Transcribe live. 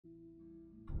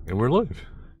And we're live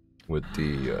with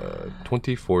the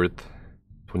 24th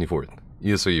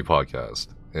ESOU podcast.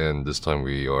 And this time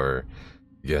we are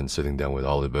again sitting down with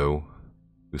Olivo,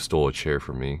 who stole a chair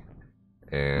from me.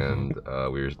 And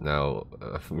we're now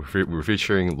we're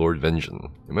featuring Lord Vengian.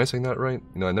 Am I saying that right?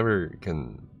 I never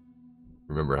can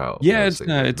remember how. Yeah, it's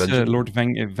Lord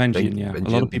Vengian. Yeah, a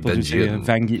lot of people just say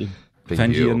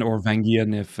Vengian or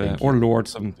Vengian or Lord.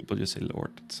 Some people just say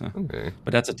Lord. Okay.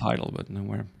 But that's a title, but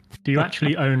nowhere. Do you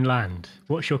actually own land?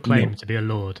 What's your claim to be a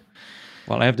lord?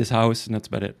 Well, I have this house, and that's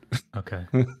about it. Okay.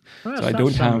 Well, so I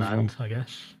don't have land, I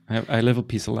guess. I live a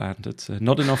piece of land. It's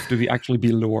not enough to actually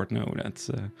be lord. No,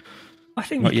 that's. I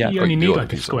think you only need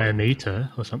like a square meter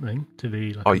or something to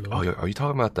be like a lord. Are you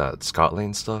talking about that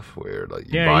Scotland stuff where like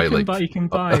you can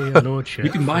buy a lordship.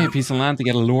 You can buy a piece of land to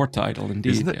get a lord title.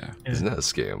 Indeed, isn't that a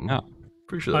scam? Yeah.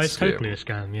 Pretty sure that's totally a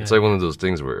scam. Yeah, it's like one of those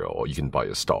things where you can buy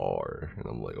a star, and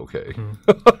I'm like, okay,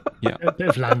 yeah, a bit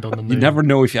of land on the moon. You never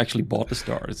know if you actually bought the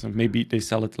star. So maybe they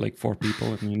sell it to like 4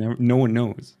 people, and no one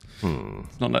knows.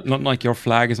 It's not like your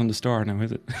flag is on the star now,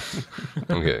 is it?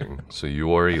 Okay, so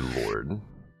you are a lord,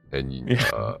 and you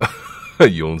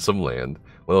own some land.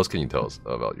 What else can you tell us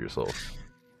about yourself?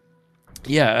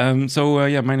 Yeah,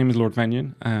 my name is Lord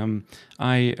Vengian.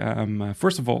 I am,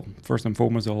 first and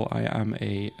foremost, I am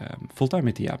a full-time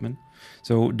IT admin.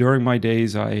 So during my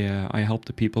days, I help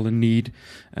the people in need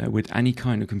with any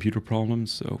kind of computer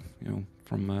problems. So,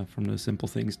 from the simple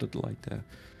things that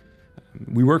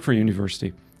we work for a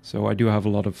university. So I do have a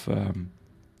lot of, I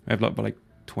have like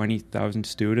 20,000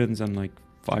 students and like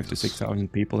 5,000 to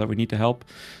 6,000 people that we need to help.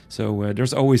 So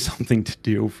there's always something to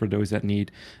do for those that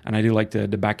need. And I do like the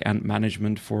back end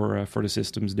management for the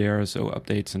systems there. So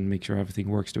updates and make sure everything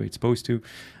works the way it's supposed to.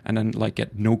 And then like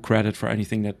get no credit for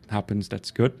anything that happens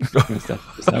that's good.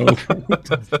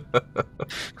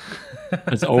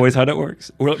 That's always how that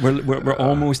works. We're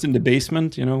almost in the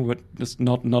basement, but just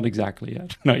not exactly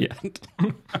yet. Not yet.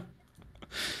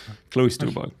 Close to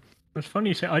about. It's funny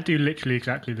you say I do literally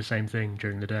exactly the same thing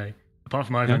during the day. Apart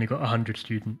from I've only got 100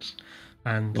 students,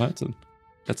 and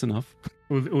that's enough.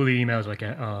 All the emails I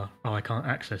get are, I can't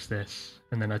access this,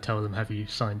 and then I tell them, have you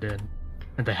signed in?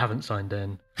 And they haven't signed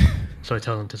in, so I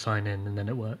tell them to sign in, and then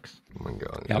it works. Oh my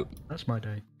god, that's my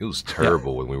day. It was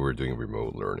terrible when we were doing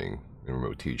remote learning and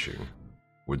remote teaching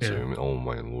with Zoom. Oh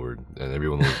my lord, and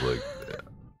everyone was like,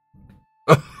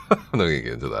 I'm not gonna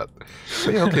get into that.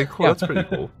 But yeah, okay, cool. That's pretty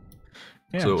cool.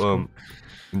 Yeah, so, cool.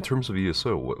 In terms of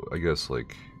ESO, I guess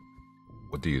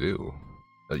what do you do?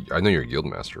 I know you're a guild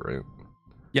master, right?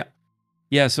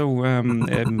 Yeah. So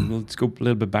let's go a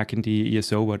little bit back into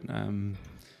ESO. But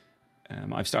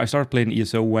I started playing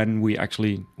ESO when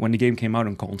the game came out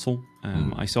on console.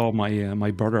 I saw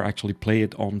my brother actually play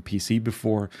it on PC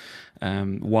before.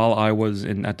 While I was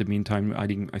at the meantime,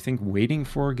 I think waiting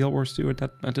for Guild Wars 2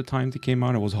 at the time it came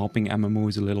out. I was hopping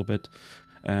MMOs a little bit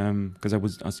because I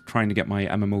was trying to get my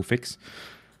MMO fix.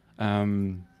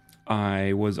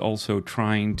 I was also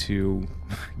trying to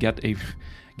get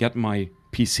my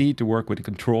PC to work with a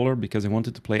controller because I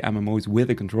wanted to play MMOs with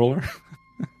a controller.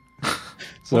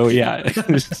 So yeah,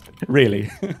 really,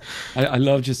 I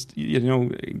love just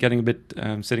getting a bit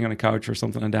sitting on a couch or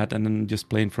something like that, and then just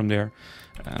playing from there.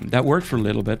 That worked for a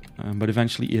little bit, but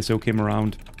eventually ESO came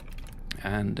around,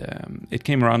 and it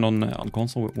came around on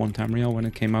console with one Tamriel when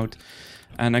it came out,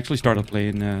 and actually started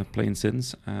playing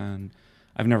since, and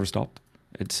I've never stopped.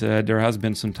 It's there has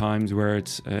been some times where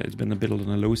it's been a bit on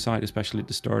the low side, especially at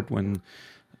the start when.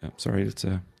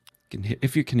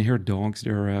 If you can hear dogs,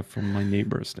 they're from my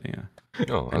neighbors. They. I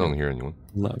don't hear anyone.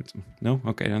 Loud. No,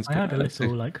 okay, that's good. I had a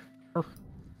little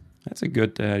That's a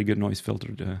good noise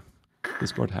filter.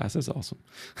 Discord has. That's awesome.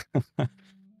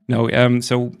 No,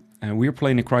 so we were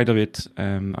playing quite a bit.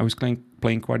 I was playing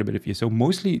quite a bit of ESO,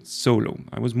 mostly solo.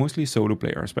 I was mostly a solo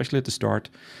player, especially at the start.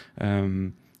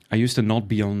 I used to not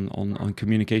be on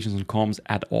communications and comms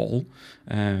at all.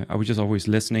 I was just always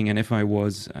listening, and if I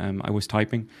was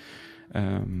typing.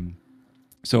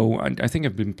 So I think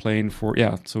I've been playing for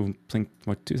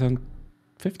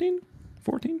 2015,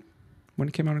 14 when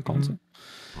it came out on console.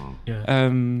 Yeah.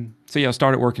 I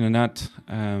started working on that.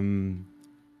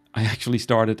 I actually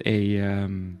started a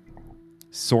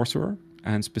sorcerer,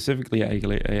 and specifically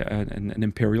an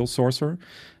imperial sorcerer.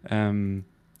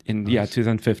 In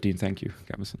 2015, thank you,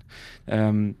 Gabison.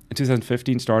 In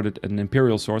 2015, started an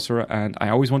Imperial Sorcerer, and I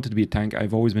always wanted to be a tank.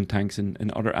 I've always been tanks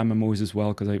in other MMOs as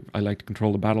well, because I like to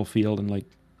control the battlefield and like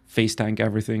face tank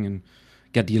everything and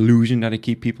get the illusion that I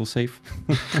keep people safe.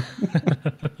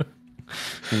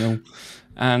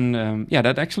 And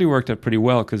that actually worked out pretty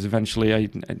well, because eventually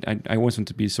I wanted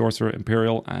to be Sorcerer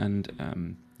Imperial,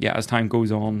 and as time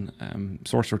goes on,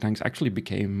 sorcerer tanks actually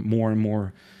became more and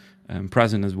more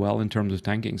present as well in terms of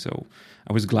tanking. So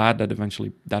I was glad that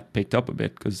eventually that picked up a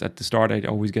bit, because at the start I'd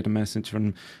always get a message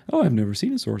from, "Oh, I've never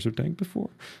seen a sorcerer tank before,"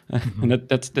 and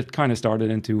that kind of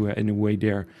started into in a way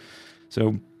there.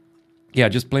 So yeah,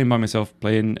 just playing by myself,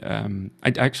 playing.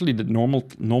 I actually did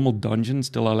normal dungeons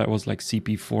till I was like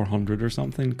CP 400 or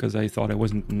something, because I thought I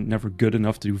wasn't never good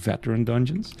enough to do veteran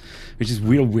dungeons, which is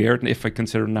real weird if I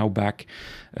consider now back.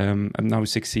 I'm now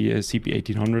CP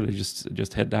 1800. I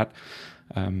just hit that.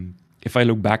 If I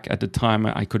look back at the time,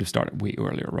 I could have started way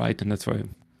earlier, right? And that's why I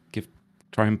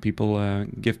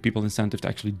give people incentive to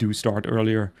actually do start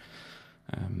earlier.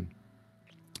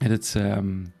 And it's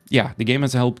the game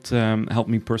has helped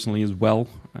me personally as well.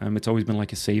 It's always been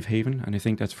like a safe haven, and I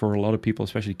think that's for a lot of people,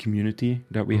 especially community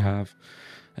that we have.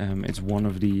 It's one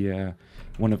of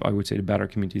I would say the better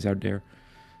communities out there.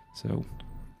 So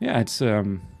yeah, it's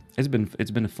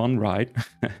been a fun ride.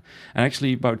 And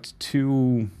actually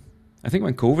I think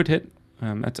when COVID hit,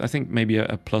 that's I think maybe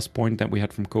a plus point that we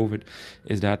had from COVID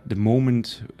is that the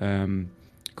moment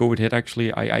COVID hit,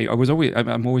 actually,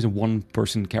 I'm always a one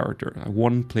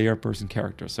player person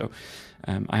character. So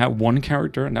I had one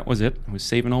character and that was it. I was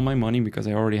saving all my money because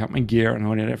I already had my gear and I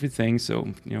already had everything.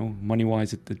 So money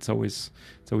wise, it's always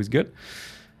good.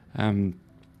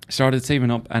 Started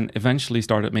saving up and eventually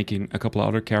started making a couple of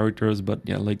other characters, but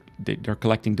yeah, like they're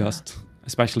collecting dust.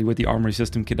 Especially with the armory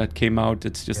system kit that came out,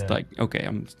 it's just like, okay,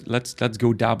 let's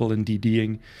go dabble in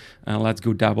DDing, let's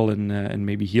go dabble in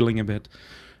maybe healing a bit.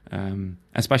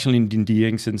 Especially in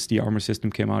DDing, since the armor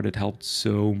system came out, it helped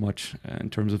so much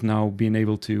in terms of now being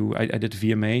able to. I did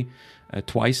VMA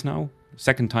twice now.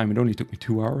 Second time, it only took me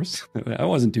 2 hours. That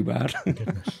wasn't too bad.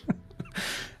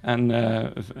 And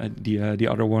the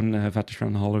other one,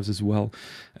 Veteran Hollows as well.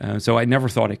 So I never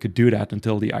thought I could do that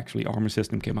until the actually armor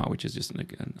system came out, which is just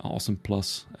like an awesome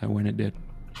plus when it did.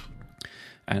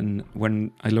 And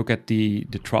when I look at the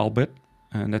trial bit,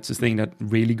 and that's the thing that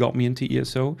really got me into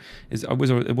ESO, is it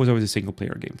was always a single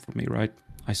player game for me, right?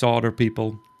 I saw other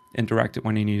people interacted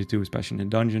when I needed to, especially in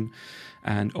the dungeon.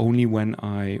 And only when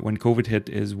COVID hit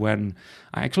is when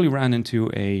I actually ran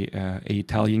into a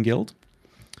Italian guild.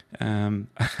 And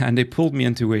they pulled me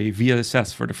into a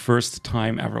VSS for the first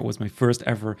time ever. It was my first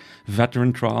ever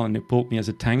veteran trial, and they pulled me as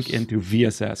a tank into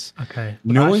VSS. Okay.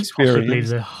 No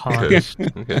experience. Possibly the hardest.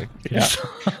 Okay. Yeah,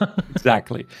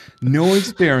 exactly. No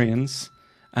experience.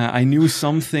 I knew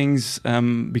some things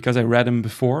because I read them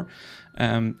before.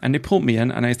 And they pulled me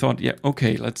in, and I thought, yeah,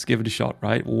 okay, let's give it a shot,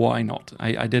 right? Why not?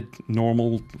 I did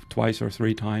normal twice or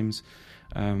three times.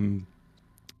 And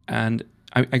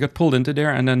I got pulled into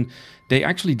there, and then they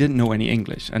actually didn't know any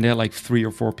English, and they had like 3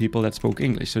 or 4 people that spoke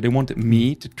English. So they wanted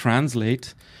me to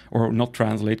translate, or not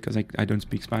translate because I don't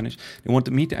speak Spanish. They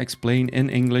wanted me to explain in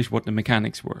English what the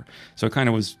mechanics were. So I kind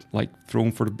of was like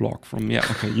thrown for the block from, yeah,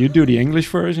 okay, you do the English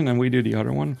version and we do the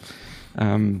other one.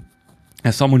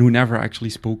 As someone who never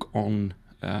actually spoke on...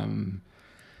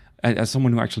 as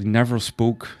someone who actually never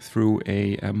spoke through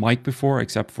a mic before,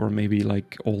 except for maybe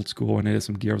like old school and I did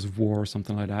some Gears of War or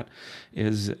something like that,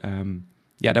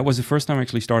 that was the first time I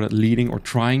actually started leading or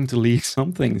trying to lead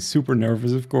something. Super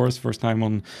nervous, of course, first time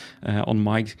on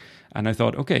mic. And I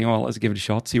thought, okay, well, let's give it a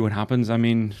shot, see what happens. I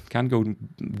mean, can't go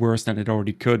worse than it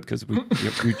already could, because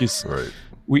we just... Right.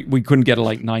 We couldn't get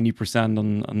like 90%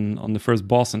 on the first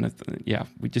boss, and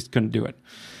we just couldn't do it.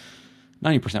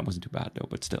 90% wasn't too bad though,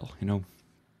 but still,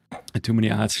 too many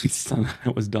ads.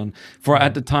 It was done.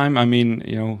 At the time, I mean,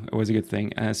 it was a good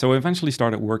thing. So I eventually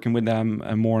started working with them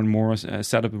more and more,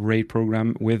 set up a raid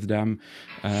program with them,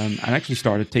 and actually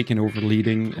started taking over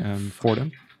leading for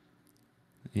them.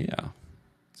 Yeah,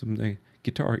 some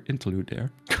guitar interlude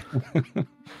there.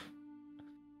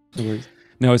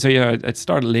 No, so yeah, I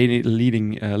started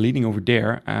leading over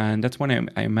there, and that's when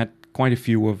I met quite a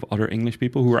few of other English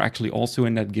people who were actually also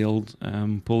in that guild,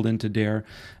 pulled into there,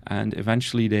 and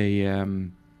eventually I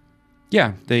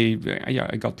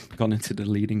got into the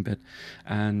leading bit,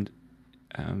 and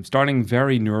starting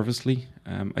very nervously.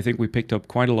 I think we picked up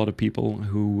quite a lot of people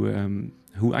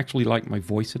who actually liked my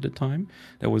voice at the time.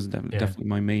 That was definitely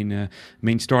my main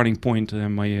starting point.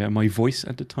 My voice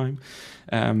at the time.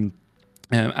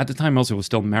 At the time, also, I was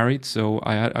still married, so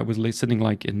I was sitting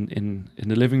like in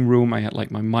the living room. I had like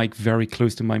my mic very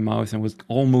close to my mouth and was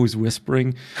almost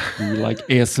whispering, the like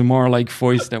ASMR like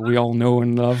voice that we all know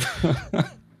and love.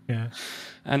 Yeah,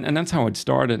 and that's how it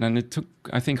started. And it took,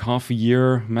 I think, half a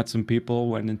year. Met some people,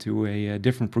 went into a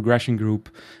different progression group,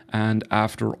 and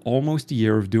after almost a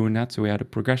year of doing that, so we had a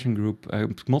progression group,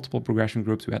 multiple progression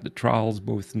groups. We had the trials,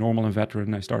 both normal and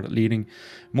veteran. I started leading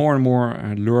more and more,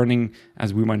 learning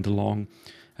as we went along.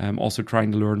 Also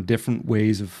trying to learn different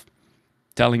ways of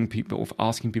telling people, of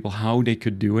asking people how they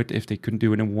could do it. If they couldn't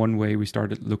do it in one way, we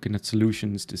started looking at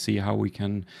solutions to see how we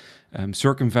can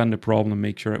circumvent the problem and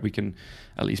make sure that we can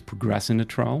at least progress in the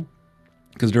trial.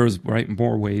 Because there's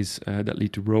more ways that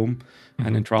lead to Rome,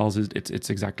 and in trials it's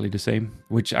exactly the same,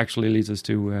 which actually leads us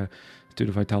to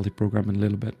the Vitality program in a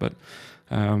little bit. But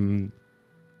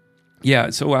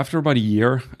so after about a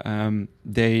year,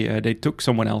 they took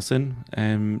someone else in,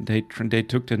 and they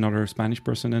took another Spanish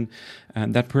person in,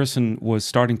 and that person was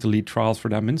starting to lead trials for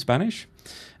them in Spanish,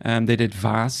 and they did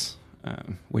VAS,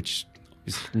 which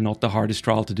is not the hardest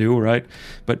trial to do, right?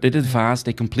 But they did VAS,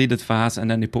 they completed VAS, and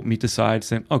then they put me to the side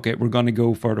saying, okay, we're going to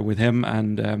go further with him.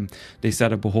 And they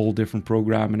set up a whole different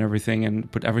program and everything,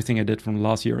 and put everything I did from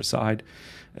last year aside.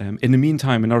 In the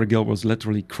meantime, another guild was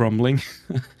literally crumbling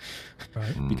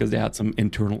because they had some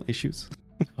internal issues.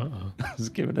 Let's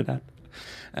give it a that.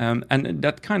 And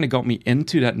that kind of got me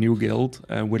into that new guild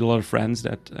with a lot of friends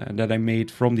that I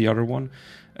made from the other one.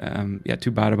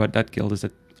 Too bad about that guild is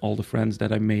that all the friends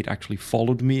that I made actually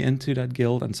followed me into that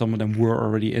guild, and some of them were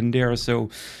already in there.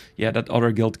 So, that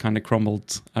other guild kind of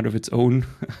crumbled out of its own.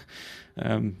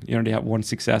 They had one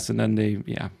success, and then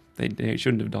they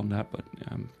shouldn't have done that. But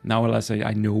now, unless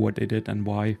I know what they did and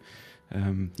why,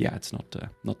 it's not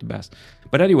the best.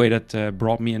 But anyway, that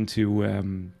brought me into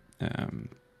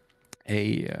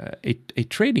a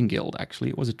trading guild. Actually,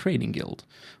 it was a trading guild.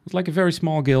 It was like a very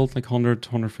small guild, like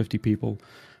 150 people.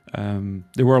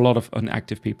 There were a lot of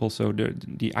inactive people, so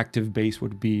the active base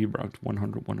would be around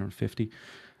 100, 150.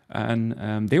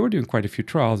 And they were doing quite a few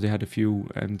trials. They had a few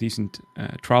decent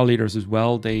trial leaders as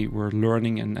well. They were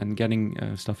learning and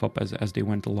getting stuff up as they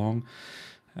went along.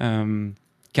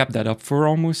 Kept that up for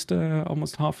almost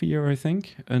half a year, I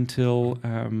think, until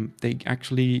they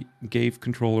actually gave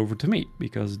control over to me,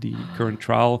 because the current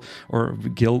trial or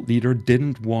guild leader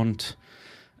didn't want...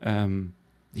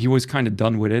 he was kind of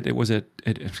done with it. It was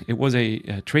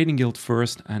a trading guild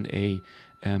first and a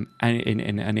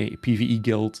PvE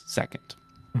guild second.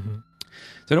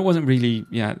 So that wasn't really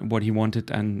what he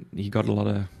wanted, and he got a lot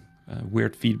of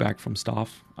weird feedback from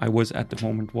staff. I was at the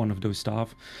moment one of those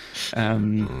staff,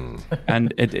 and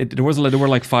there were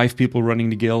like 5 people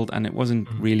running the guild, and it wasn't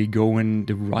really going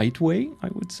the right way, I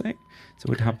would say.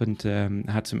 So it happened,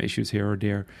 had some issues here or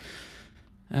there.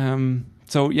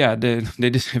 They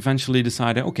just eventually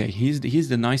decided, okay, he's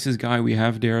the nicest guy we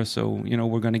have there, so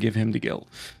we're going to give him the guild.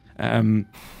 And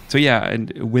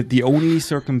with the only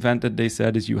circumvent that they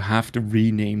said is you have to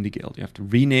rename the guild. You have to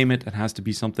rename it. It has to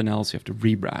be something else. You have to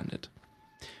rebrand it.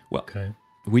 Well,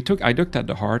 I took that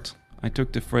to heart. I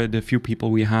took the few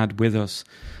people we had with us.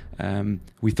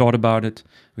 We thought about it.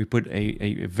 We put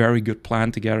a very good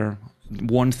plan together.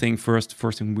 One thing first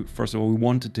of all, we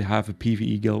wanted to have a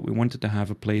PvE guild. We wanted to have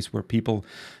a place where people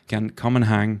can come and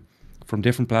hang from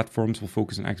different platforms. We'll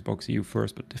focus on Xbox EU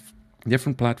first, but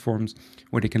different platforms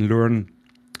where they can learn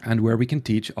and where we can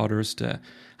teach others to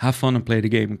have fun and play the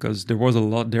game, because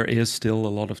there is still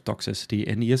a lot of toxicity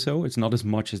in ESO. It's not as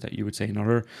much as that you would say in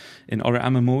other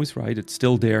MMOs, right? It's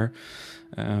still there,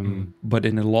 but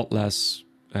in a lot less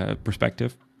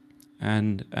perspective.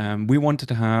 And we wanted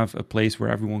to have a place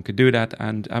where everyone could do that.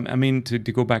 And I mean, to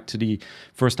go back to the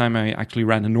first time I actually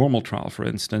ran a normal trial, for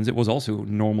instance, it was also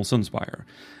normal Sunspire.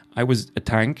 I was a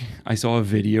tank. I saw a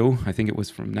video, I think it was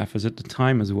from Nefas at the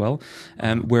time as well,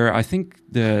 where I think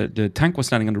the tank was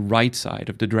standing on the right side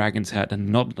of the dragon's head and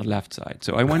not the left side.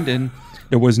 So I went in,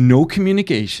 there was no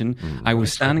communication. I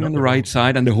was standing on the right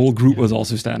side, and the whole group was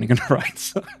also standing on the right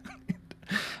side.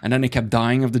 And then they kept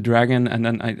dying of the dragon, and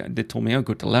then they told me,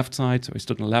 go to the left side. So I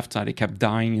stood on the left side. They kept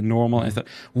dying in normal. I thought,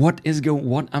 what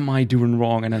am I doing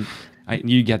wrong? And then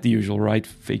you get the usual, right?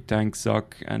 Fake tanks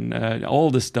suck, and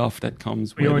all the stuff that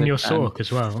comes with it. You're on your Sork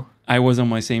as well? I was on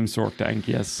my same Sork tank,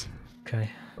 yes. Okay.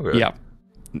 Yeah.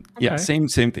 Yeah, same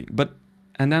thing.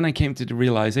 And then I came to the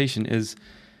realization is,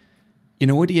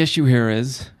 what the issue here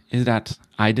is that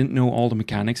I didn't know all the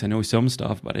mechanics. I know some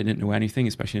stuff, but I didn't know anything,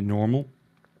 especially in normal.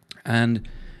 And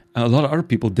a lot of other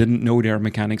people didn't know their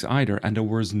mechanics either, and there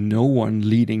was no one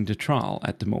leading the trial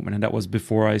at the moment, and that was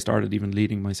before I started even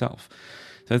leading myself.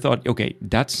 So I thought, okay,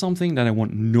 that's something that I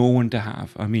want no one to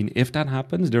have. I mean, if that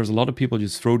happens, there's a lot of people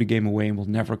just throw the game away and will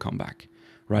never come back,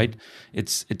 right?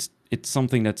 It's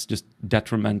something that's just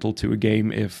detrimental to a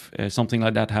game if something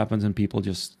like that happens and people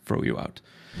just throw you out.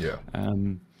 Yeah.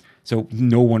 So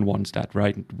no one wants that,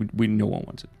 right? No one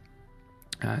wants it.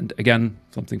 And again,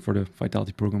 something for the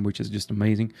Vitality program, which is just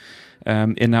amazing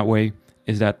in that way,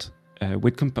 is that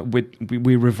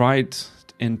we revived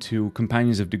into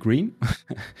Companions of the Green.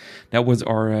 That was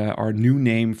our new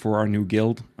name for our new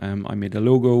guild. I made a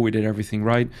logo. We did everything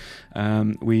right.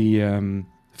 We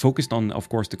focused on, of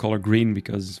course, the color green,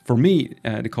 because for me,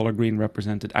 the color green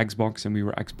represented Xbox, and we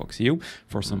were Xbox EU.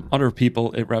 For some other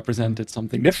people, it represented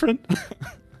something different.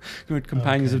 With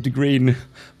Companions of the Green,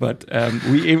 but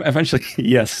we eventually,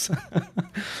 yes,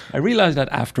 I realized that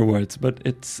afterwards, but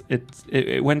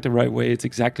it went the right way. It's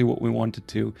exactly what we wanted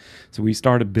to. So we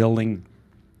started building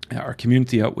our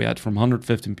community up. We had from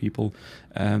 115 people.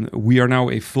 We are now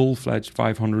a full-fledged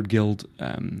 500 guild.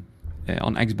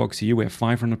 On Xbox EU, we have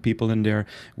 500 people in there.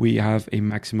 We have a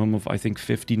maximum of, I think,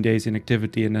 15 days in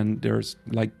activity, and then there's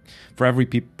like, for every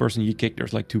person you kick,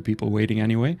 there's like 2 people waiting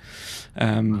anyway.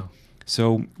 Wow.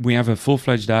 So we have a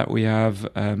full-fledged that. We have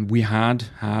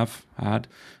have had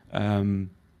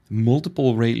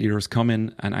multiple raid leaders come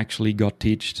in and actually got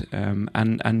teached,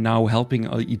 and now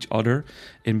helping each other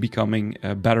in becoming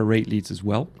better raid leads as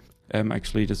well.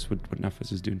 Actually, that's what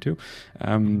Nefis is doing too.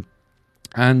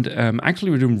 And actually,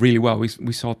 we're doing really well.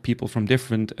 We saw people from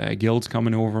different guilds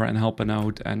coming over and helping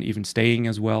out, and even staying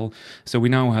as well. So we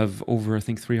now have over, I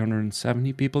think,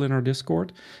 370 people in our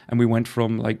Discord. And we went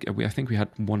from I think we had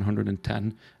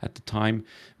 110 at the time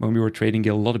when we were trading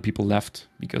guild. A lot of people left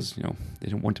because they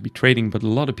didn't want to be trading, but a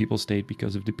lot of people stayed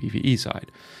because of the PvE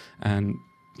side. And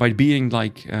by being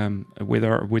with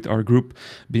our group,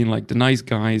 being like the nice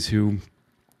guys who.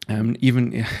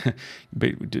 Even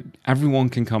everyone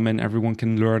can come in, everyone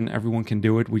can learn, everyone can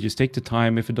do it. We just take the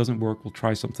time. If it doesn't work, we'll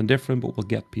try something different, but we'll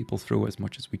get people through as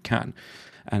much as we can.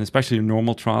 And especially in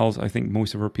normal trials, I think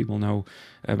most of our people know,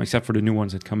 except for the new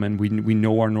ones that come in, we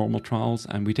know our normal trials,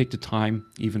 and we take the time,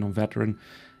 even on veteran.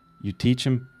 You teach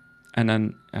them, and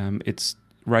then it's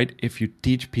right. If you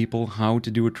teach people how to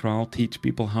do a trial, teach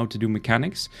people how to do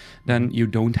mechanics, then you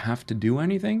don't have to do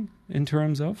anything. In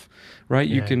terms of, right,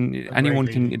 you can, anyone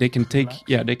can, they can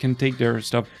take their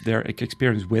stuff, their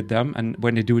experience with them, and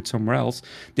when they do it somewhere else,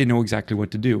 they know exactly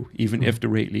what to do, even if the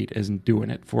raid lead isn't doing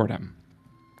it for them.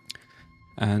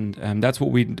 And that's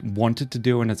what we wanted to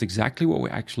do, and that's exactly what we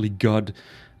actually got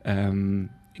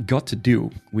to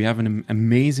do. We have an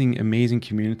amazing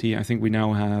community. I think we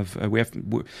now have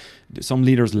some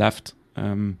leaders left.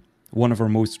 One of our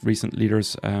most recent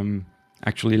leaders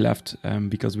actually left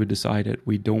because we decided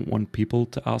we don't want people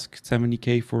to ask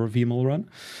 70k for a VML run.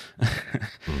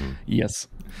 Yes.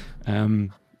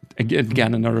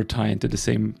 Again, another tie into the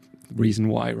same reason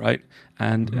why, right?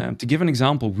 And to give an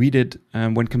example, we did,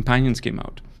 when Companions came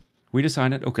out, we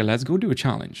decided, okay, let's go do a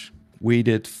challenge. We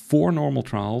did 4 normal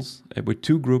trials with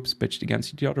 2 groups pitched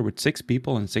against each other with 6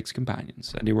 people and 6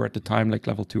 companions. And they were at the time like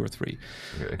level 2 or 3.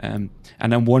 Okay. And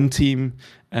then one team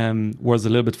was a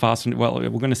little bit faster. Well, we're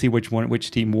going to see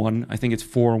which team won. I think it's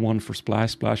 4-1 for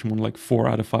Splash. Splash won like 4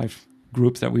 out of 5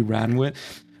 groups that we ran with.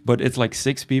 But it's like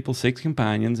 6 people, 6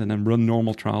 companions, and then run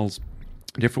normal trials,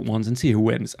 different ones, and see who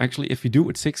wins. Actually, if you do it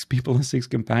with 6 people and 6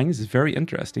 companions, it's very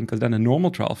interesting, because then a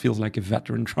normal trial feels like a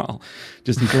veteran trial,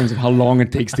 just in terms of how long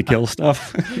it takes to kill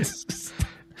stuff.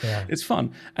 It's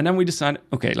fun. And then we decided,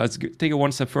 okay, let's take it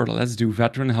one step further. Let's do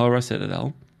veteran Hellra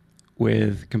Citadel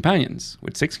with companions,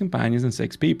 with 6 companions and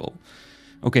 6 people.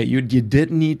 Okay, you did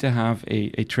need to have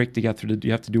a trick to get through you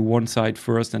have to do one side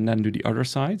first and then do the other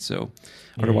side. So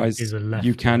otherwise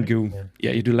you can't go.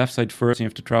 Yeah, you do left side first, and you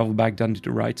have to travel back down to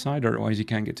the right side. Otherwise you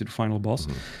can't get to the final boss.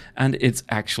 And it's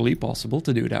actually possible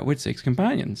to do that with 6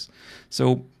 companions.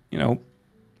 So,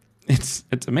 it's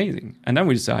amazing. And then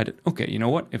we decided, okay, you know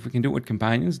what? If we can do it with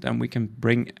companions, then we can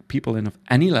bring people in of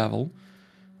any level,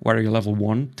 whether you're level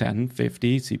 1, 10,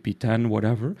 50, CP 10,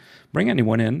 whatever. Bring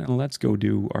anyone in and let's go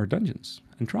do our dungeons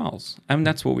and trials. And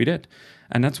that's what we did.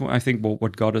 And that's what I think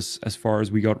what got us as far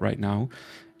as we got right now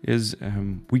is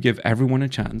we give everyone a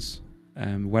chance,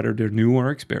 whether they're new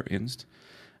or experienced.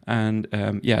 And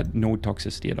no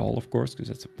toxicity at all, of course, because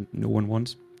that's what no one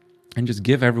wants. And just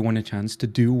give everyone a chance to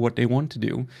do what they want to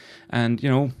do. And,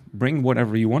 bring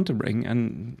whatever you want to bring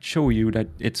and show you that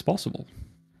it's possible.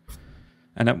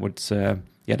 And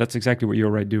that's exactly what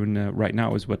you're doing right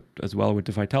now as well with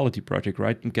the Vitality Project,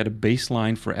 right? And get a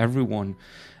baseline for everyone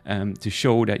to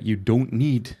show that you don't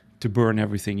need to burn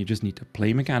everything. You just need to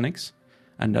play mechanics,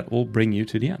 and that will bring you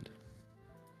to the end.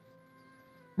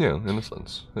 Yeah, in a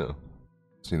sense. Yeah.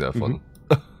 See that fun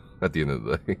at the end of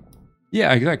the day.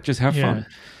 Yeah, exactly. Just have fun.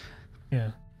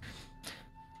 Yeah.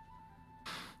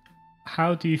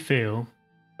 How do you feel,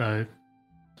 though,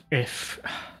 if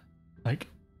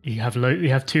you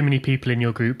have too many people in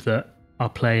your group that are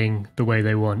playing the way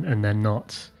they want and they're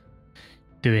not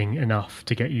doing enough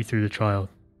to get you through the trial?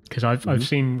 because I've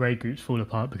seen raid groups fall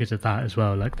apart because of that as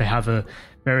well. Like they have a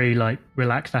very like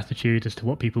relaxed attitude as to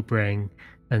what people bring,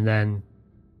 and then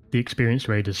the experienced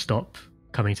raiders stop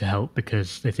coming to help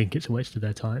because they think it's a waste of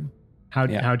their time. How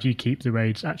do you keep the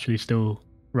raids actually still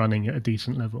running at a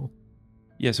decent level?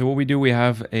 Yeah, so what we do, we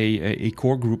have a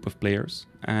core group of players,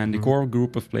 and the core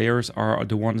group of players are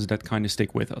the ones that kind of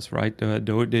stick with us, right?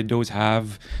 Those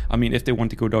have, I mean, if they want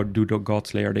to go do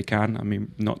Godslayer, they can. I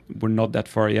mean, we're not that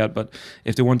far yet, but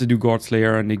if they want to do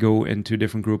Godslayer and they go into a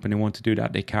different group and they want to do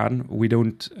that, they can. We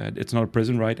don't, it's not a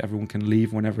prison, right? Everyone can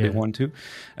leave whenever they want to.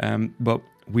 But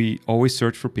we always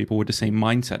search for people with the same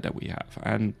mindset that we have.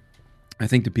 And I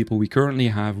think the people we currently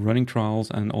have running trials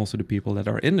and also the people that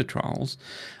are in the trials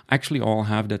actually all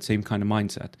have that same kind of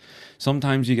mindset.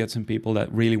 Sometimes you get some people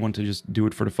that really want to just do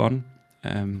it for the fun.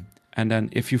 And then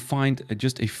if you find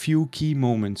just a few key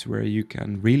moments where you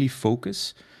can really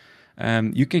focus,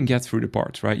 you can get through the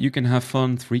parts, right? You can have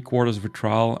fun 3/4 of a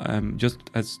trial, just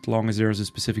as long as there's a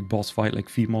specific boss fight, like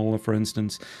Female, for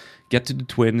instance. Get to the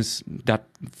twins, that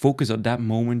focus at that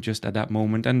moment, just at that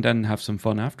moment, and then have some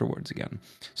fun afterwards again.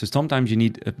 So sometimes you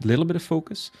need a little bit of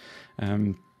focus.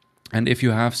 And if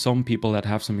you have some people that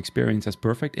have some experience, that's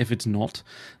perfect. If it's not,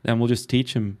 then we'll just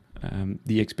teach them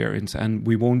the experience. And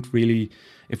we won't really,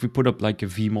 if we put up like a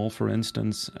VMOL, for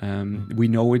instance, we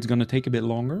know it's going to take a bit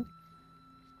longer.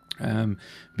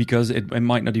 Because it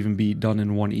might not even be done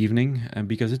in one evening,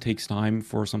 because it takes time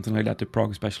for something like that to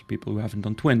prog, especially people who haven't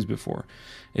done twins before.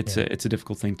 It's a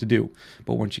difficult thing to do.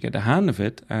 But once you get the hand of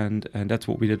it, and that's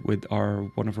what we did with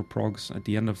one of our progs at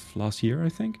the end of last year, I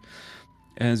think,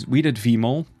 as we did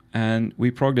VMOL, and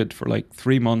we progged it for like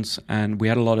 3 months, and we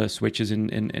had a lot of switches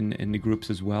in the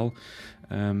groups as well.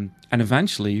 And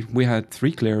eventually we had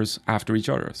 3 clears after each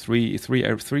other.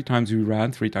 Three times we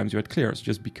ran, 3 times you had clears,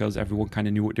 just because everyone kind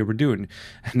of knew what they were doing.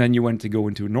 And then you went to go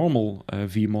into a normal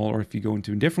VMOL, or if you go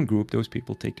into a different group, those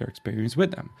people take their experience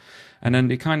with them. And then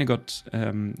they kind of got,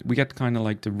 we get kind of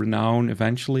like the renown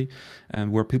eventually,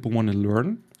 where people want to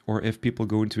learn. Or if people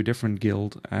go into a different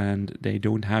guild and they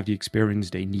don't have the experience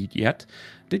they need yet,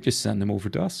 they just send them over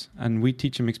to us and we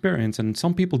teach them experience. And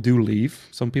some people do leave.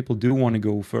 Some people do want to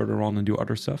go further on and do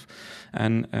other stuff.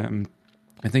 And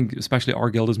I think especially our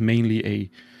guild is mainly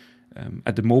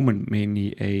at the moment,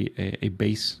 mainly a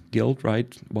base guild,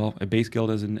 right? Well, a base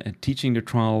guild as in teaching the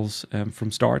trials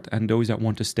from start, and those that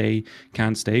want to stay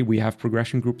can stay. We have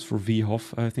progression groups for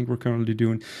VHOF, I think we're currently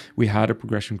doing. We had a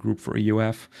progression group for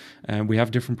EUF, and we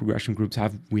have different progression groups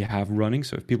we have running.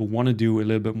 So if people want to do a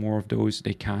little bit more of those,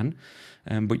 they can.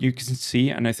 But you can see,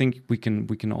 and I think we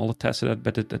can all attest to that,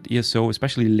 but that ESO,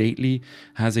 especially lately,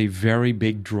 has a very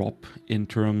big drop in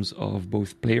terms of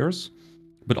both players,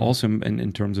 but also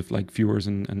in terms of like viewers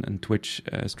and Twitch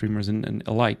streamers and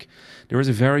alike. There is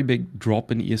a very big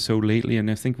drop in ESO lately, and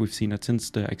I think we've seen that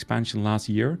since the expansion last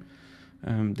year,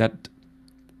 that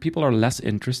people are less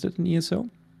interested in ESO.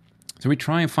 So we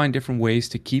try and find different ways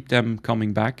to keep them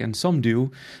coming back, and some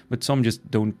do, but some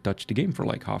just don't touch the game for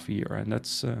like half a year, and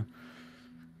that's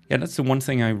the one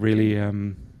thing I really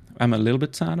I'm a little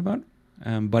bit sad about.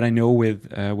 But I know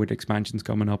with expansions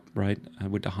coming up, right,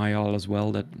 with the high all as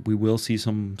well, that we will see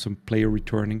some player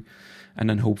returning, and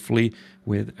then hopefully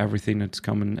with everything that's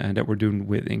coming and that we're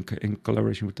doing in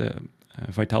collaboration with the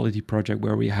Vitality project,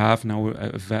 where we have now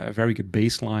a very good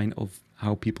baseline of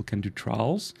how people can do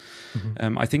trials.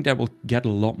 I think that will get a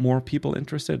lot more people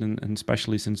interested, and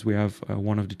especially since we have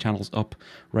one of the channels up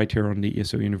right here on the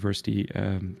ESO University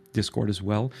Discord as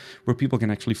well, where people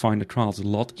can actually find the trials a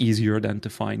lot easier than to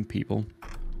find people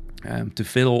to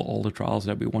fill all the trials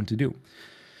that we want to do.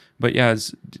 But yeah,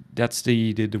 that's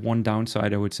the one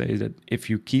downside, I would say, that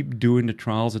if you keep doing the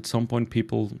trials, at some point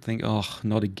people think, oh,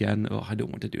 not again. Oh, I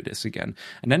don't want to do this again.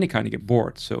 And then they kind of get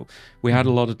bored. So we had a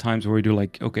lot of times where we do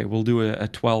like, okay, we'll do a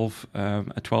 12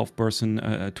 person,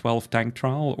 a 12 tank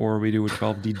trial, or we do a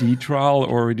 12 DD trial,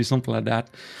 or we do something like that.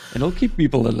 And it'll keep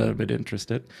people a little bit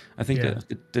interested. I think that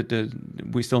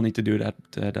we still need to do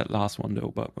that last one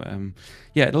though. But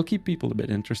it'll keep people a bit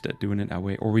interested doing it that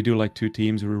way. Or we do like 2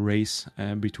 teams, we race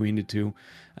between the 2,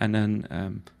 and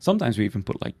then sometimes we even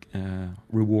put like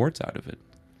rewards out of it,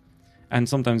 and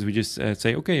sometimes we just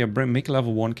say, okay, make a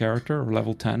level 1 character or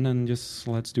level 10 and just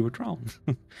let's do a trial.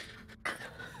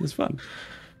 It's fun.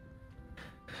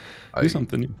 Do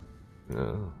something new.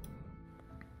 Yeah,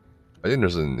 I think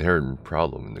there's an inherent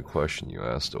problem in the question you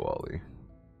asked, Wally.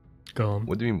 Go on.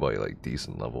 What do you mean by like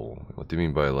decent level? What do you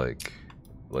mean by like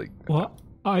well,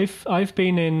 I've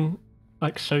been in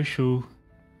like social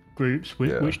groups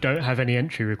which don't have any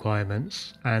entry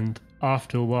requirements, and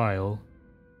after a while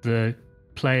the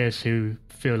players who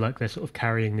feel like they're sort of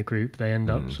carrying the group, they end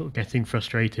up sort of getting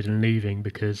frustrated and leaving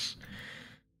because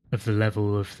of the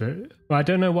level of the... Well, I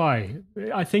don't know why.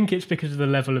 I think it's because of the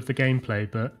level of the gameplay,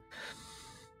 but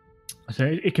so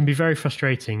it can be very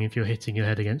frustrating if you're hitting your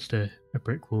head against a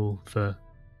brick wall for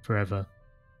forever.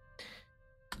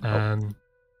 So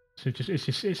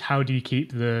it's how do you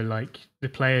keep the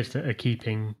players that are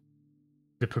keeping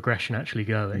the progression actually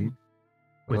going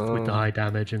with the high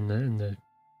damage and the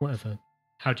whatever.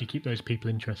 How do you keep those people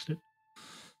interested?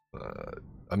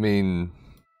 I mean,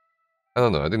 I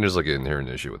don't know. I think there's like an inherent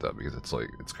issue with that because it's like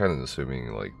it's kind of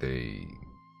assuming like they.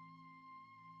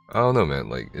 I don't know, man.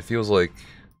 Like it feels like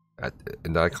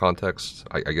in that context,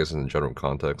 I guess in the general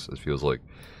context, it feels like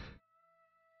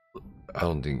I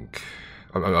don't think.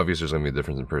 I mean, obviously, there's gonna be a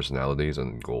difference in personalities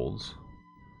and goals,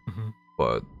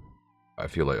 but I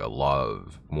feel like a lot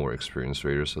of more experienced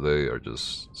raiders today are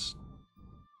just,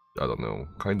 I don't know,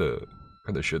 kind of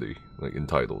shitty, like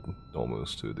entitled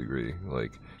almost to a degree.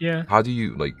 Like, yeah, how do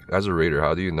you like as a raider?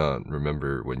 How do you not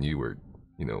remember when you were,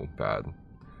 bad?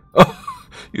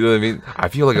 You know what I mean? I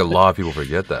feel like a lot of people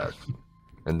forget that,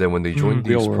 and then when they join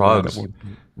these progs,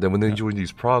 join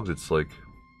these progs, it's like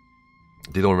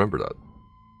they don't remember that.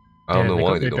 I don't know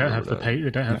why they don't have the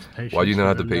patience. Why do you not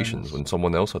have the patience when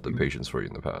someone else had the patience for you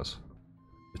in the past?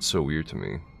 It's so weird to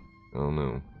me. I don't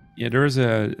know. Yeah, there is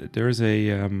a.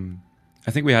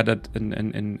 I think we had that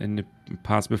in the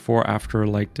past before, after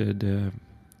like the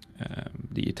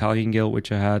Italian guild,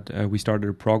 which I had. We started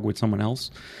a prog with someone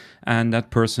else, and that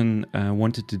person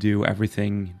wanted to do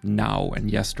everything now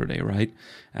and yesterday, right?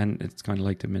 And it's kind of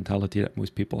like the mentality that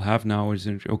most people have now is,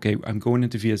 okay, I'm going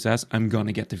into VSS, I'm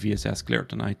gonna get the VSS clear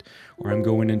tonight, or I'm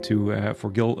going into for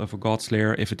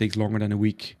Godslayer. If it takes longer than a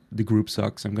week, the group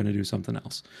sucks. I'm gonna do something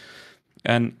else,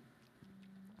 and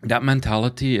that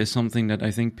mentality is something that I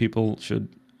think people should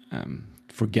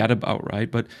forget about,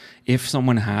 right? But if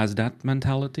someone has that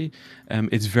mentality,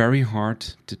 it's very hard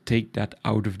to take that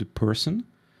out of the person.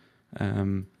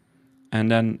 And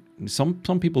then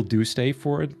some people do stay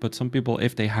for it, but some people,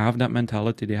 if they have that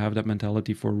mentality, they have that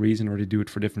mentality for a reason, or they do it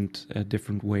for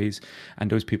different ways, and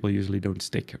those people usually don't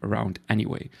stick around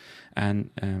anyway. And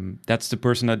that's the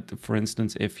person that, for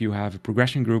instance, if you have a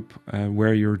progression group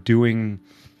where you're doing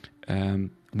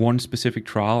one specific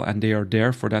trial and they are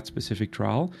there for that specific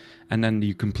trial, and then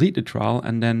you complete the trial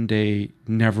and then they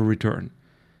never return.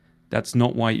 That's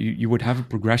not why you would have a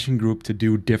progression group to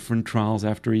do different trials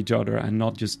after each other and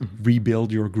not just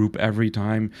rebuild your group every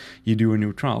time you do a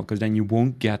new trial, because then you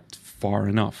won't get far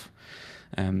enough.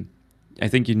 I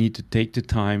think you need to take the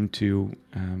time to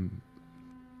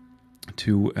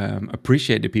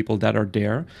appreciate the people that are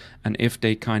there, and if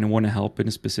they kind of want to help in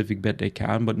a specific bit, they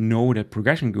can, but know that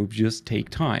progression groups just take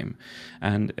time.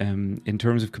 And in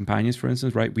terms of companions, for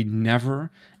instance, right, we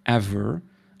never ever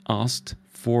asked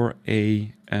for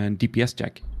a DPS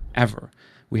check ever.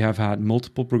 We have had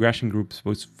multiple progression groups.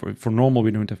 For normal,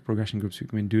 we don't have progression groups, we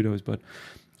can do those, but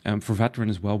for veteran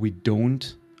as well, we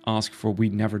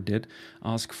never did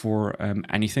ask for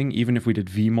anything, even if we did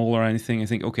VMOL or anything. I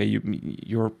think, okay,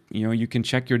 you can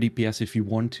check your DPS if you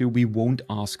want to. We won't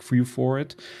ask for you for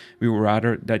it. We would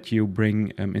rather that you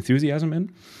bring enthusiasm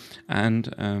in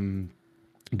and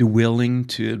the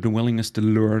willingness to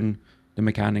learn the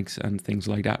mechanics and things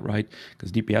like that, right?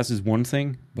 Because DPS is one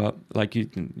thing, but like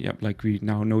we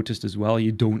now noticed as well,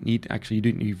 you don't need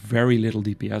very little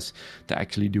DPS to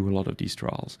actually do a lot of these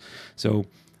trials. So.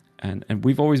 And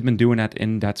we've always been doing that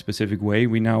in that specific way.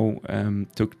 We now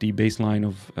took the baseline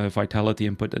of vitality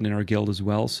and put it in our guild as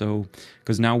well. So,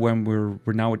 because now when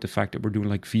we're now at the fact that we're doing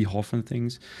like VHOF and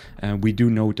things, we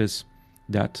do notice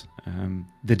that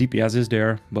the DPS is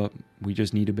there, but we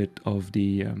just need a bit of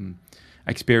the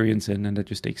experience in, and that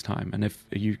just takes time. And if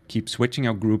you keep switching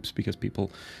out groups because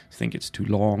people think it's too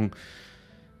long,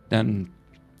 then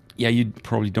yeah, you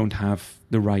probably don't have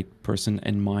the right person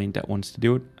in mind that wants to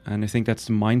do it. And I think that's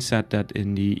the mindset that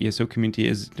in the ESO community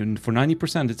is, for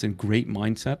 90%, it's a great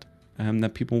mindset.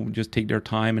 That people just take their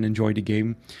time and enjoy the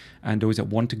game. And those that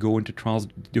want to go into trials,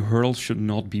 the hurdles should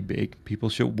not be big. People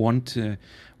should want to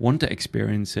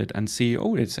experience it and see,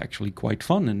 oh, it's actually quite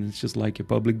fun, and it's just like a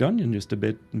public dungeon, just a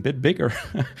bit bigger.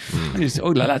 And just,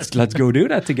 let's go do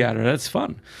that together. That's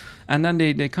fun. And then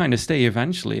they kind of stay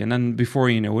eventually. And then before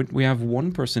you know it, we have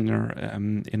one person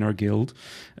in our guild,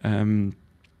 and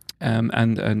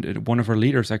one of our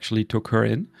leaders actually took her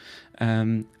in.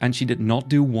 And she did not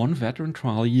do one veteran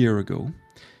trial a year ago.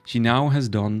 She now has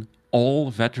done all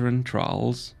veteran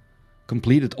trials,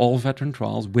 completed all veteran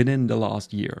trials within the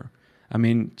last year. I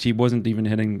mean, she wasn't even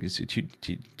hitting, she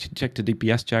checked the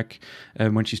DPS check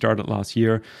when she started last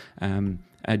year. And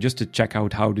just to check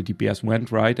out how the DPS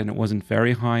went, right? And it wasn't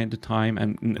very high at the time.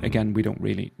 And again, we don't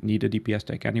really need a DPS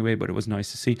tech anyway, but it was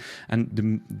nice to see.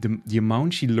 And the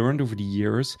amount she learned over the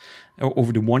years,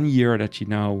 over the 1 year that she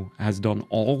now has done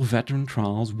all veteran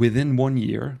trials within 1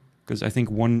 year, because I think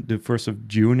the 1st of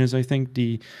June is, I think,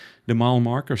 the mile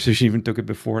marker, so she even took it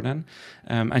before then.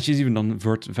 And she's even done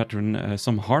veteran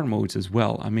some hard modes as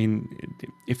well. I mean,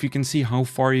 if you can see how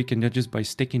far you can get just by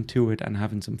sticking to it and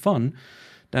having some fun,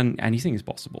 then anything is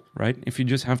possible, right? If you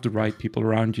just have the right people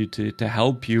around you to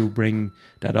help you bring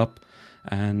that up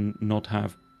and not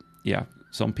have,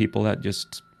 some people that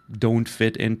just don't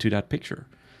fit into that picture.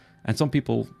 And some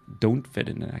people don't fit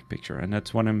into that picture. And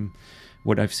that's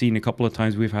what I've seen a couple of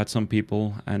times. We've had some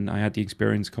people, and I had the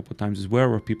experience a couple of times as well,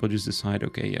 where people just decide,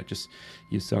 okay,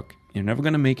 you suck. You're never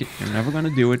going to make it. You're never going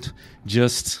to do it.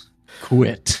 Just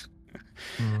quit.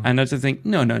 And that's the thing.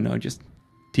 No, just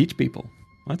teach people.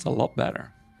 That's a lot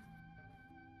better.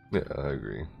 Yeah, I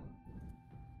agree.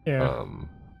 Yeah.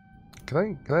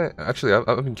 Can I actually?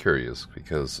 I've been curious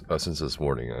because since this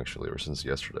morning, actually, or since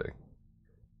yesterday,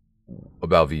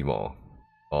 about VMall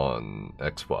on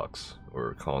Xbox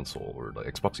or console, or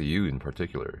like Xbox EU in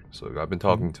particular. So I've been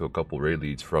talking to a couple raid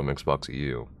leads from Xbox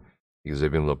EU because they've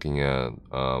been looking at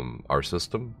our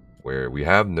system where we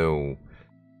have no,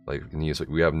 like in ESOU,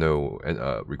 we have no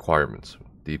requirements,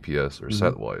 DPS or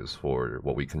set wise, for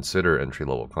what we consider entry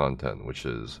level content, which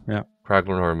is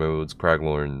Kraglorn hard modes,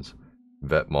 Kraglorns,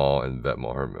 Vet Maul, and Vet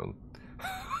Maul hard mode.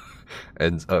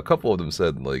 And a couple of them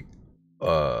said that,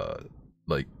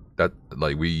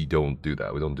 like, we don't do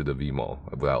that. We don't do the VMall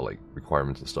without like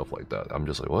requirements and stuff like that. I'm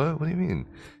just like, what do you mean?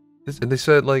 And they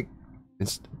said like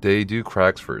they do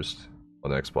cracks first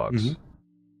on Xbox,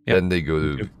 then they go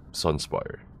to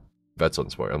Sunspire, Vet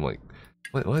Sunspire. I'm like,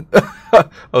 what? I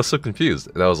was so confused,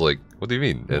 and I was like, what do you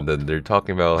mean? And then they're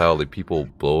talking about how like people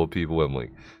blow up people. I'm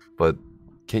like, but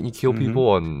can't you kill people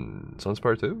on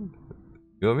Sunspire too?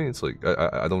 You know what I mean? It's like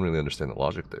I don't really understand the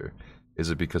logic there.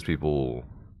 Is it because people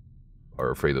are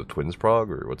afraid of twins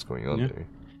prog, or what's going on there?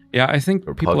 Yeah, I think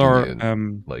or people are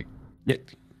like. Yeah,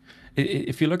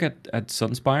 if you look at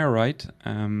Sunspire, right,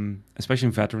 especially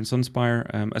in veteran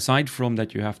Sunspire, aside from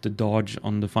that you have to dodge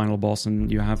on the final boss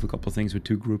and you have a couple of things with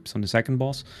 2 groups on the second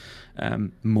boss,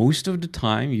 most of the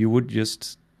time you would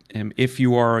just, if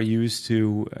you are used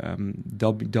to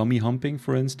dummy humping,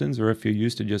 for instance, or if you're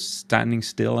used to just standing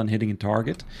still and hitting a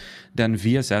target, then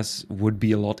VSS would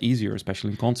be a lot easier,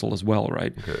 especially in console as well,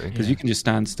 right? Because you can just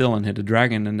stand still and hit a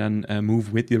dragon and then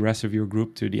move with the rest of your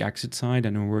group to the exit side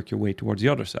and then work your way towards the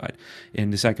other side.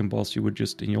 In the second boss, you would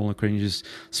just, in your Olacrin, you just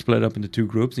split up into 2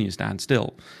 groups and you stand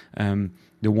still.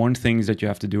 The one thing that you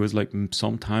have to do is, like,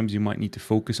 sometimes you might need to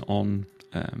focus on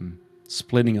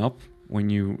splitting up when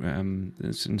you,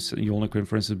 since you only can,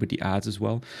 for instance, with the ads as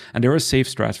well. And there are safe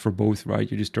strats for both,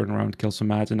 right? You just turn around, kill some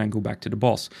ads, and then go back to the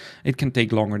boss. It can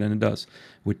take longer than it does.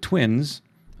 With twins,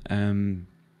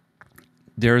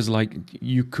 there's like,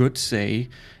 you could say,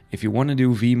 if you want to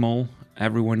do VMOL,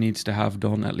 everyone needs to have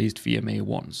done at least VMA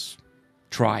once.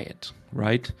 Try it,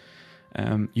 right?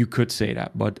 You could say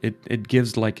that, but it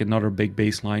gives like another big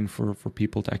baseline for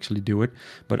people to actually do it.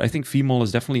 But I think VMOL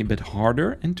is definitely a bit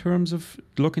harder in terms of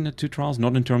looking at 2 trials,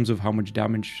 not in terms of how much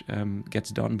damage gets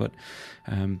done, but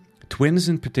twins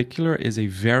in particular is a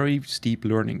very steep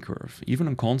learning curve, even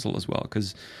on console as well,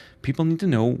 because people need to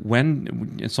know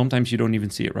when. Sometimes you don't even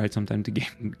see it, right? Sometimes the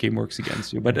game works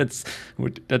against you, but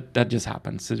that just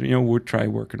happens. So, we'll try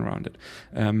working around it.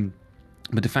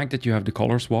 But the fact that you have the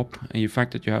color swap, and the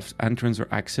fact that you have entrance or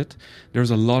exit,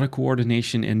 there's a lot of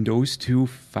coordination in those 2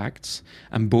 facts,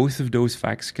 and both of those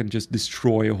facts can just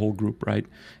destroy a whole group, right?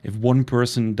 If one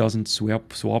person doesn't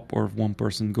swap, or if one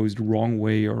person goes the wrong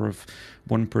way, or if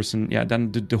one person,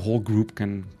 then the whole group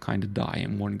can kind of die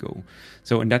in one go.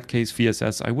 So in that case,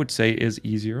 VSS, I would say, is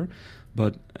easier,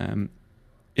 but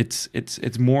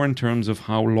it's more in terms of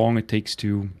how long it takes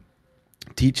to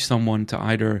teach someone to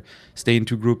either stay in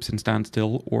 2 groups and stand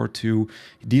still, or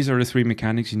these are the 3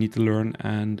 mechanics you need to learn,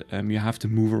 and you have to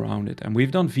move around it. And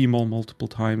we've done VMOL multiple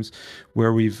times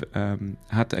where we've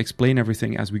had to explain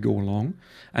everything as we go along,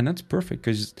 and that's perfect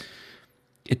because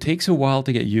it takes a while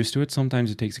to get used to it.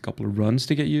 Sometimes it takes a couple of runs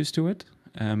to get used to it,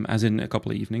 as in a couple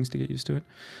of evenings to get used to it.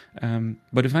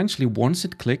 But eventually, once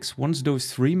it clicks, once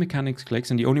those 3 mechanics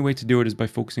clicks, and the only way to do it is by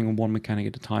focusing on one mechanic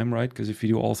at a time, right? Because if you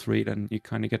do all 3, then you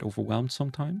kind of get overwhelmed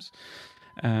sometimes.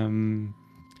 That's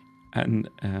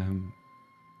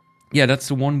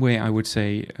the one way I would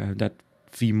say that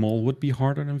VMOL would be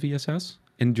harder than VSS.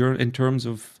 In terms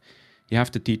of, you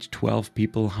have to teach 12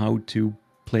 people how to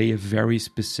play a very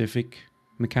specific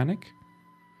mechanic.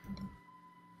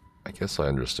 I guess I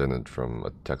understand it from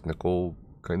a technical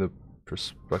kind of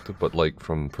perspective, but like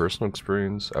from personal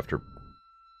experience, after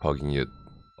pugging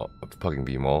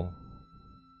VMall,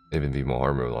 even VMall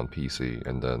Hard Mode on PC,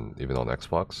 and then even on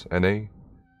Xbox NA,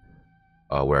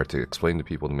 where I had to explain to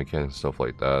people the mechanics and stuff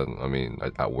like that. I mean,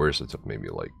 at worst, it took maybe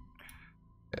like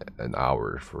an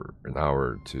hour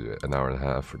to an hour and a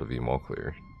half for the VMall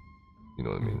clear. You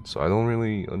know what I mean? So I don't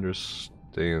really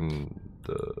understand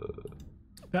the.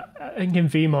 I think in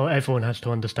VMO everyone has to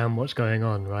understand what's going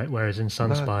on, right? Whereas in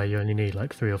Sunspire you only need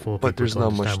like 3 or 4 people. But there's to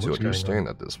not much understand to what's understand going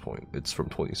on. at this point. It's from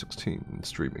 2016. It's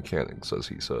street mechanics, as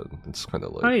he said. It's kind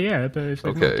of like. Oh yeah, but if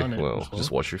they've not done it before.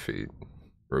 Just watch your feet,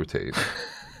 rotate,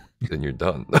 then you're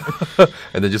done,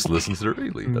 and then just listen to the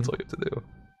read. That's all you have to do.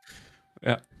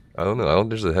 Yeah. I don't know. I don't.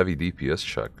 There's a heavy DPS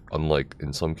check, unlike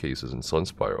in some cases in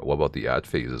Sunspire. What about the ad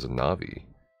phases in Navi?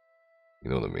 You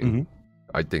know what I mean? Mm-hmm.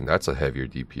 I think that's a heavier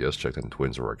DPS check than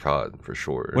Twins or Arcade for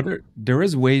sure. Well, there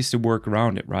is ways to work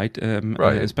around it, right?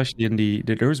 Right. Especially in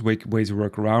there's ways to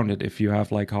work around it. If you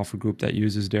have like half a group that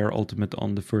uses their ultimate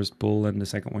on the first pull and the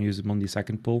second one uses them on the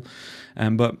second pull,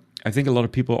 but I think a lot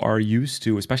of people are used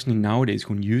to, especially nowadays,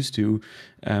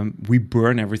 we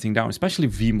burn everything down, especially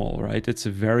VMOL, right? It's a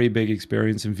very big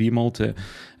experience in VMOL to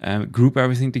group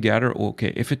everything together.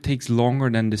 Okay, if it takes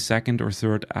longer than the second or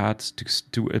third ads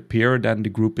to appear, then the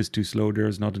group is too slow,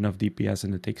 there's not enough DPS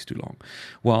and it takes too long.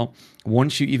 Well,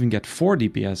 once you even get 4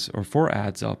 DPS or 4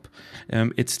 ads up,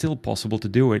 it's still possible to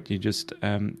do it. You just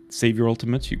save your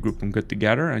ultimates, you group them good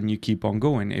together, and you keep on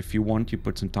going. If you want, you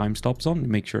put some time stops on to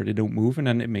make sure they don't move, and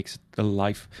then it makes the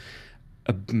life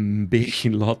a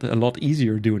lot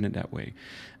easier doing it that way.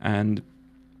 And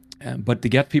but to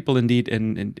get people indeed,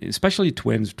 and especially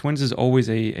twins is always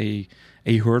a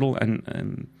hurdle.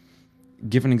 And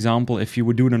give an example, if you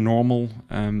would do it in normal,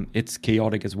 it's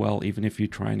chaotic as well, even if you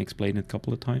try and explain it a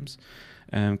couple of times.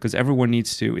 Because everyone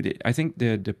needs to. I think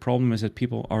the problem is that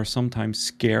people are sometimes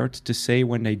scared to say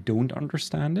when they don't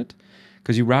understand it,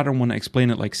 because you rather want to explain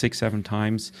it like 6-7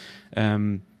 times.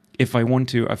 If I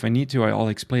need to, I'll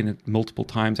explain it multiple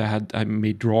times. I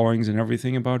made drawings and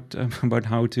everything about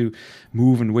how to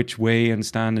move and which way and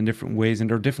stand in different ways, and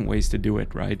there are different ways to do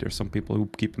it, right? There's some people who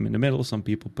keep them in the middle, some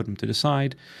people put them to the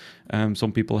side,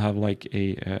 some people have like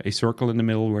a circle in the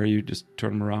middle where you just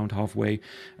turn them around halfway.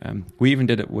 We even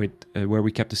did it with where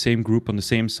we kept the same group on the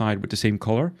same side with the same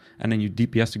color, and then you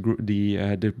DPS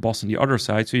the boss on the other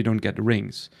side so you don't get the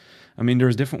rings. I mean,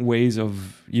 there's different ways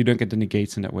of... You don't get the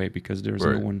negates in that way because there's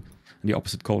no one on the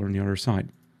opposite color on the other side.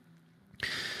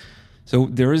 So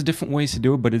there is different ways to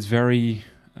do it, but it's very...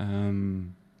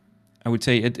 I would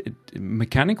say it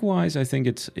mechanic-wise, I think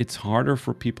it's harder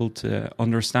for people to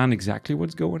understand exactly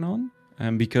what's going on.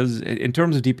 Because in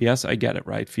terms of DPS, I get it,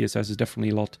 right? VSS is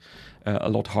definitely a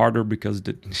lot harder because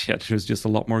there's just a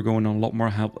lot more going on, a lot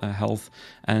more health,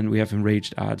 and we have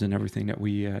enraged ads and everything that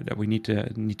we need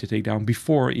to take down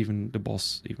before even the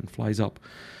boss even flies up.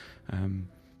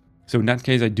 So in that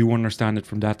case, I do understand it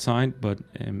from that side, but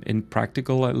in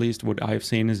practical, at least, what I've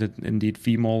seen is that indeed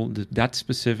female, that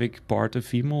specific part of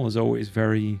female is always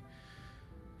very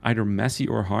either messy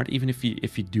or hard, even if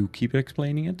you do keep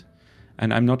explaining it.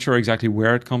 And I'm not sure exactly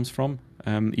where it comes from,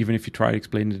 even if you try to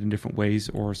explain it in different ways,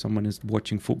 or someone is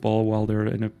watching football while they're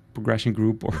in a progression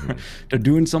group, or they're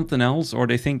doing something else, or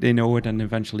they think they know it and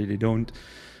eventually they don't,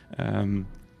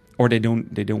 or they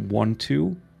don't want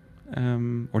to,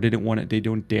 or they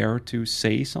don't dare to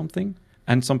say something.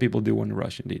 And some people do want to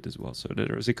rush indeed as well. So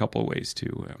there's a couple of ways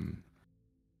to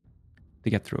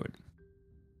get through it.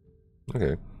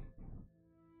 Okay.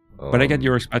 But I get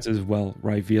your expenses as well,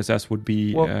 right? VSS would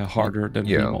be harder than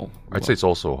VMO. I'd say it's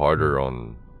also harder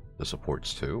on the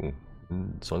supports too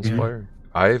in Sunspire.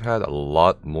 I've had a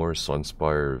lot more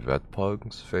Sunspire vet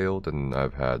pugs fail than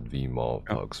I've had VMO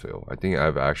pugs fail. I think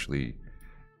I've actually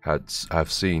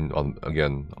I've seen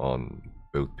on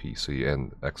both PC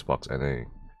and Xbox NA.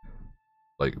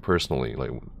 Like personally, like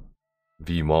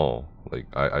VMO, like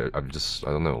I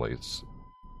don't know, like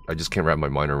I just can't wrap my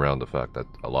mind around the fact that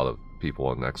a lot of people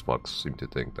on Xbox seem to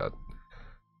think that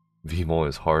VMO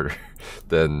is harder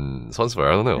than Sunspire.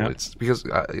 I don't know. It's because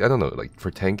I don't know. Like for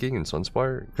tanking in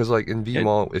Sunspire, because like in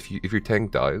VMO, if your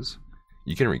tank dies,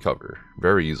 you can recover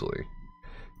very easily.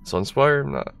 Sunspire,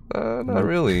 not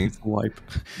really. It's a wipe.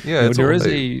 Yeah, there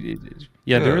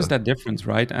is that difference,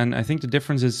 right? And I think the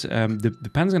difference is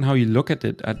depends on how you look at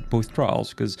it at both trials.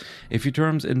 Because if in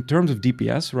terms of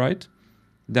DPS, right?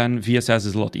 Then VSS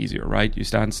is a lot easier, right? You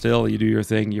stand still, you do your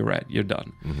thing, you're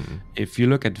done. Mm-hmm. If you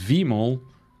look at VMOL,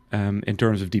 in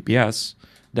terms of DPS,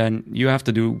 then you have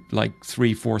to do like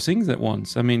 3-4 things at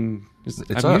once. I mean, It's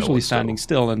I'm not usually once, standing though.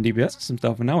 still and DPS and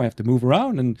stuff, and now I have to move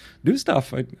around and do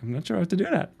stuff. I'm not sure how to do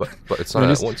that. But it's So not I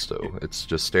at just- once though. It's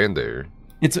just stand there.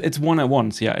 It's one at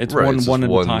once, yeah. It's Right, it's just one at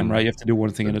a one, time, right? You have to do one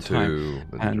thing then at a time. two,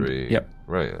 then And three. yep,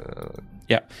 Right.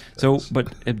 yeah. So, Yes.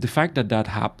 but the fact that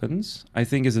happens, I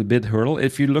think, is a bit hurdle.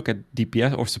 If you look at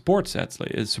DPS or support sets,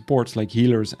 like supports like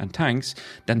healers and tanks,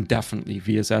 then definitely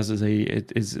VSS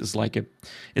is like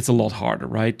it's a lot harder,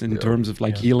 right? In terms of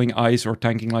like healing ice or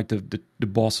tanking like the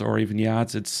boss or even the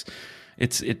ads,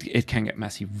 it can get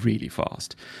messy really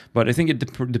fast. But I think it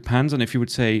depends on if you would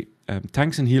say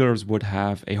tanks and healers would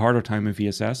have a harder time in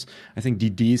VSS. I think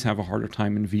DDs have a harder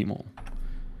time in VMOL.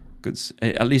 Because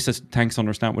at least as tanks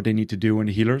understand what they need to do in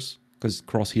the healers, because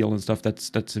cross heal and stuff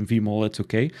that's in VMOL, it's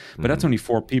okay. But that's only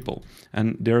 4 people,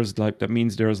 and that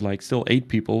means there's like still 8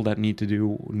 people that need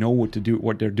to know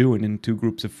what they're doing in 2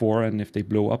 groups of 4, and if they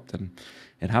blow up, then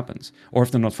it happens. Or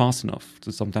if they're not fast enough, so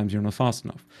sometimes you're not fast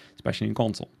enough, especially in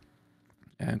console,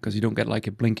 because you don't get like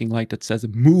a blinking light that says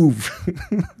move.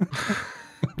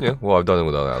 Yeah, well, I've done it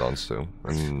without add-ons too.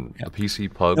 And the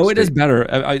PC pubs. No, it is better.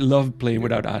 I love playing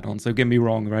without add-ons. Don't get me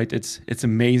wrong, right? It's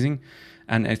amazing,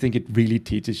 and I think it really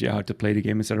teaches you how to play the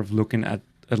game instead of looking at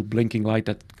a blinking light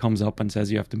that comes up and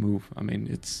says you have to move. I mean,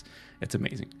 it's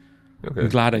amazing. Okay. I'm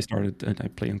glad I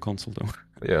play on console though.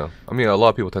 Yeah, I mean, a lot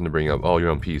of people tend to bring up, oh,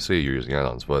 you're on PC, you're using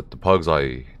add-ons, but the pugs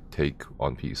I take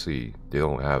on PC, they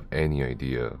don't have any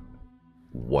idea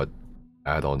what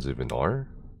add-ons even are,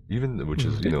 which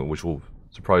is which will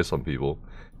surprise some people.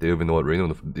 They don't even know what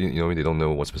they don't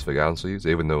know what specific add-ons to use.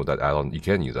 They even know that add-on you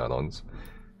can use add-ons.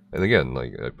 And again,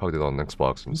 like I plugged it on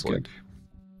Xbox, and it's like,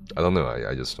 I don't know,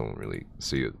 I just don't really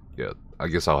see it yet. I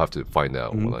guess I'll have to find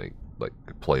out when I like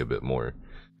play a bit more.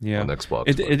 On Xbox.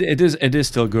 It is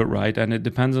still good, right? And it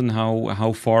depends on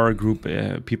how far a group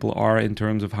people are in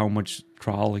terms of how much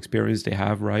trial experience they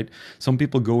have, right? Some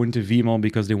people go into VMOL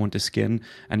because they want the skin,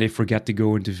 and they forget to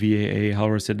go into VAA,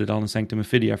 Halra Citadel, and Sanctum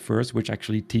Ophidia first, which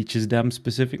actually teaches them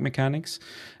specific mechanics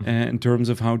in terms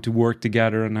of how to work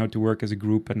together and how to work as a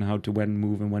group and how to when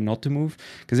move and when not to move.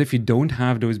 Because if you don't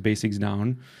have those basics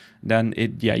down, then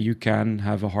you can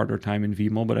have a harder time in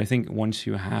VMOL. But I think once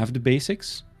you have the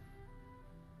basics,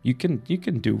 you can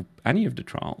do any of the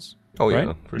trials. Oh right?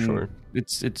 Yeah, for sure.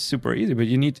 It's super easy, but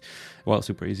you need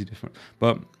super easy different.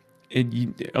 But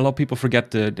a lot of people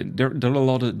forget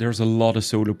there's a lot of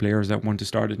solo players that want to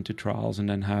start into trials and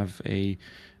then have a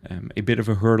bit of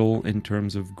a hurdle in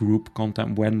terms of group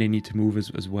content when they need to move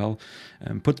as well.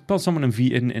 Put someone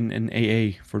in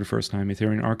AA for the first time,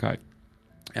 Ethereum Archive.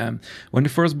 When the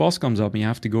first boss comes up, you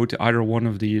have to go to either one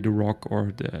of the rock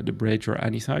or the bridge or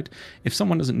any side. If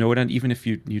someone doesn't know that, even if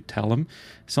you tell them,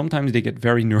 sometimes they get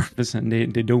very nervous and they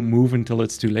don't move until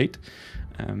it's too late.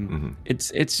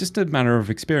 It's just a matter of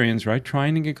experience, right?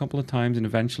 Trying it a couple of times and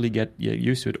eventually get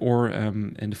used to it. Or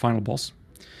in the final boss,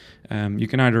 you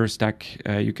can either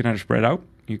spread out.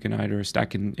 You can either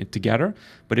stack it together.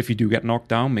 But if you do get knocked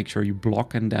down, make sure you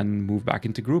block and then move back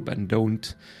into group, and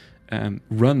don't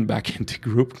run back into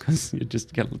group, because you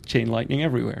just get chain lightning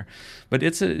everywhere. But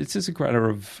it's just a matter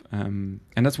of and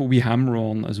that's what we hammer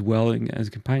on as well as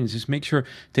companions. Just make sure,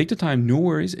 take the time, no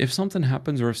worries. If something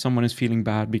happens or if someone is feeling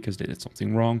bad because they did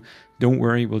something wrong, don't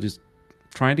worry, we'll just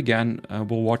try it again.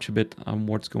 We'll watch a bit on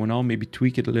what's going on, maybe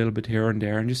tweak it a little bit here and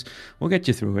there, and we'll get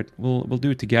you through it. We'll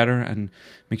do it together and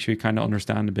make sure you kind of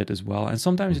understand a bit as well. And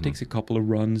sometimes it takes a couple of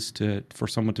runs for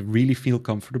someone to really feel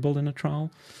comfortable in a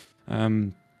trial.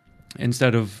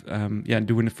 Instead of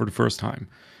doing it for the first time.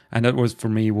 And that was, for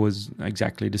me, was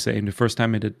exactly the same. The first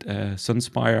time I did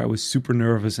Sunspire, I was super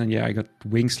nervous, and I got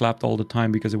wing slapped all the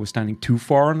time because I was standing too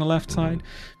far on the left side,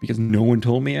 because no one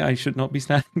told me I should not be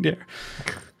standing there.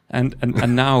 And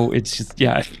now it's just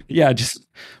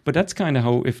but that's kind of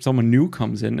how, if someone new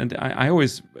comes in, and I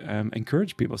always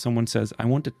encourage people. Someone says, I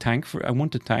want to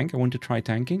try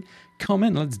tanking. Come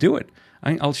in, let's do it.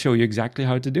 I'll show you exactly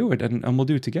how to do it, and we'll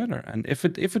do it together. And if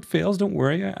it fails, don't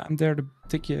worry. I'm there to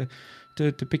take you,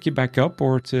 to pick you back up,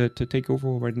 or to take over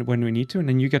when we need to, and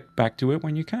then you get back to it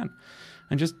when you can.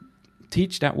 And just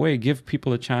teach that way. Give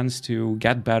people a chance to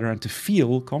get better and to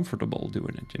feel comfortable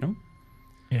doing it.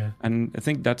 Yeah. And I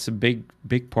think that's a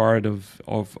big part of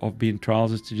being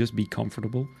trials, is to just be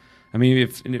comfortable. I mean,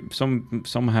 if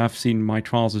some have seen my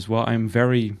trials as well, I'm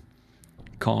very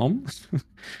calm.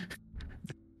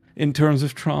 In terms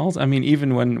of trials, I mean,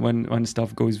 even when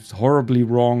stuff goes horribly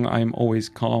wrong, I'm always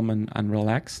calm and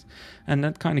relaxed, and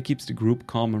that kind of keeps the group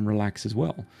calm and relaxed as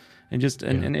well. And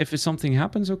and if something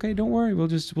happens, okay, don't worry, we'll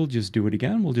just do it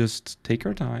again. We'll just take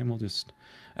our time. We'll just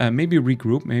maybe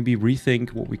regroup, maybe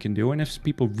rethink what we can do. And if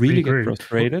people really get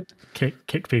frustrated,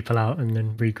 kick people out and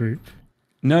then regroup.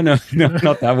 No, not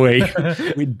that way.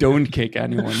 We don't kick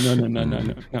anyone.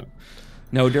 No.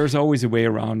 No, there's always a way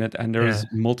around it, and there's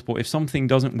multiple. If something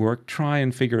doesn't work, try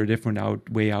and figure a different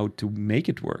way out to make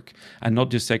it work, and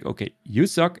not just say, "Okay, you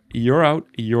suck, you're out,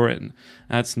 you're in."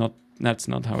 That's not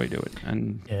how I do it,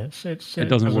 and it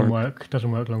doesn't work.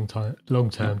 Doesn't work long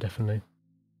term, definitely.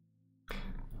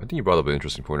 I think you brought up an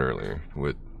interesting point earlier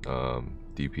with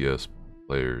DPS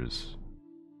players,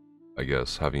 I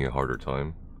guess, having a harder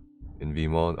time in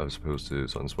VMod as opposed to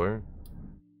Sunspire.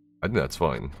 I think that's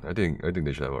fine. I think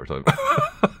they should have a hard time.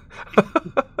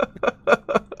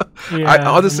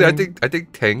 I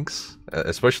think tanks,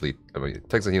 especially,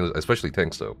 tanks and healers, especially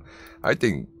tanks though, I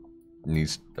think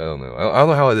needs, I don't know. I don't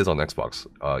know how it is on Xbox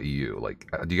EU. Like,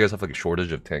 do you guys have like a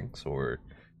shortage of tanks or?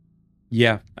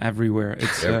 Yeah, everywhere.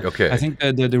 It's okay. I think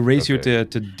the ratio to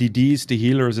DDs to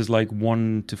healers is like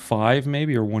 1 to 5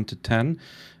 maybe, or 1 to 10.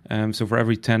 So for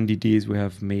every 10 DDs we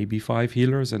have maybe 5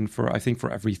 healers, and I think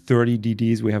for every 30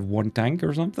 DDs we have 1 tank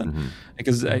or something. Mm-hmm.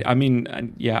 Because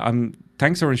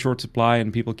tanks are in short supply,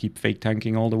 and people keep fake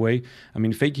tanking all the way. I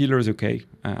mean, fake healer is okay.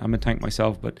 I'm a tank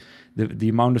myself, but the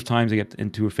amount of times I get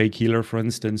into a fake healer, for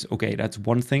instance, okay, that's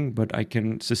one thing, but I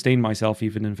can sustain myself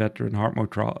even in veteran hard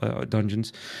mode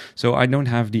dungeons. So I don't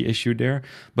have the issue there.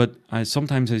 But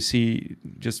sometimes I see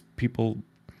just people,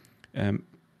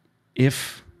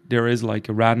 if there is like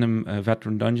a random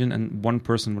veteran dungeon and one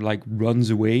person like runs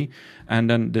away, and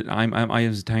then I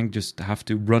as a tank just have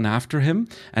to run after him,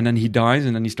 and then he dies,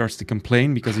 and then he starts to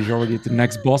complain because he's already at the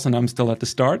next boss and I'm still at the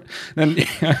start. Then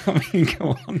I mean,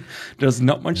 come on, there's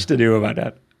not much to do about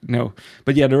that. No,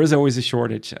 but yeah, there is always a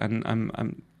shortage, and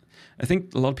I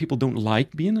think a lot of people don't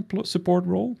like being a support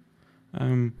role.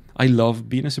 I love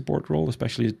being a support role,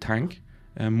 especially a tank.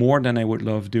 More than I would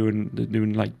love doing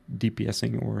like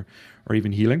DPSing or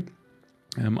even healing.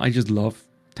 I just love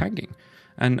tanking,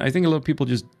 and I think a lot of people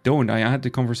just don't. I had the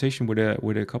conversation with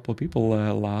a couple of people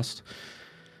last,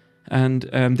 and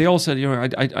they all said,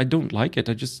 I don't like it.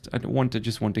 I don't want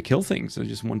to kill things. I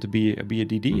just want to be a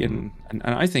DD, mm-hmm.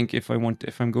 and I think if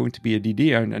I'm going to be a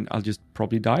DD, and I'll just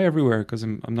probably die everywhere because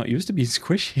I'm not used to being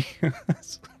squishy.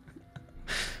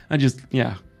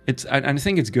 I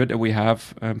think it's good that we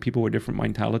have people with different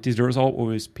mentalities. There's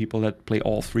always people that play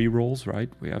all 3 roles, right?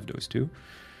 We have those too.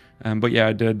 But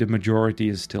yeah, the majority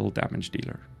is still damage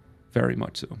dealer. Very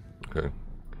much so. Okay.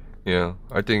 Yeah,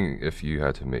 I think if you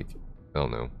had to make, I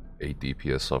don't know, 8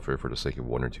 DPS suffer for the sake of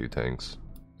 1 or 2 tanks,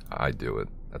 I'd do it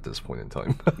at this point in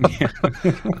time.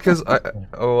 Because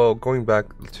going back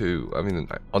to, I mean,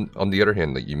 on the other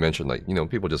hand, like you mentioned, like,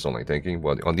 people just don't like tanking.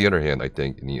 But on the other hand, I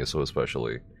think in ESO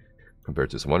especially,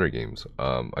 compared to some other games,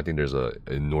 I think there's an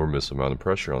enormous amount of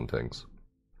pressure on tanks,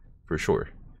 for sure.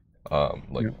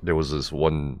 There was this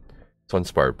one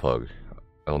Sunspire pug,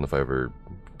 I don't know if I ever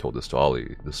told this to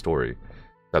Ollie, the story,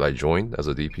 that I joined as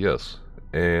a DPS,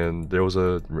 and there was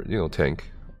a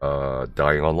tank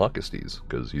dying on Locustes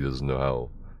because he doesn't know how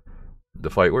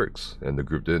the fight works, and the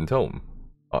group didn't tell him.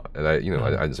 And I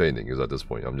didn't say anything, because at this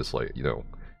point I'm just like,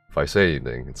 if I say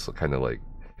anything, it's kind of like,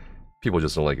 people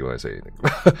just don't like it when I say anything.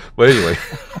 But anyway.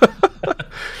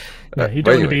 Yeah, you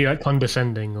don't want to be like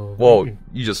condescending or. Well,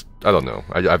 you just, I don't know.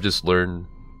 I've just learned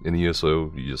in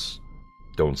ESO, you just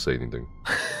don't say anything.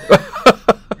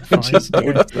 Just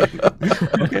don't say anything.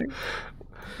 Okay.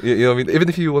 I mean, even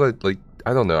if you want to, like,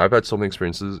 I don't know. I've had so many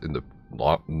experiences in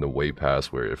the way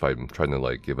past where if I'm trying to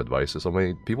like give advice to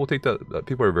somebody, people take that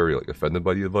people are very like offended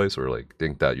by the advice, or like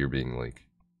think that you're being like.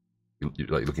 You're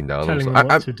like looking down on them.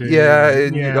 What to do. You're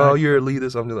a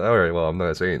elitist. I'm just like, all right, well, I'm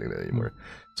not saying anything anymore.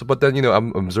 So, but then,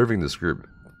 I'm observing this group,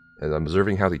 and I'm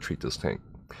observing how they treat this tank.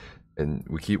 And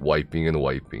we keep wiping and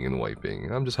wiping and wiping.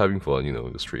 And I'm just having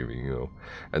fun, streaming,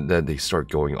 And then they start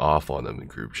going off on them in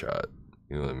group chat.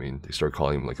 You know what I mean? They start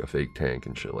calling him like a fake tank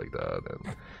and shit like that.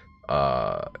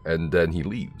 And then he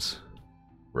leaves,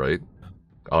 right?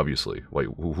 Obviously. Wait,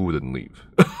 who didn't leave?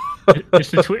 Is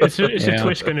the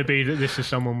twist going to be that this is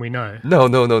someone we know? No.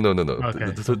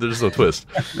 Okay. There's no twist.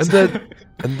 And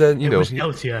then it was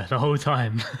Yeltia the whole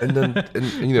time. And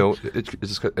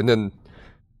then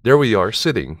there we are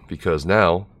sitting, because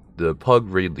now the pug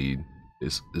raid lead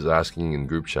is asking in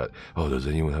group chat, "Oh, does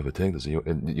anyone have a tank? Does anyone?"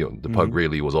 And the pug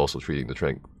raid lead was also treating the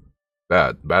tank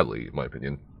badly, in my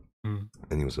opinion. And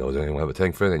he was, "Oh, does anyone have a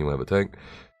tank friend? Anyone have a tank?"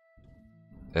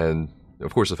 And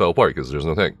of course, it fell apart because there's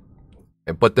no tank.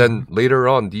 But then later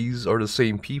on, these are the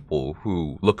same people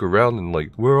who look around and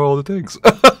like, where are all the tanks?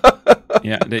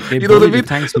 Yeah, they bully the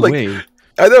tanks away.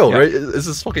 I know, right? This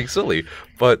is fucking silly.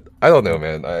 But I don't know,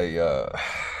 man.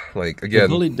 like again,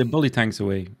 the bully tanks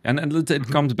away, and it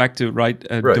comes back to Right.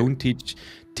 don't teach.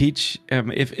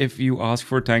 If you ask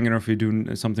for a tank or if you're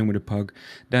doing something with a pug,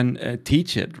 then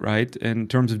teach it, right? In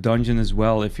terms of dungeon as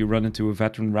well, if you run into a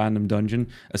veteran random dungeon,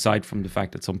 aside from the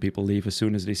fact that some people leave as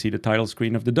soon as they see the title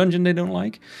screen of the dungeon they don't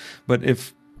like, but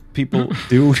if people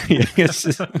do,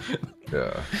 yes,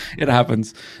 yeah, it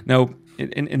happens. Now,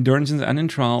 in dungeons and in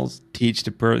trials, teach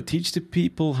the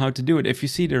people how to do it. If you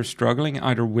see they're struggling,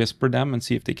 either whisper them and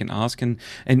see if they can ask. And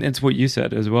it's what you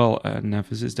said as well,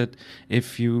 Nephis, is that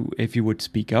if you would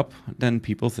speak up, then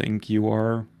people think you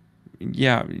are,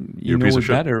 you You're a know piece it of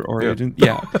shit. better, or Yeah. you didn't,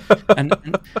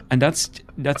 and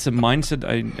that's a mindset.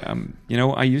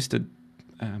 I used to,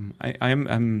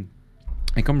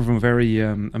 I come from a very,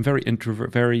 I'm very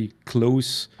introvert, very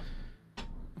close.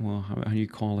 Well, how do you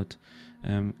call it?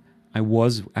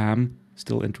 am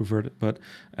still introverted, but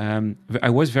I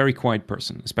was a very quiet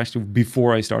person, especially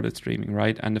before I started streaming,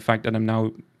 right? And the fact that I'm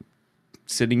now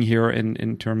sitting here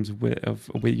in terms of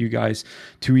with you guys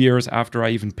 2 years after I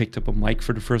even picked up a mic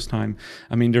for the first time,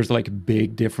 I mean, there's like a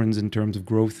big difference in terms of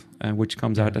growth, which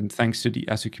comes out, and thanks to the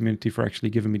ESOU community for actually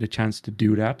giving me the chance to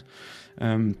do that,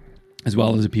 as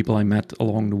well as the people I met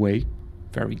along the way.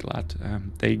 Very glad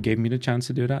they gave me the chance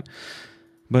to do that.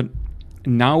 But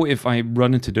now if I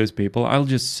run into those people, I'll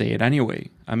just say it anyway.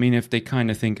 I mean, if they kind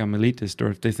of think I'm elitist, or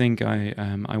if they think I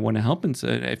want to help, and so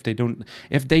if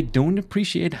they don't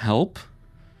appreciate help,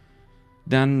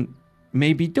 then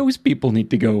maybe those people need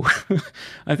to go.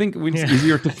 I think it's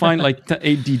easier to find like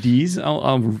 8 DDs.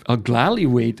 I'll gladly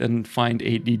wait and find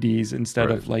 8 DDs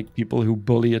instead of like people who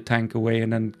bully a tank away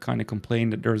and then kind of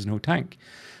complain that there's no tank.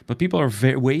 But people are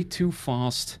way too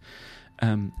fast,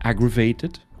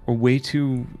 aggravated. Or way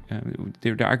too,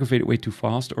 they're aggravated way too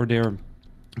fast, or they're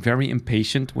very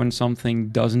impatient when something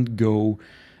doesn't go,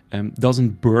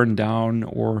 doesn't burn down,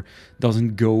 or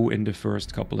doesn't go in the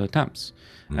first couple of attempts.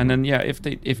 Mm-hmm. And then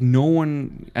if no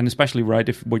one, and especially right,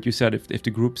 if what you said, if the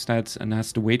group stats and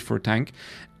has to wait for a tank.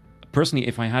 Personally,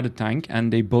 if I had a tank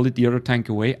and they bullied the other tank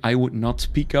away, I would not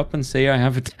speak up and say I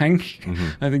have a tank.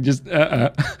 Mm-hmm. I think just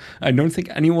I don't think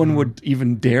anyone would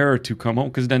even dare to come home,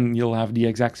 because then you'll have the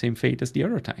exact same fate as the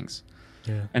other tanks.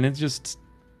 Yeah. And it's just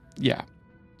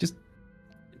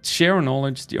share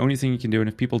knowledge. The only thing you can do, and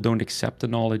if people don't accept the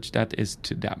knowledge, that is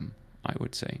to them, I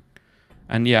would say.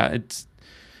 And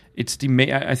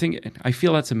I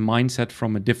feel that's a mindset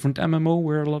from a different MMO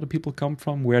where a lot of people come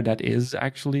from, where that is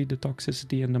actually the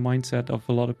toxicity and the mindset of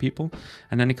a lot of people.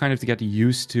 And then they kind of have to get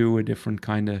used to a different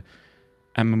kind of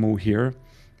MMO here.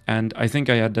 And I think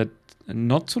I had that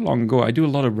not so long ago. I do a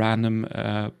lot of random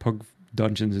pug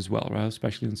dungeons as well, right?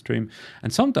 Especially on stream.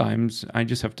 And sometimes I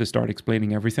just have to start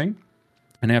explaining everything.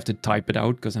 And I have to type it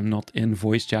out because I'm not in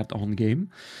voice chat on game.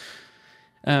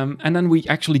 And then we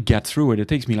actually get through it. It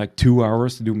takes me like 2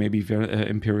 hours to do maybe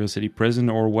Imperial City Prison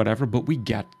or whatever, but we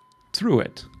get through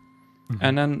it. Mm-hmm.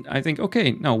 And then I think,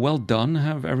 okay, now well done,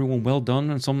 have everyone well done.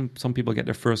 And some people get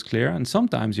their first clear. And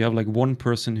sometimes you have like one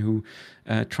person who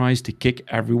tries to kick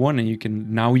everyone, and you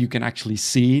can actually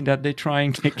see that they try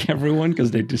and kick everyone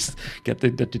because they just get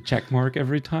the check mark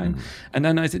every time. Mm-hmm. And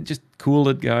then I said, just cool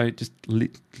that guy,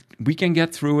 we can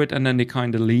get through it, and then they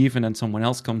kind of leave, and then someone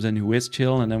else comes in who is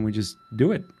chill, and then we just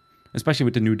do it. Especially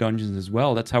with the new dungeons as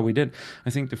well. That's how we did.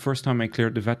 I think the first time I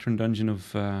cleared the veteran dungeon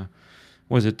of, the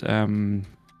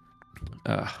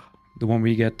one where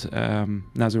you get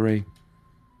Nazare.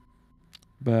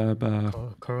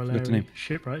 Corollary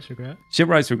Shipwright's Regret.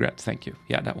 Shipwright's Regret, thank you.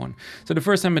 Yeah, that one. So the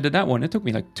first time I did that one, it took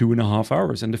me like 2.5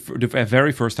 hours. And the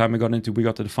very first time we got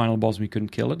to the final boss, we couldn't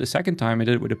kill it. The second time I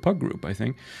did it with a pug group, I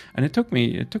think. And it took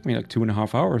me like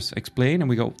 2.5 hours explain. And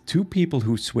we got 2 people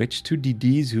who switched, 2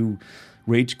 DDs who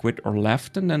rage quit or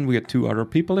left. And then we had 2 other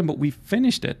people in, but we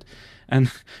finished it.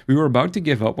 And we were about to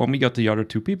give up when we got the other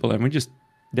 2 people, and we just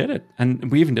did it.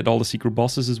 And we even did all the secret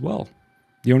bosses as well.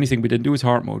 The only thing we didn't do is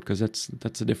hard mode, because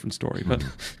that's a different story. But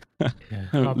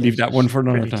I'll leave that one for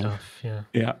another time. Tough,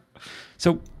 yeah.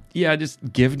 So just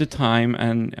give the time,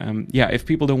 and if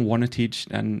people don't want to teach,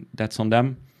 then that's on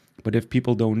them. But if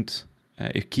people don't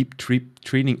keep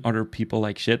treating other people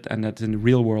like shit, and that's in the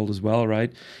real world as well,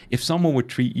 right? If someone would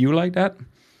treat you like that,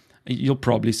 you'll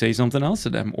probably say something else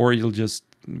to them, or you'll just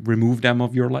remove them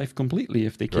of your life completely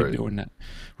if they keep doing that,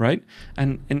 right?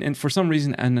 And for some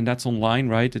reason, and that's online,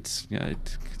 right? It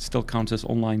still counts as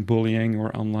online bullying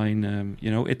or online.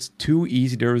 It's too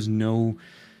easy. There is no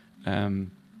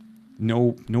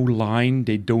line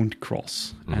they don't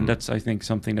cross, and that's, I think,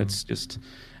 something that's just.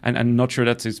 And I'm not sure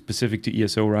that's specific to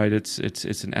ESO, right? It's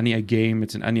in any game,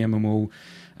 it's in any MMO.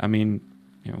 I mean,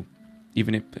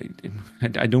 even if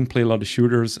I don't play a lot of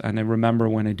shooters, and I remember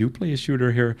when I do play a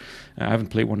shooter here, I haven't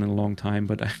played one in a long time,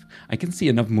 but I can see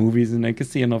enough movies and I can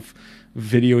see enough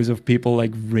videos of people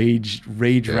like rage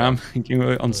ramping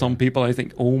on some people. I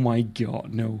think, oh my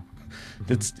god, no,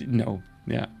 that's no,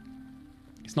 yeah,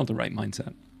 it's not the right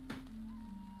mindset.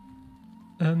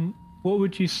 What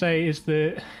would you say is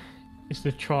the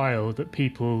trial that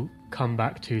people come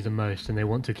back to the most, and they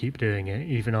want to keep doing it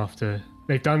even after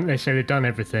they say they've done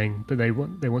everything, but they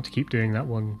want to keep doing that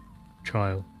one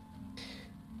trial?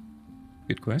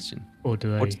 Good question. Or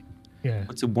do they?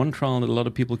 What's the one trial that a lot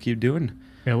of people keep doing?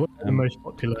 Yeah, what's the most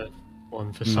popular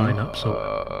one for sign-ups?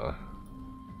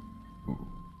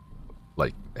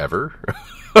 Like ever?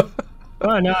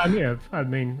 Oh no, I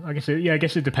mean, I guess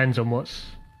it depends on what's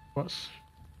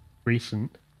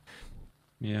recent.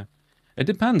 Yeah, it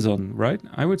depends on, right?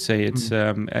 I would say it's.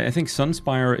 I think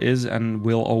Sunspire is and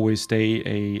will always stay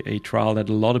a trial that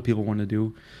a lot of people want to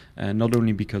do, not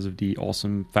only because of the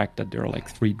awesome fact that there are like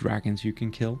 3 dragons you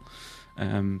can kill,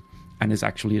 and it's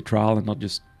actually a trial and not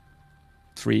just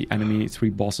 3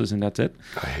 bosses and that's it.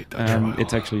 I hate that trial.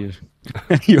 It's actually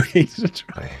you hate the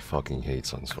trial. I fucking hate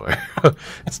Sunspire.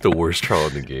 It's the worst trial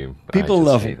in the game. People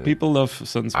love it. People love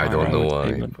Sunspire. I don't know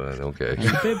why, but okay.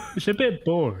 It's a bit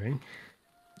boring.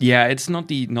 Yeah, it's not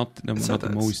the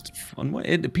most fun one.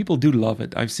 People do love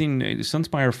it. I've seen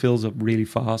Sunspire fills up really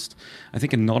fast. I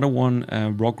think another one,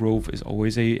 Rock Grove, is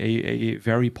always a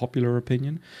very popular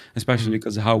opinion, especially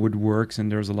because of how it works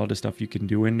and there's a lot of stuff you can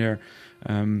do in there.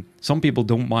 Some people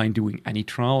don't mind doing any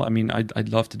trial. I mean, I'd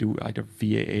love to do either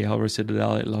VAA or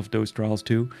Citadel. I love those trials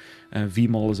too.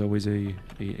 VMall is always a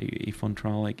fun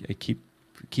trial. I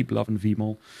keep loving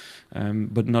VMall,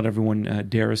 but not everyone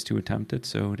dares to attempt it.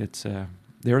 So that's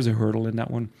there's a hurdle in that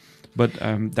one. But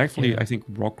definitely, I think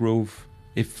Rock Grove,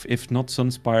 if not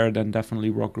Sunspire, then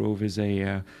definitely Rock Grove is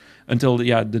a until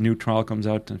the new trial comes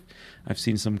out. I've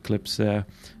seen some clips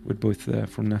with both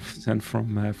from Neff and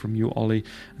from you, Ollie.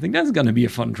 I think that's going to be a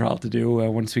fun trial to do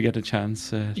once we get a chance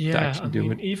to actually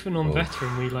do it. Even on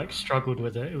Veteran, we struggled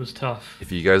with it. It was tough.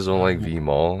 If you guys don't like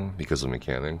V-Mall because of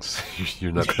mechanics,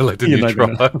 you're not going to like the new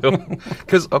trial.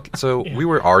 Because we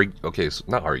were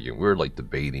not arguing. We were like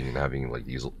debating and having like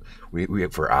these. We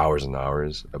had for hours and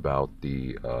hours about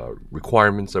the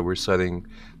requirements that we're setting.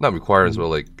 Not requirements, but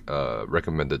like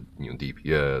recommended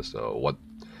DPS. What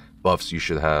buffs you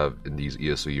should have in these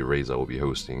ESOU raids that we'll be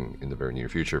hosting in the very near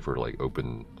future for like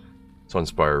open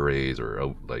Sunspire raids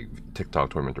or like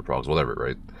TikTok tournament or progs, whatever,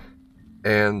 right?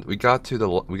 And we got to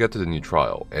the new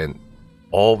trial, and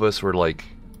all of us were like,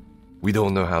 we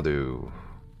don't know how to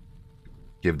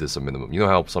give this a minimum. You know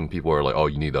how some people are like, oh,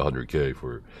 you need 100K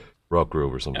for Rock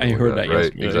Grove or something. I heard that,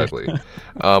 right? Yesterday. Exactly.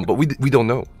 But we don't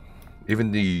know.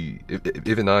 Even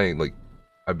I, like,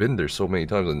 I've been there so many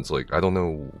times, and it's like I don't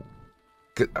know.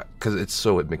 Because it's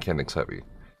so mechanics heavy,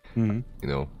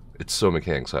 it's so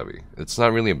mechanics heavy. It's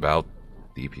not really about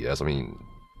DPS. I mean,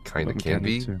 kind of can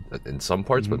be in some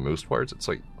parts, but most parts, it's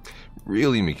like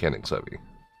really mechanics heavy.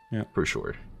 Yeah, for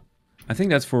sure. I think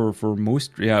that's for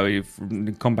most. Yeah, if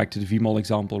come back to the VMall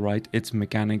example, right? It's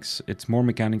mechanics. It's more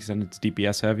mechanics than it's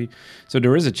DPS heavy. So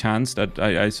there is a chance that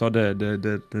I saw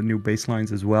the new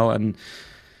baselines as well, and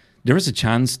there is a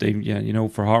chance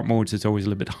for hard modes it's always a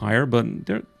little bit higher, but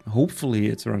hopefully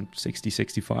it's around 60,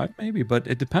 65 maybe. But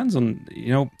it depends on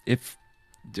if,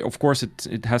 of course,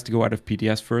 it has to go out of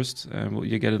PTS first.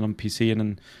 You get it on PC, and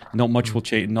then not much will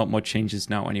change. Not much changes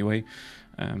now anyway.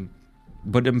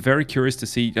 But I'm very curious to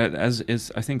see, as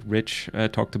is I think Rich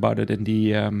talked about it in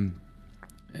the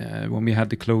when we had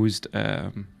the closed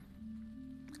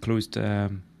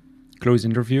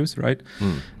interviews, right?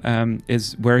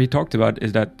 Is where he talked about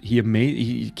is that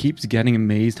he keeps getting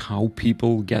amazed how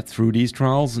people get through these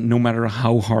trials, no matter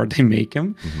how hard they make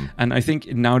them. And I think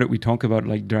now that we talk about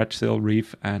like Dreadsail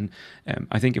Reef, and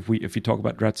I think if we talk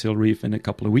about Dreadsail Reef in a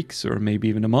couple of weeks or maybe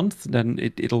even a month, then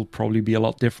it'll probably be a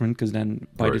lot different, because then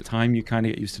by the time you kind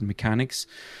of get used to the mechanics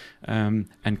and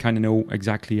kind of know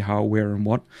exactly how, where, and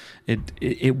what,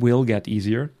 it will get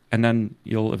easier. And then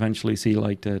you'll eventually see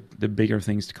like the bigger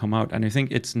things to come out. And I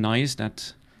think it's nice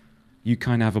that you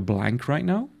kind of have a blank right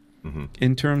now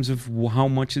in terms of how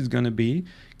much it's going to be.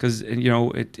 Because,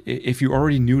 if you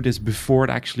already knew this before it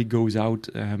actually goes out,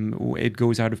 it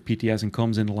goes out of PTS and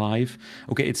comes in live.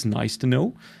 Okay, it's nice to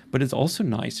know, but it's also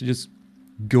nice to just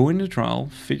go in the trial,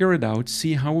 figure it out,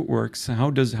 see how it works. How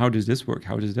does this work?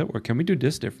 How does that work? Can we do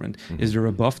this different? Is there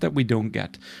a buff that we don't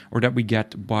get, or that we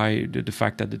get by the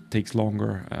fact that it takes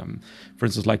longer? For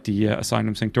instance, like the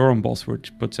Asylum Sanctorum boss,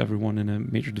 which puts everyone in a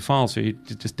major defile, so it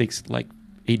just takes like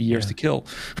 80 years to kill.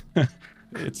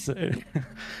 it's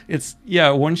it's yeah.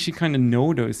 Once you kind of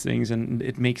know those things, and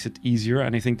it makes it easier.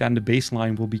 And I think then the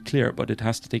baseline will be clear, but it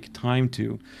has to take time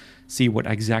to see what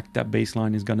exact that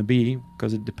baseline is going to be,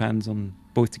 because it depends on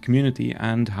both the community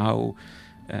and how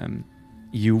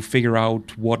you figure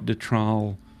out what the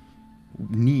trial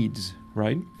needs,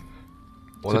 right?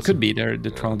 Well, so it could be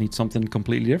the trial needs something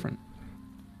completely different.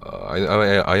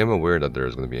 I am aware that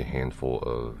there's going to be a handful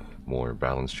of more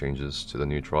balance changes to the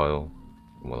new trial,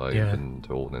 from what I've been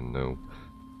told and know.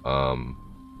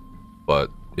 But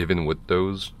even with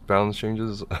those balance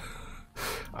changes,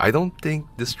 I don't think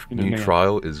this new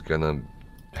trial is going to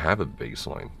have a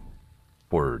baseline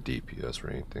for DPS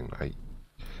or anything.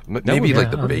 Maybe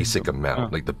like the basic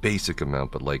amount, like the basic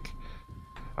amount, but like,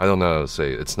 I don't know how to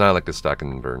say it. It's not like a stack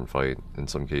and burn fight in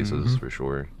some cases, for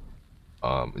sure.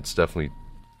 It's definitely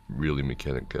really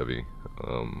mechanic heavy,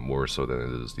 more so than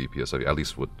it is DPS heavy, at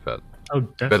least with that.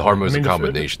 That Harmo is a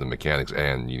combination of mechanics,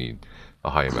 and you need a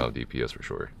high amount of DPS for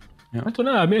sure. Yeah. I don't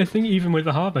know. I mean, I think even with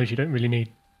the hard modes, you don't really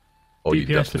need DPS. You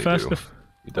definitely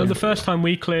do. The first time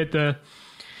we cleared the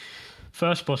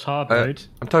first boss hard mode,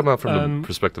 I'm talking about from the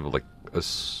perspective of like a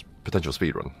potential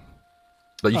speedrun.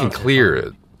 Like you can clear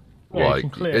it. Like,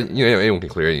 anyone can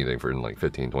clear anything for like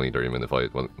 15, 20, 30 minute fight,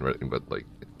 right? But like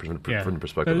from the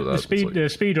perspective of that, the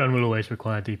speed run will always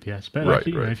require DPS. But like,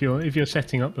 if you're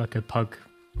setting up like a pug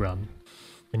run,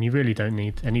 then you really don't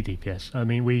need any DPS. I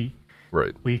mean, we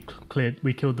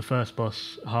killed the first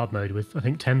boss hard mode with I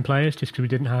think 10 players just because we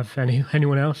didn't have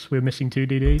anyone else. We were missing 2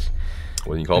 DDs.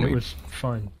 What did you call me? It was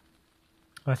fine.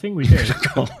 I think we did.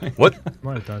 What?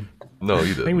 Might have done. No, you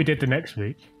didn't. I think we did the next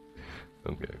week.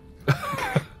 Okay.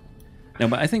 No,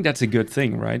 but I think that's a good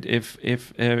thing, right? If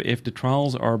the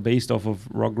trials are based off of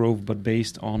Rogrove, but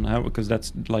based on how, because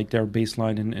that's like their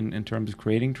baseline in terms of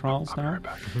creating trials now,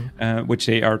 which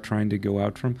they are trying to go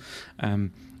out from.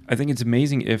 I think it's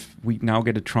amazing if we now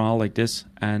get a trial like this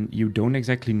and you don't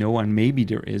exactly know, and maybe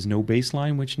there is no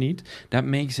baseline which need. That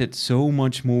makes it so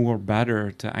much more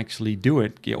better to actually do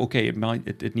it. Yeah, okay,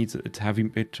 it needs it's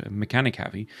heavy, mechanic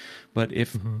heavy, but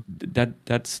if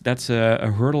that's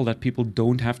a hurdle that people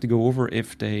don't have to go over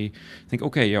if they think,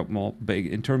 okay, yeah, well,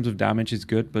 in terms of damage it's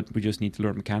good, but we just need to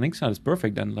learn mechanics. That's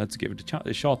perfect. Then let's give it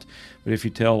a shot. But if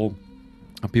you tell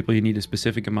people you need a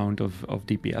specific amount of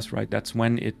DPS, right? That's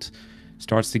when it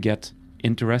starts to get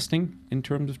interesting in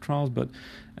terms of trials, but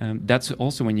that's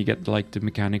also when you get like the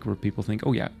mechanic where people think,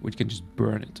 oh yeah, we can just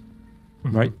burn it,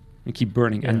 right? And keep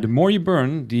burning. And the more you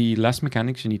burn, the less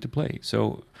mechanics you need to play.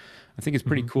 So I think it's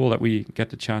pretty cool that we get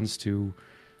the chance to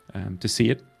see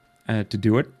it, to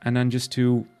do it, and then just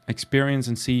to experience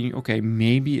and see, okay,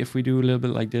 maybe if we do a little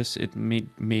bit like this, it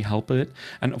may help it.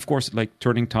 And of course, like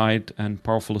turning tide and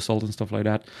powerful assault and stuff like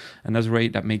that, and as a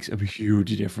rate, that makes a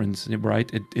huge difference, right?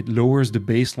 It lowers the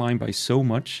baseline by so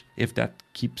much if that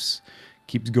keeps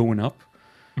going up.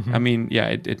 I mean, yeah,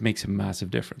 it makes a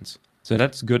massive difference. So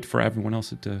that's good for everyone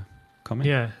else to come in.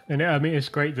 Yeah, and I mean, it's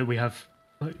great that we have,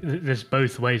 there's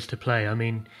both ways to play. I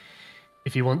mean,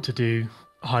 if you want to do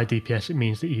high DPS, it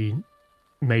means that you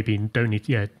maybe don't need,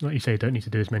 like you say, don't need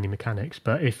to do as many mechanics.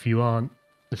 But if you aren't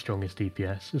the strongest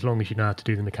DPS, as long as you know how to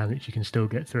do the mechanics, you can still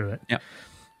get through it. Yeah.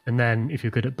 And then if you're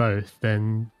good at both,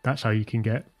 then that's how you can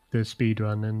get the speed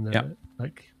run and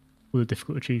like all the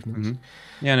difficult achievements.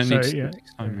 Yeah, and it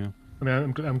takes time. Yeah. I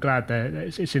mean, I'm glad that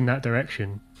it's in that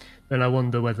direction. Then I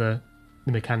wonder whether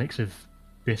the mechanics of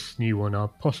this new one are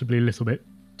possibly a little bit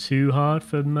too hard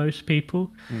for most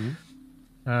people.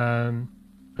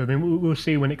 I mean, we'll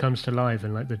see when it comes to live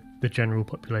and like the general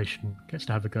population gets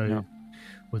to have a go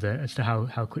with it as to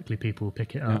how quickly people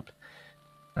pick it up.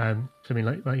 So I mean,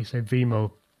 like you said,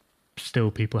 VMO,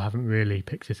 still people haven't really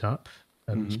picked it up,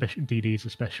 especially DDs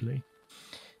especially.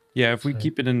 Yeah, if we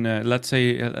keep it in, let's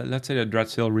say that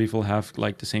Dreadsail Reef will have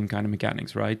like the same kind of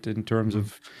mechanics, right? In terms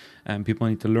of people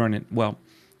need to learn it. Well,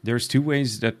 there's 2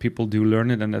 ways that people do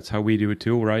learn it, and that's how we do it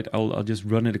too, right? I'll just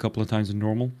run it a couple of times in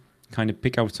normal, kind of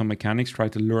pick out some mechanics, try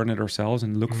to learn it ourselves,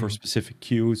 and look for specific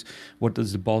cues. What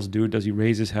does the boss do? Does he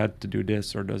raise his head to do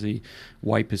this, or does he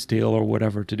wipe his tail or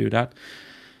whatever to do that?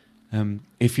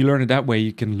 If you learn it that way,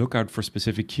 you can look out for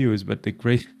specific cues. But the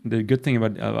good thing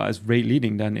about as raid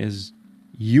leading then is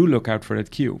you look out for that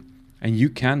cue, and you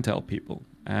can tell people.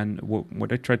 And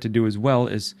what I try to do as well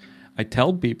is I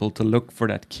tell people to look for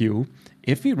that cue.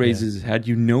 If he raises his head,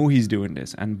 you know he's doing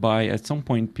this. And at some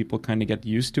point, people kind of get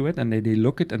used to it, and they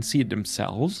look it and see it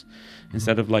themselves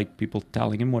instead of like people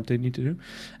telling him what they need to do.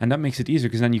 And that makes it easier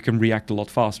because then you can react a lot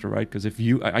faster, right? Because if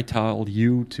I tell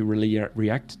you to really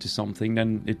react to something,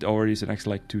 then it already is an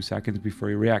extra like 2 seconds before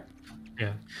you react.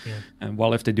 Yeah, yeah. And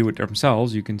while if they do it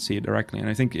themselves, you can see it directly. And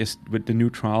I think with the new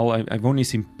trial, I've only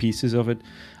seen pieces of it.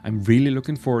 I'm really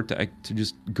looking forward to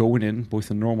just going in,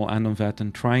 both on normal and on vet,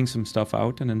 and trying some stuff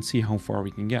out and then see how far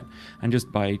we can get. And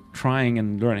just by trying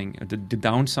and learning. The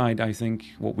downside, I think,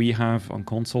 what we have on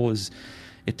console is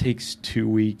it takes 2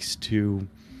 weeks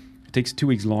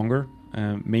longer.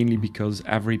 Mainly because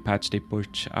every patch they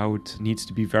push out needs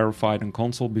to be verified on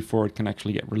console before it can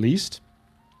actually get released.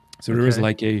 So there is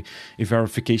like a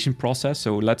verification process.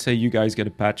 So let's say you guys get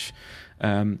a patch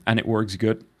and it works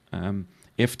good.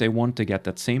 If they want to get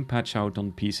that same patch out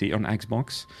on PC, on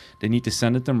Xbox, they need to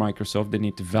send it to Microsoft. They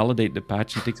need to validate the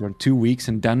patch. It takes around 2 weeks,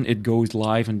 and then it goes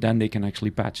live, and then they can actually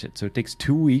patch it. So it takes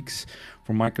 2 weeks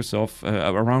for Microsoft,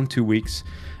 around 2 weeks,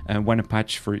 when a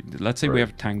patch for, let's say we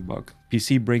have a tank bug.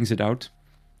 PC brings it out.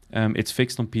 It's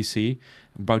fixed on PC.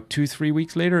 About 2-3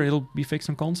 weeks later, it'll be fixed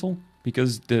on console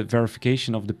because the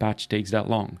verification of the patch takes that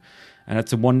long. And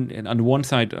that's on the one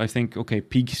side, I think, okay,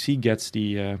 PC gets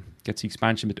the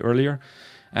expansion a bit earlier.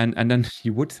 And then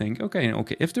you would think, okay,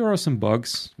 if there are some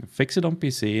bugs, fix it on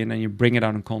PC and then you bring it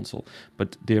out on console.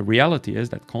 But the reality is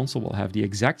that console will have the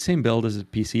exact same build as the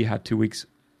PC had 2 weeks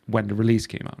when the release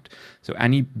came out. So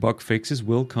any bug fixes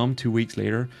will come 2 weeks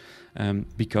later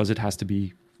because it has to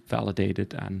be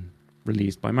validated and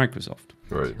released by Microsoft.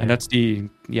 Right. And that's they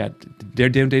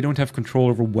don't have control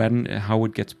over how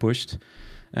it gets pushed.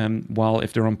 While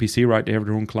if they're on PC, right, they have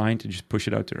their own client, they just push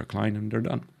it out to their client and they're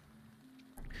done.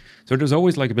 So there's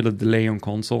always like a bit of delay on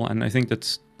console, and I think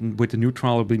that's with the new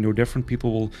trial it'll be no different.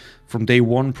 People will from day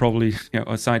one probably,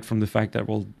 aside from the fact that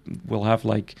we'll have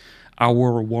like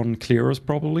hour one clears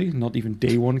probably, not even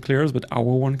day one clears, but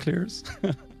hour one clears.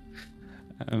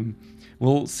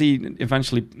 We'll see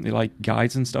eventually like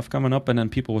guides and stuff coming up, and then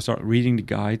people will start reading the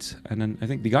guides, and then I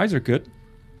think the guides are good,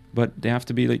 but they have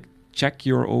to be like check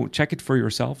it for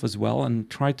yourself as well, and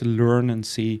try to learn and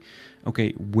see,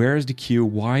 okay, where's the cue?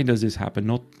 Why does this happen?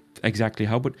 Not exactly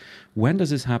how, but when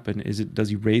does this happen? Does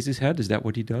he raise his head? Is that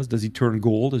what he does? Does he turn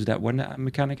gold? Is that when that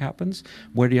mechanic happens?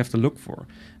 Where do you have to look for?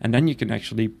 And then you can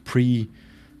actually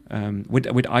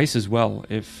with ice as well.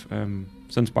 If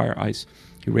Sunspire ice,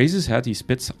 he raises his head, he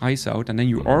spits ice out, and then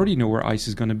you already know where ice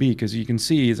is going to be because you can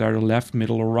see it's either left,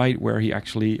 middle, or right where he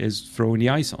actually is throwing the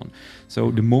ice on.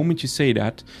 So the moment you say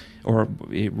that, or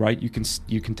right, you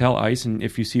can tell ice, and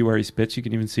if you see where he spits, you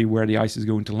can even see where the ice is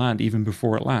going to land even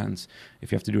before it lands.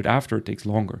 If you have to do it after, it takes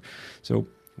longer. So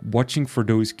watching for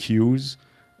those cues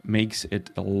makes it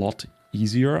a lot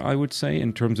easier, I would say,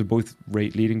 in terms of both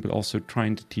rate leading, but also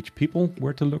trying to teach people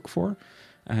where to look for.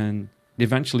 And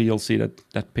eventually you'll see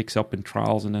that picks up in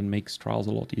trials and then makes trials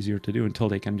a lot easier to do until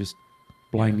they can just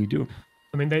blindly do it.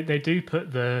 I mean, they do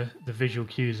put the visual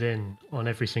cues in on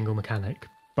every single mechanic,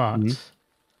 but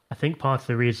I think part of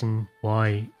the reason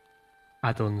why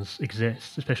add-ons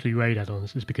exist, especially raid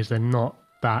add-ons, is because they're not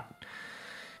that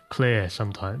clear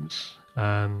sometimes,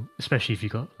 especially if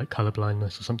you've got like color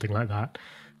blindness or something like that.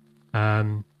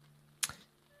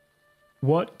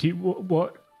 What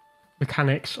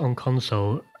mechanics on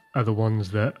console are the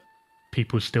ones that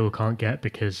people still can't get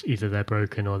because either they're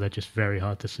broken or they're just very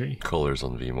hard to see? Colors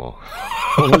on VMO.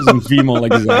 Colors on VMO,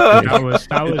 exactly.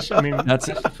 That was. I mean, that's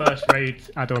the first raid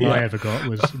add-on I ever got.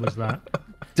 Was that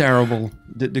terrible?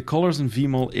 The colors in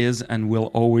VMO is and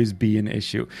will always be an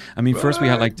issue. I mean, first we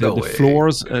had like the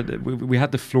floors. We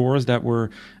had the floors that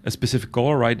were a specific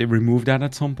color, right? They removed that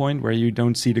at some point where you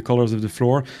don't see the colors of the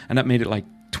floor, and that made it like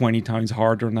 20 times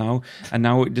harder now. And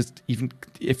now it just, even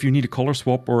if you need a color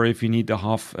swap or if you need the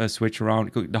half switch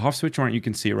around, the half switch around you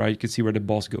can see, right? You can see where the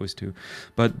boss goes to.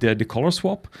 But the color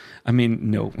swap, I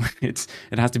mean, no, it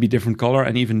has to be different color,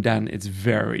 and even then it's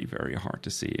very, very hard to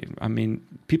see. I mean,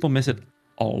 people miss it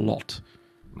a lot.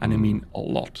 And I mean a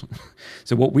lot.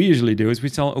 So what we usually do is we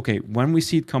tell, okay, when we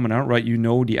see it coming out, right,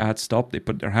 the ad stop, they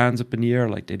put their hands up in the air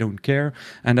like they don't care,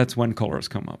 and that's when colors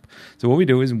come up. So what we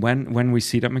do is when we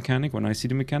see that mechanic, when I see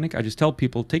the mechanic, I just tell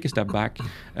people, take a step back,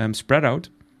 spread out.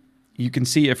 You can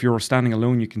see if you're standing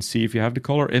alone, you can see if you have the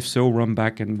color. If so, run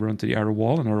back and run to the outer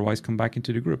wall, and otherwise come back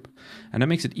into the group. And that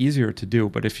makes it easier to do.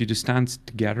 But if you just stand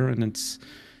together, and it's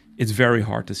very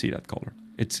hard to see that color.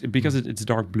 It's because it's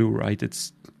dark blue, right?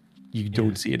 You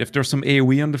don't see it. If there's some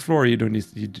AoE on the floor, you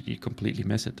completely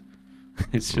miss it.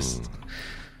 It's just,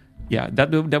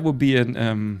 that would be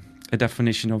a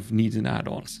definition of needs and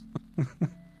add-ons.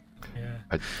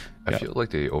 I feel like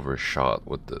they overshot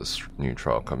with this new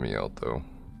trial coming out, though.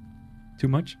 Too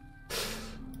much?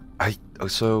 I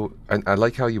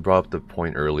like how you brought up the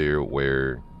point earlier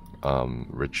where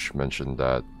Rich mentioned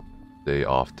that they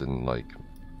often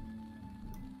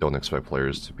don't expect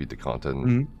players to beat the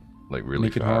content like really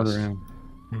Make fast. it harder,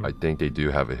 I think they do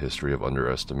have a history of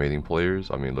underestimating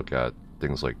players. I mean, look at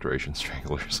things like Duration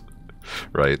Stranglers,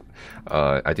 right?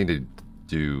 I think they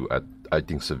do, I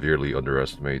think, severely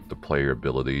underestimate the player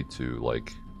ability to,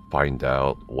 like, find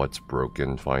out what's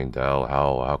broken, find out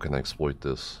how can I exploit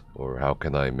this, or how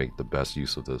can I make the best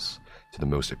use of this to the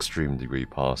most extreme degree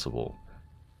possible.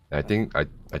 And I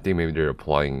think maybe they're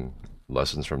applying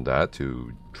lessons from that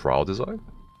to trial design.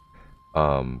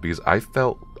 Because I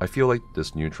feel like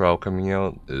this new trial coming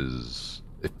out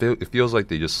it feels like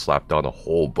they just slapped on a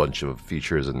whole bunch of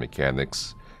features and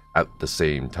mechanics at the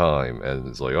same time, and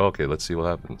it's like, okay, let's see what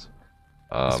happens.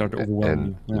 Start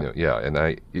overwhelming.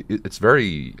 It's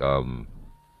very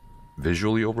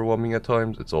visually overwhelming at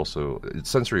times. It's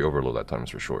sensory overload at times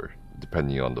for sure,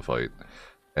 depending on the fight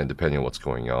and depending on what's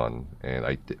going on. And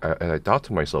I thought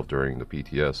to myself during the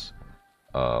PTS,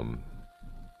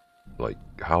 like,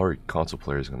 how are console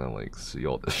players gonna, like, see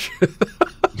all this shit?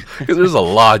 Because there's a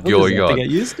lot going on. To get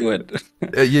used to it.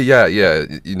 Yeah.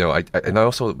 You know, I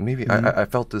also maybe Mm-hmm. I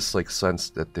felt this, like,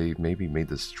 sense that they maybe made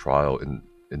this trial in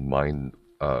mind,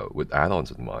 with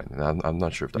add-ons in mind, and I'm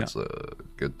not sure if that's a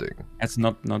good thing. That's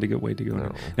not a good way to go.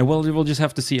 No. And we'll just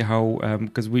have to see how,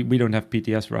 because we don't have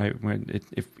PTS, right?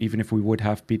 Even if we would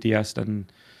have PTS, then,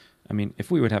 I mean,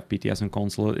 if we would have PTS on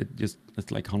console, it's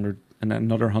like 100 and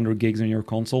another 100 gigs on your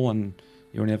console, and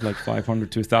you only have like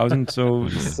 500 to 1,000, so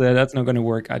that's not going to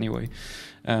work anyway.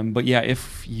 But yeah,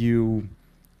 if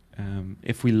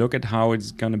we look at how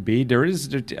it's going to be,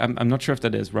 I'm not sure if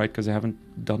that is right, because I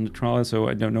haven't done the trial, so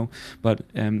I don't know. But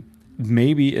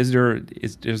maybe is there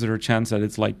a chance that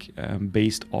it's like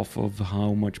based off of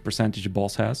how much percentage a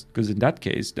boss has? Because in that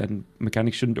case, then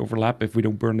mechanics shouldn't overlap if we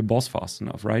don't burn the boss fast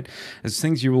enough, right? It's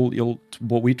things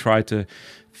what we try to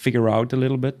figure out a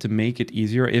little bit to make it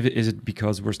easier. Is it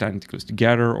because we're standing too close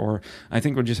together, or I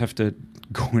think we'll just have to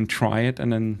go and try it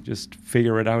and then just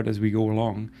figure it out as we go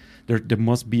along. There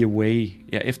must be a way.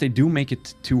 Yeah, if they do make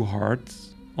it too hard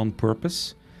on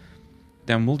purpose,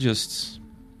 then we'll just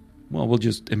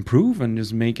improve and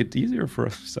just make it easier for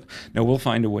us. So, no, we'll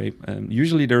find a way.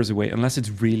 Usually there's a way, unless it's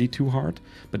really too hard.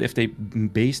 But if they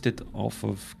based it off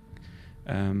of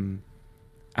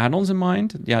add-ons in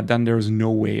mind, yeah, then there's no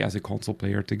way as a console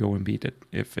player to go and beat it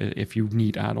if you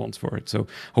need add-ons for it. So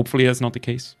hopefully that's not the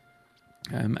case.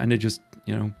 And it just,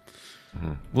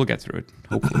 we'll get through it,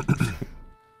 hopefully.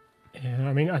 Yeah,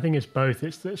 I mean, I think it's both.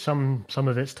 It's that some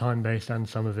of it's time-based and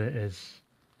some of it is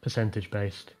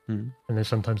percentage-based. And then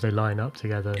sometimes they line up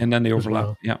together. And then they overlap,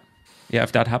 well. yeah. Yeah,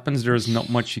 if that happens, there's not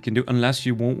much you can do unless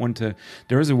you won't want to.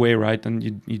 There is a way, right? And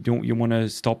you want to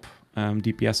stop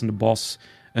DPS on the boss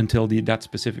until that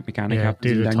specific mechanic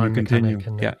happens, and then you continue.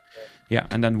 Yeah,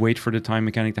 and then wait for the time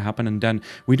mechanic to happen, and then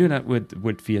we do that with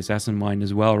VSS in mind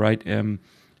as well, right?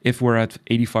 If we're at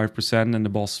 85% and the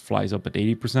boss flies up at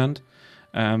 80%,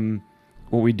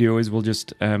 what we do is we'll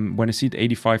just when I see it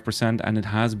 85% and it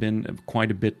has been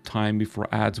quite a bit time before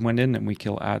ads went in, and we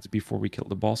kill ads before we kill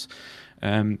the boss.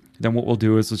 Then what we'll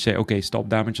do is we'll say, okay, stop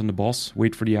damage on the boss,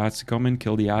 wait for the ads to come in,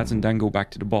 kill the ads, and then go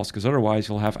back to the boss, because otherwise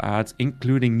you'll have ads,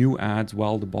 including new ads,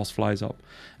 while the boss flies up.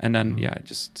 And then,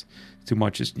 just too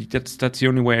much. That's the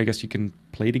only way I guess you can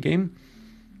play the game.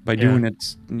 By doing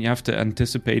it, you have to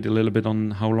anticipate a little bit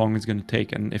on how long it's going to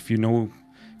take. And if you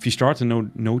start to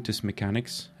notice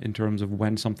mechanics in terms of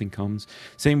when something comes,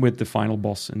 same with the final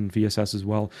boss in VSS as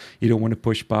well. You don't want to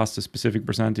push past a specific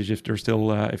percentage if they're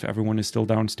still, if everyone is still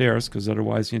downstairs, because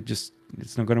otherwise it's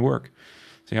not going to work.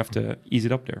 So you have to ease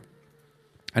it up there.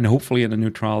 And hopefully in the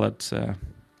new trial that's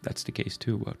the case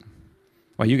too. But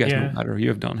well, you guys know better. You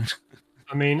have done it.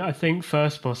 I mean, I think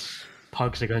first boss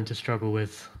pugs are going to struggle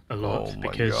with a lot. Oh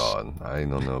my because god, I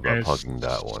don't know about pugging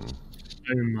that one.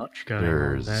 So much going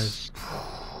on.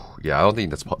 Yeah, I don't think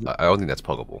that's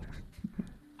puggable.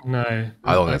 No,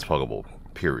 I don't think that's puggable.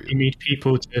 Period. You need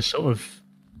people to sort of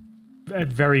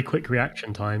very quick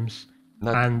reaction times,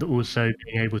 and also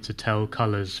being able to tell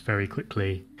colors very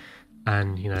quickly.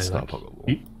 And it's not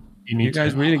puggable. You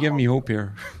guys really give me hope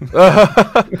here.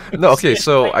 No, okay,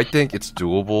 so I think it's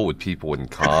doable with people in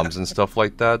comms and stuff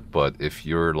like that. But if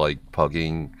you're like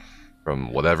pugging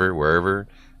from wherever,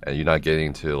 and you're not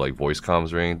getting to like voice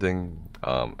comms or anything.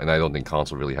 And I don't think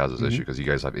console really has this issue because you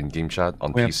guys have in-game chat.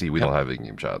 On PC, we don't have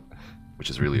in-game chat, which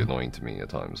is really annoying to me at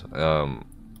times.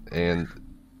 And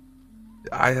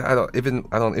I don't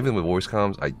even with voice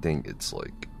comms, I think it's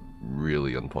like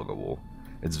really unpuggable.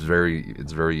 It's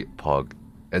very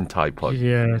anti-pug.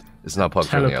 Yeah, it's not pug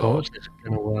friendly at all.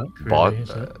 Gonna work,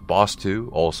 really, Boss 2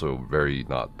 also very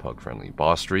not pug friendly.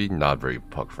 Boss 3 not very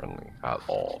pug friendly at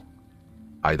all.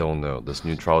 I don't know. This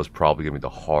new trial is probably gonna be the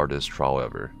hardest trial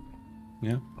ever.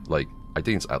 Yeah. Like, I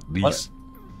think it's at least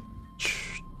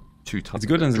It's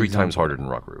good as an 3 times example. harder than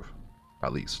Rock Roof,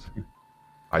 at least.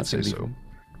 I'd That's say really so. cool.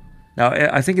 Now,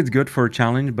 I think it's good for a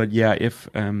challenge, but yeah, if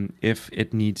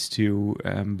it needs to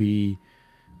be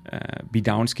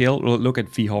downscaled, look at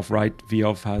VHOF, right?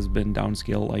 VHOF has been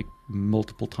downscaled like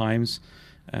multiple times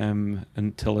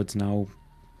until it's now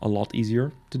a lot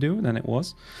easier to do than it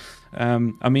was.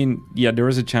 I mean, yeah, there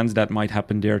is a chance that might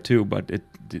happen there too, but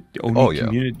the only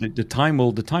community, the time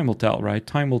will tell, right?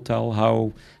 Time will tell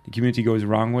how the community goes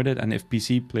wrong with it, and if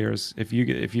PC players, if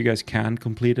you guys can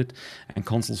complete it, and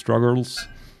console struggles,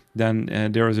 then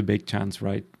there is a big chance,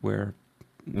 right? Where,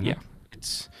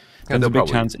 there's a big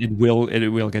chance it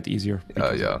will get easier.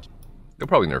 They'll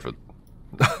probably nerf it.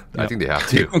 I think they have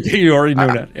to. Okay, you already know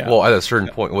that. Yeah. Well, at a certain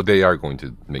point, they are going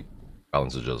to make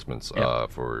balance adjustments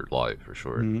for live for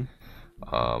sure.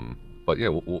 But yeah,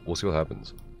 we'll see what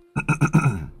happens.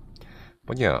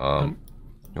 But yeah,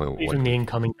 even the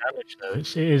incoming damage though,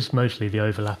 it is mostly the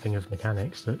overlapping of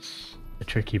mechanics that's the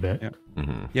tricky bit.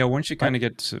 Yeah, once you kind of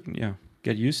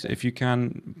get used to, if you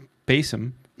can pace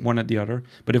them one at the other,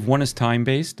 but if one is time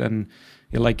based, then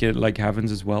like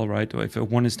Heavens as well, right? If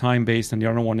one is time based and the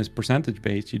other one is percentage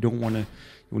based, you don't want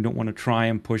to try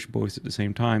and push both at the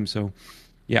same time. So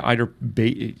yeah, either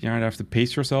you either have to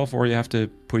pace yourself or you have to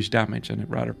push damage, and I'd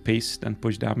rather pace than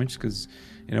push damage because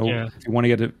if you want to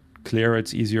get it clear,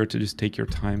 it's easier to just take your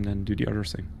time than do the other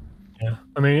thing. Yeah,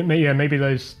 I mean, maybe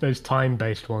those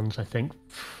time-based ones. I think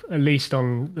at least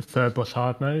on the third boss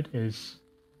hard mode is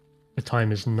the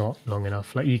time is not long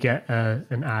enough. Like you get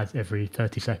an ad every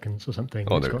 30 seconds or something.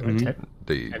 Oh, it's got like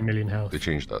 10 million health. They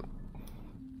changed that.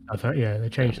 I've heard, they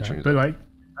changed that. But like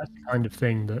that's the kind of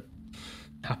thing that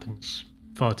happens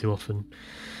far too often.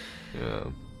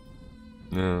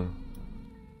 Yeah.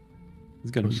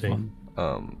 It's gonna be fun.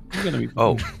 It's gonna be fun.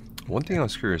 Oh, one thing I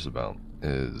was curious about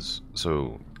is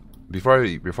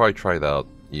before I tried out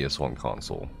ESOU on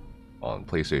console on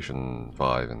PlayStation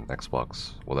 5 and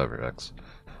Xbox, whatever X,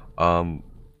 and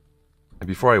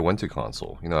before I went to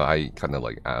console, I kind of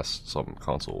like asked some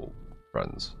console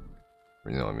friends,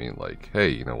 what I mean, like,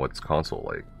 hey, what's console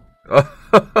like?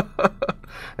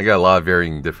 I got a lot of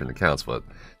varying different accounts, but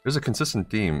there's a consistent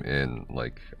theme in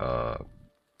like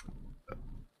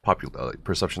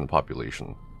perception of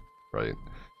population, right?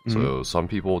 So some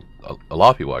people, a lot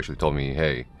of people actually told me,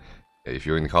 hey, if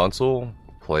you're in the console,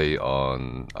 play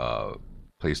on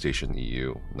PlayStation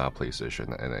EU, not PlayStation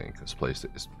NA, because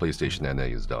PlayStation NA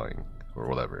is dying or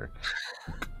whatever.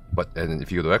 And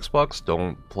if you go to Xbox,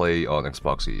 don't play on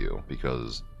Xbox EU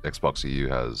because Xbox EU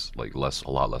has like a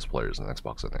lot less players than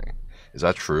Xbox NA. Is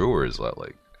that true, or is that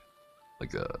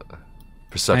like a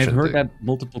perception? I've heard that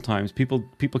multiple times. People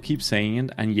keep saying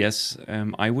it, and yes,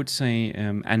 I would say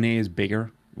NA is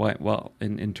bigger. Well,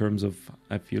 in terms of,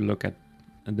 if you look at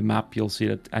the map, you'll see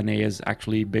that NA is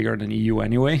actually bigger than EU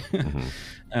anyway.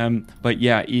 But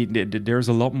yeah, there's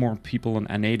a lot more people in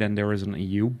NA than there is in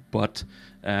EU. But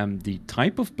the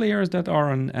type of players that are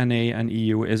on NA and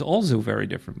EU is also very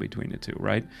different between the two,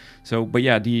 right? So, but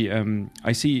yeah,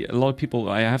 I see a lot of people.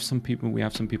 We have some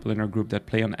people in our group that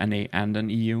play on NA and on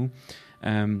EU.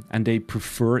 And they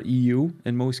prefer EU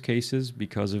in most cases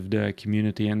because of the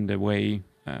community and the way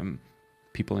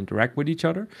people interact with each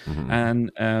other.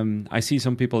 And I see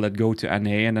some people that go to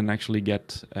NA and then actually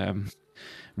get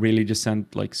really just send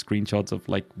like screenshots of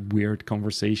like weird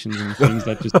conversations and things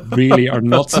that just really are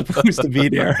not supposed to be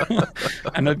there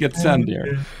and that get sent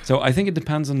there. So I think it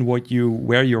depends on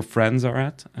where your friends are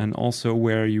at, and also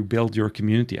where you build your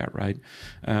community at, right?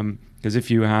 Because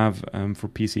if you have for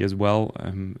PC as well,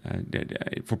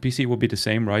 for PC it will be the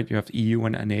same, right? You have EU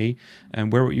and NA,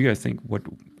 and where would you guys think? Would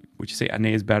you say NA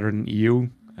is better than EU?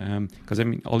 Because I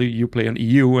mean, all you play on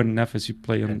EU, and Nefis you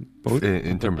play on both.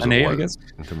 In terms NA, of what? I guess.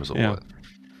 In terms of what?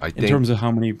 In terms of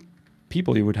how many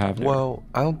people you would have there. Well,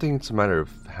 I don't think it's a matter of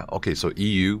so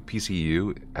PC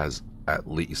EU has at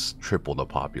least triple the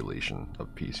population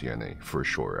of PCNA for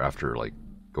sure. After like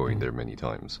going there many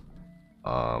times,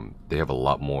 they have a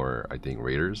lot more. I think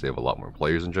raiders. They have a lot more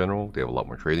players in general. They have a lot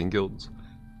more trading guilds.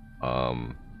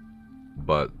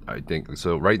 But I think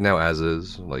so. Right now, as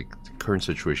is like the current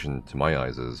situation to my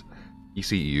eyes is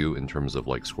ECEU in terms of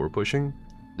like score pushing.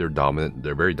 They're dominant.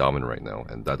 They're very dominant right now,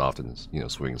 and that often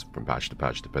swings from patch to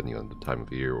patch depending on the time of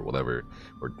the year or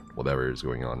whatever is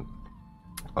going on.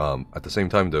 At the same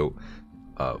time, though,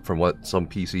 from what some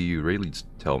PCU raid leads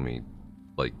tell me,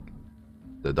 like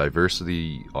the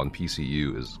diversity on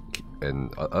PCU is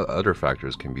and other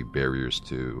factors can be barriers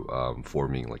to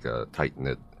forming like a tight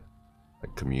knit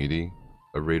community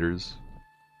of raiders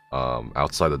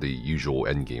outside of the usual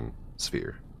endgame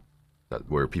sphere,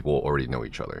 where people already know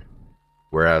each other.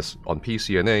 Whereas on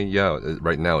PCNA, yeah,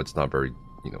 right now it's not very,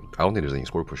 I don't think there's any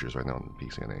score pushers right now on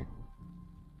PCNA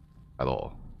at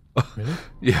all. Really?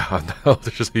 Yeah, no,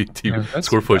 there's just a team that's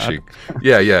score too pushing.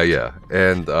 Yeah,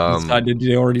 And decided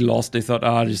they already lost. They thought,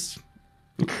 just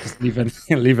leave an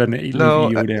no,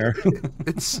 EU there.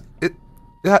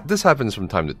 this happens from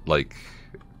time to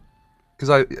because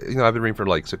I've been reading for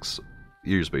like 6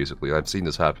 years basically. I've seen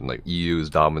this happen. Like EU is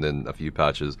dominant a few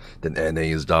patches, then NA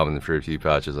is dominant for a few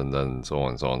patches, and then so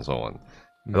on, so on, so on.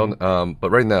 I don't. But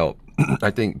right now,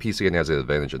 I think PCN has an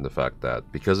advantage in the fact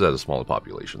that because it has a smaller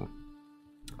population,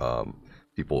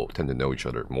 people tend to know each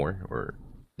other more, or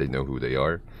they know who they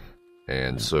are,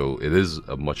 and so it is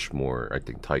a much more, I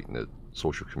think, tight-knit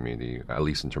social community, at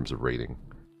least in terms of rating,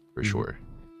 for sure.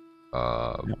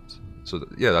 So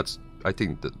that's, I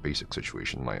think, the basic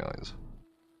situation in my eyes.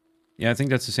 Yeah, I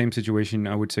think that's the same situation,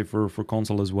 I would say, for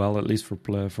console as well, at least for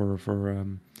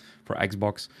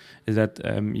Xbox, is that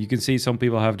you can see some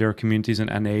people have their communities in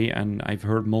NA, and I've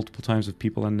heard multiple times of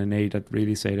people in NA that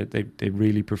really say that they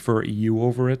really prefer EU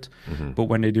over it, but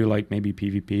when they do like maybe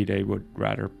PvP, they would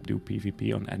rather do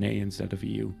PvP on NA instead of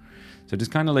EU. So this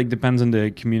kind of like depends on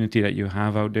the community that you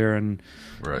have out there, and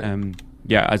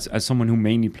as someone who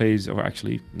mainly plays, or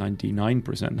actually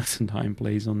 99% of the time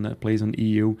plays on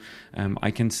EU,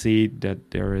 I can see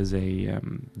that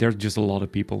there's just a lot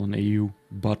of people on EU,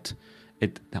 but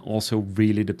it also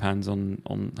really depends on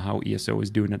how ESO is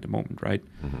doing at the moment, right?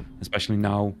 Especially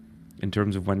now, in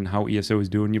terms of how ESO is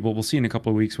doing. We'll see in a couple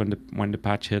of weeks when the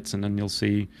patch hits, and then you'll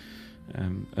see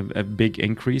a big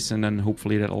increase, and then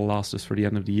hopefully that'll last us for the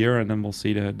end of the year, and then we'll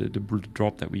see the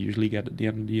drop that we usually get at the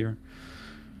end of the year.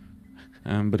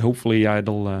 But hopefully,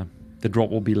 the drop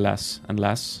will be less and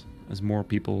less as more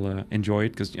people enjoy it.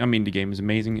 Because the game is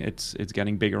amazing. It's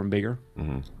getting bigger and bigger.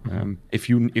 If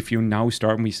you now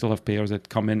start, and we still have players that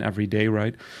come in every day,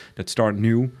 right? That start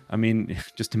new.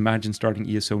 Just imagine starting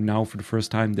ESO now for the first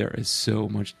time. There is so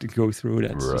much to go through.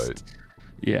 That's right.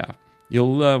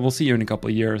 We'll see you in a couple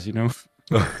of years. Yeah.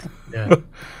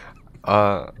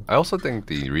 I also think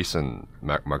the recent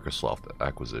Microsoft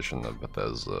acquisition of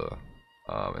Bethesda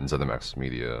and ZeniMax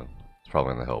Media is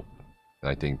probably going to help. And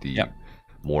I think I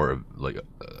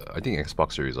think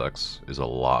Xbox Series X is a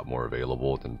lot more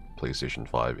available than PlayStation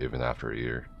 5 even after a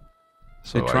year.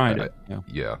 So they tried it.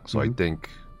 So I think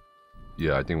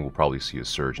we'll probably see a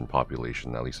surge in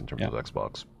population, at least in terms of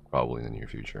Xbox, probably in the near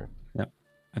future. Yeah.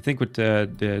 I think with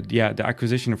the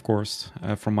acquisition, of course,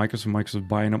 from Microsoft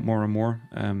buying up more and more.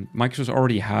 Microsoft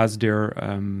already has their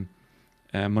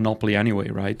monopoly anyway,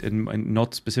 right? And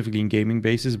not specifically in gaming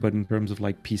basis, but in terms of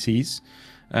like PCs.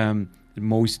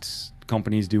 Most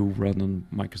companies do run on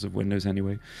Microsoft Windows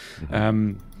anyway.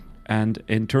 And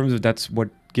in terms of that's what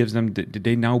gives them,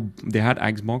 they had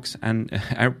Xbox, and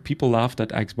people laughed at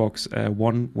Xbox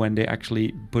One when they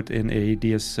actually put in a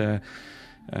DIMM3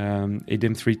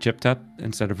 chipset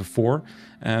instead of a 4.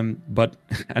 And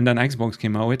then Xbox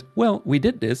came out with, well, we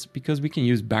did this because we can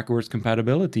use backwards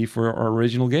compatibility for our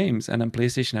original games. And then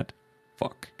PlayStation had,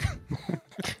 fuck.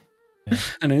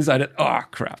 And they decided, oh,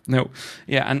 crap. No.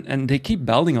 Yeah, and they keep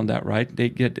building on that, right? They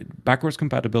get backwards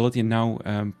compatibility, and now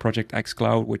Project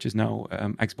xCloud, which is now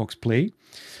Xbox Play.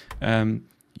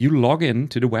 You log in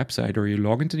to the website, or you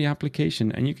log into the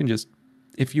application, and you can just,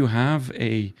 if you have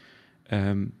a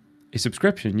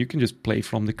subscription, you can just play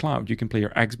from the cloud. You can play your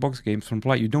Xbox games from the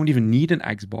cloud. You don't even need an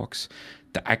Xbox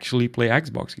to actually play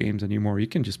Xbox games anymore. You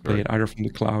can just play it either from the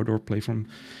cloud or play from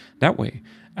that way.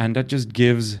 And that just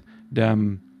gives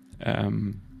them,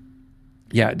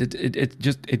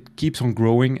 it keeps on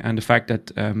growing. And the fact that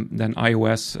then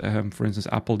iOS, for instance,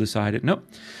 Apple decided, no,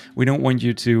 we don't want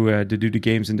you to do the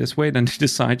games in this way. Then they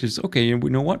decide just, okay, we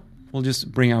know what? We'll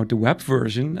just bring out the web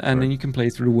version, and then you can play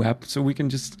through the web. So we can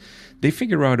they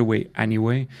figure out a way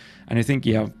anyway. And I think,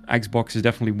 Xbox is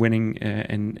definitely winning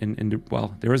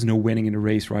there is no winning in the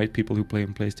race, right? People who play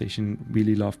on PlayStation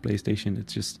really love PlayStation.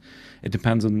 It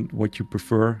depends on what you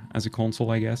prefer as a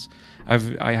console, I guess.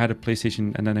 I had a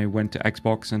PlayStation, and then I went to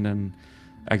Xbox, and then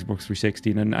Xbox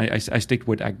 360, and then I stick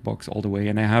with Xbox all the way.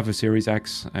 And I have a Series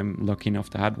X. I'm lucky enough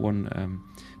to have one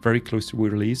very close to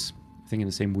release, I think in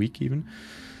the same week even.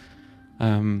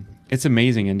 It's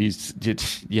amazing, and it's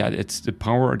the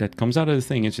power that comes out of the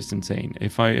thing. It's just insane.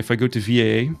 If I go to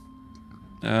VAA,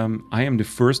 I am the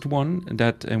first one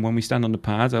that, and when we stand on the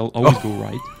pads, I'll always go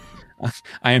right.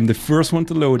 I am the first one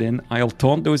to load in. I'll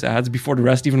taunt those ads before the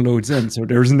rest even loads in, so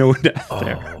there's no death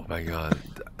there. Oh my god!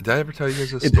 Did I ever tell you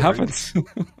guys this story? It happens.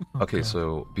 Okay,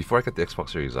 so before I got the Xbox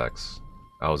Series X,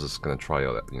 I was just gonna try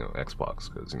out,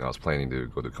 Xbox, because I was planning to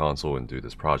go to console and do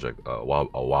this project a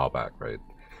while back, right?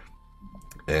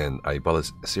 and I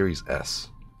bought a Series S.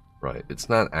 Right, it's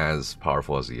not as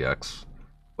powerful as the X,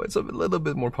 but it's a little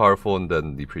bit more powerful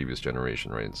than the previous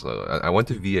generation, right? So I went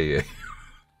to VAA,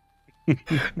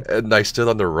 and I stood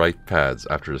on the right pads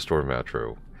after the storm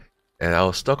metro, and I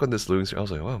was stuck on this loading screen. I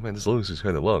was like, "Oh man, this loading screen is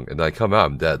kind of long," and I come out,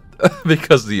 I'm dead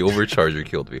because the overcharger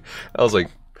killed me. I was like,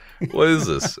 "What is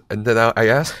this?" And then I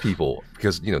asked people,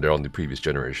 because they're on the previous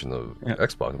generation of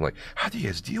Xbox. I'm like, "How do you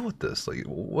guys deal with this? Like,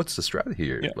 what's the strategy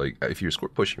here? Like, if you're score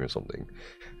pushing or something?"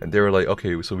 And they were like,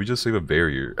 "Okay, so we just save a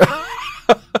barrier."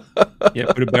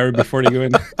 Put a barrier before they go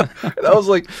in. And I was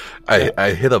like,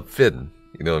 I hit up Finn,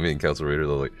 you know what I mean, Council Raiders.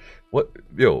 I was like, "What,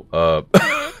 yo,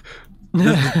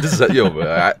 this is you know what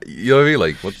I mean?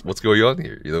 Like, what's going on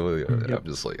here? You know, I'm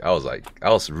just like, I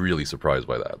was really surprised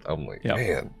by that. I'm like,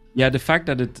 man." Yeah, the fact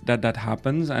that that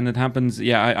happens, and it happens,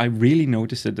 I really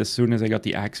noticed it as soon as I got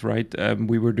the axe, right?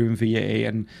 We were doing VAA,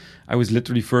 and I was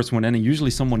literally first one in, and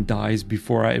usually someone dies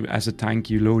before as a tank,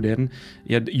 you load in.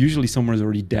 Yeah, usually someone is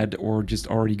already dead or just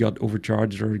already got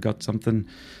overcharged or got something,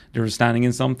 they're standing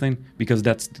in something, because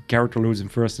that's the character loads in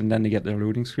first, and then they get their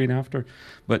loading screen after.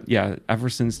 But yeah, ever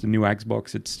since the new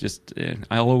Xbox, it's just,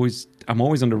 I'm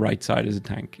always on the right side as a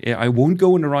tank. I won't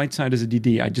go on the right side as a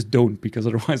DD. I just don't, because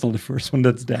otherwise I'm the first one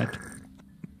that's dead.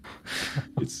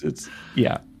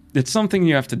 It's something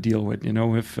you have to deal with,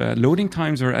 if loading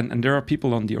times are, and there are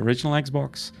people on the original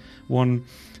Xbox One,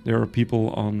 there are people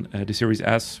on the Series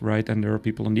S, right, and there are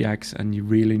people on the X, and you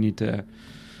really need to,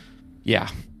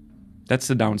 that's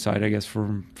the downside, I guess,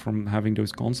 from having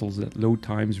those consoles, that load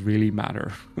times really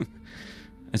matter,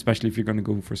 especially if you're going to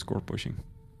go for score pushing.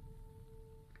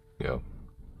 Yeah.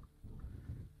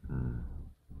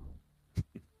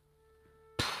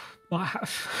 What?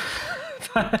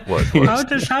 What?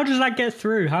 How does that get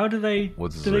through? How do they? Do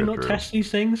they not test these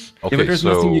things? Okay, but there's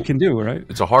nothing you can do, right?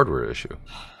 It's a hardware issue.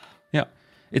 Yeah,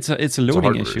 it's a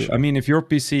loading issue. I mean, if your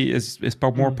PC is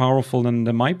more powerful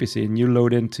than my PC, and you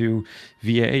load into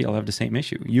VAA, you'll have the same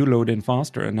issue. You load in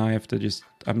faster, and I have to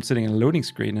I'm sitting in a loading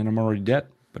screen, and I'm already dead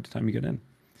by the time you get in.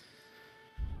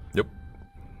 Yep.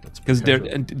 Because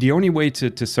the only way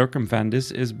to circumvent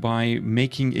this is by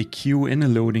making a queue in a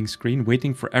loading screen,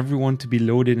 waiting for everyone to be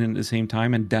loaded in at the same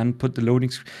time, and then put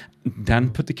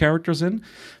the characters in.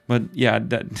 But yeah,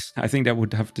 I think that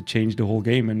would have to change the whole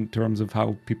game in terms of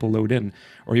how people load in,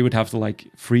 or you would have to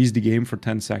freeze the game for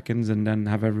 10 seconds and then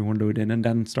have everyone load in and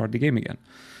then start the game again.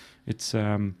 It's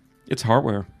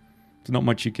hardware. There's not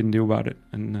much you can do about it,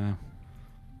 and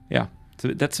so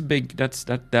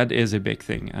that is a big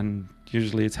thing, and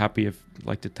usually it's happy if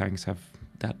the tanks have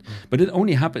that, but it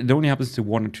only happens to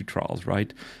one or two trials,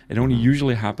 right? It only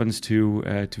usually happens to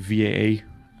VAA,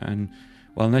 and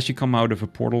well, unless you come out of a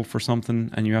portal for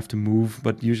something and you have to move,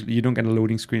 but usually you don't get a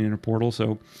loading screen in a portal,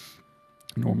 so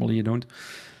normally you don't.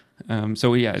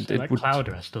 So it would cloud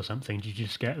rest or something. Do you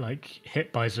just get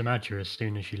hit by Zamaja as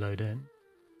soon as you load in?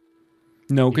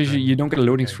 No, because you don't get a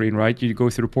loading screen, right? You go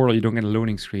through the portal, you don't get a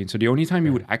loading screen. So the only time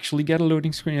you would actually get a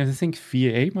loading screen, I think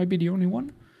VAA might be the only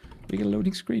one. You get a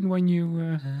loading screen when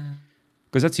you...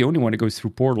 Because that's the only one that goes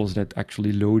through portals that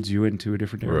actually loads you into a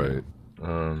different area.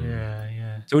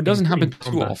 Right. So it doesn't happen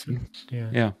too often.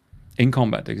 Yeah. In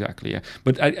combat, exactly, yeah.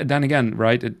 But then again,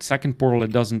 right, at second portal,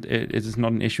 it is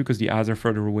not an issue because the ads are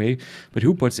further away. But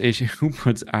who puts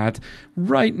ad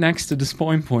right next to the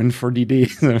spawn point for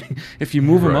DD? I mean, if you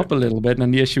move them up a little bit,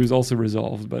 then the issue is also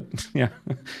resolved. But you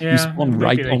spawn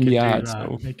right on the ad.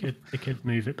 So they could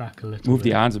move it back a little. Move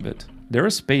the ads a bit. There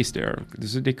is space there.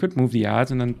 They could move the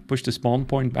ads and then push the spawn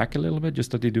point back a little bit,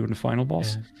 just like they do in the final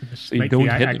boss. So you don't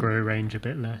hit aggro range a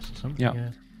bit less or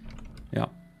something. Yeah.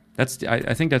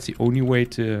 I think that's the only way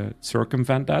to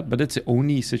circumvent that, but it's the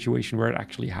only situation where it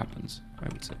actually happens, I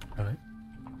would say. Right.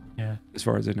 Yeah. As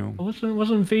far as I know.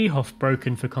 Wasn't VHOF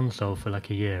broken for console for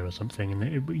a year or something,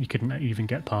 and you couldn't even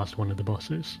get past one of the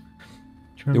bosses?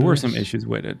 There were some issues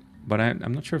with it, but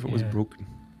I'm not sure if it was broken.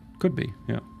 Could be,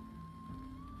 yeah.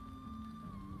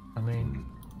 I mean,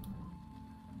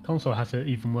 console has it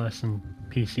even worse than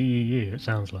PCEU, it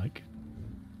sounds like.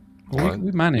 Well,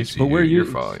 we managed, but you're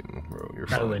fine, bro. You're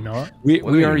fine. No, we're not.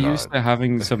 We are used to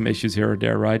having some issues here or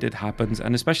there, right? It happens,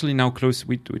 and especially now close.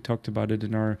 We talked about it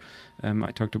in our.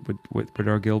 I talked with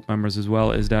our guild members as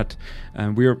well. Is that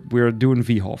we're doing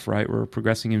VHOF, right? We're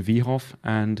progressing in VHOF,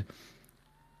 and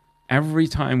every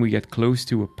time we get close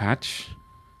to a patch,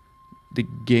 the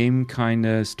game kind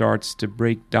of starts to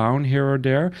break down here or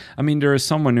there. I mean, there is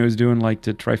someone who is doing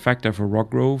the trifecta for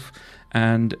Rockgrove,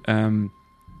 and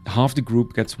half the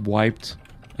group gets wiped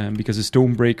because a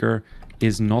Stonebreaker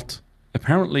is doing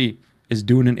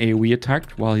an AoE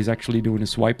attack while he's actually doing a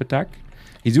swipe attack.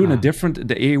 He's doing a different.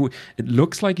 The AoE, it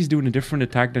looks like he's doing a different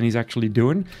attack than he's actually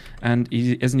doing, and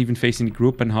he isn't even facing the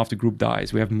group, and half the group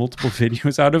dies. We have multiple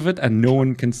videos out of it, and no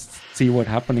one can see what's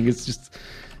happening. It's just,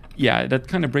 yeah, that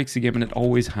kind of breaks the game, and it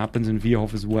always happens in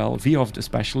VOF as well. VOF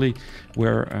especially,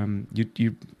 where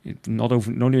you not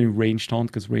only range taunt,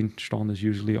 because range taunt is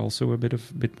usually also a bit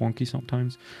wonky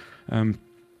sometimes.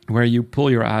 Where you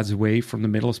pull your ads away from the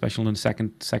middle, especially in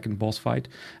the second boss fight,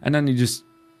 and then he just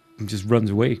runs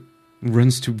away,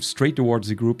 runs straight towards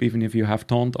the group, even if you have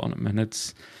taunt on him. And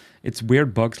it's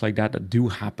weird bugs like that do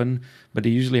happen, but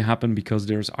they usually happen because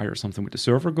there's either something with the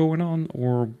server going on,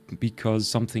 or because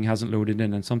something hasn't loaded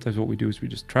in. And sometimes what we do is we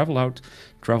just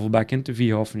travel back into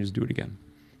VOF and just do it again.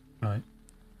 Right.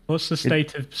 What's the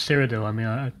state of Cyrodiil? I mean,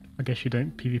 I guess you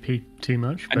don't PvP too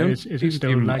much, but is it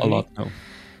still laggy? A lot, no.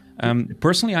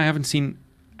 Personally, I haven't seen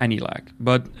any lag,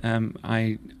 but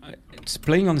it's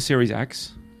playing on the Series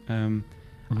X.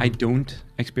 I don't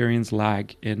experience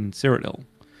lag in Cyrodiil,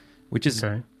 which is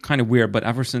kind of weird. But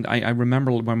ever since I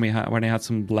remember when I had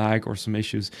some lag or some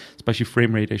issues, especially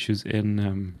frame rate issues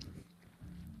in,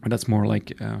 that's more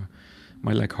like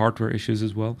my like hardware issues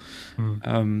as well.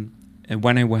 And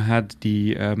when I had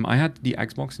the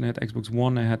Xbox, and I had Xbox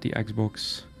One, I had the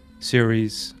Xbox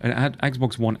Series, I had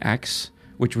Xbox One X,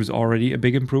 which was already a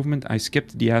big improvement. I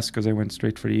skipped the S because I went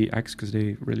straight for the X because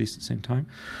they released at the same time.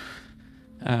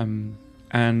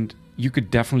 And you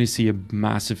could definitely see a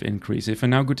massive increase. If I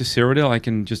now go to Cyrodiil, I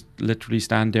can just literally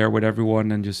stand there with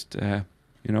everyone and just,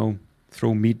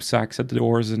 throw meat sacks at the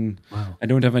doors, and I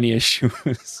don't have any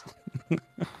issues.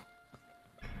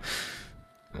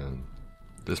 And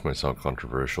this might sound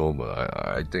controversial, but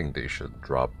I think they should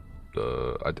drop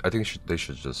I think they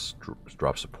should just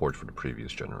drop support for the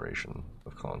previous generation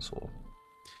of console.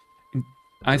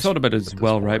 I thought about it as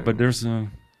well, right? But there's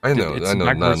I know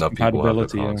not enough people have the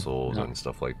consoles yeah. and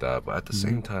stuff like that, but at the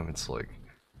same time, it's like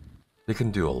they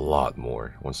can do a lot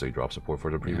more once they drop support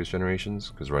for the previous generations,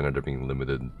 because right now they're being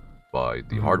limited by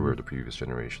the hardware of the previous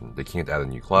generation. They can't add a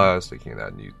new class, they can't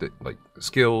add new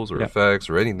skills or effects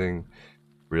or anything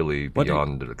really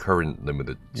beyond the current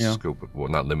limited scope of, well,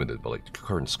 not limited, but like the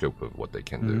current scope of what they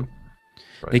can do.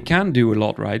 Right? They can do a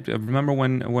lot, right? I remember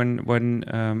when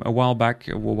a while back,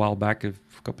 a couple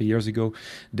of years ago,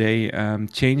 they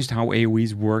changed how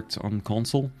AoEs worked on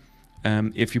console.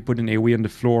 If you put an AoE on the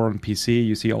floor on PC,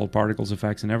 you see all particles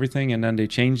effects and everything, and then they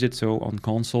changed it so on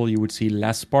console you would see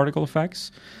less particle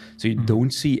effects. So you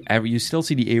don't see you still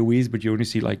see the AoEs, but you only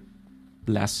see like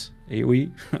less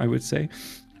AoE, I would say.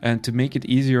 And to make it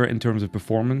easier in terms of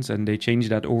performance, and they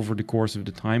changed that over the course of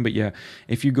the time. But yeah,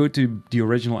 if you go to the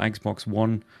original Xbox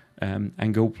One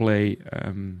and go play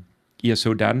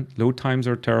ESOU, then load times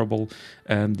are terrible.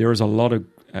 There's a lot of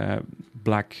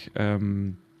black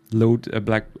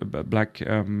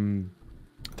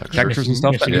textures and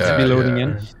stuff that needs to be loading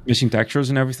in, missing textures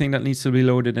and everything that needs to be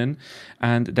loaded in,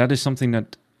 and that is something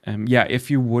that.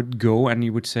 If you would go and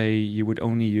you would say you would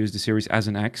only use the Series S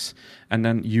and X and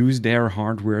then use their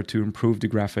hardware to improve the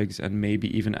graphics and maybe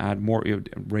even add more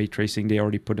ray tracing they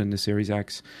already put in the Series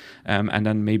X, and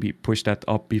then maybe push that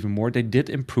up even more. They did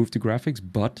improve the graphics,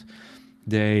 but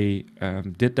they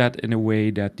did that in a way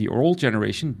that the old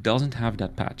generation doesn't have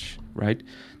that patch, right?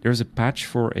 There's a patch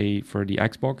for the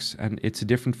Xbox, and it's a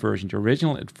different version. The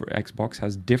original for Xbox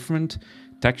has different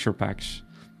texture packs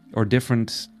or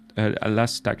different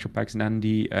less texture packs than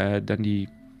the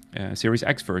Series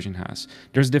X version has.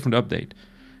 There's a different update.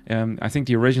 I think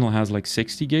the original has like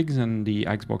 60 gigs and the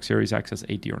Xbox Series X has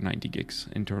 80 or 90 gigs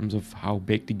in terms of how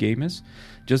big the game is,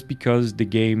 just because the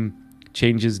game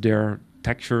changes their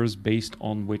textures based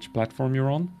on which platform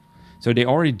you're on. So they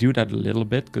already do that a little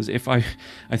bit, because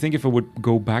I think if I would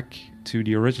go back to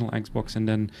the original Xbox and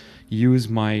then use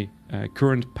my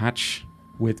current patch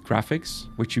with graphics,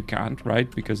 which you can't,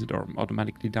 right? Because it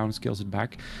automatically downscales it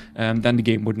back, then the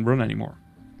game wouldn't run anymore.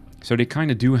 So they kind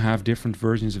of do have different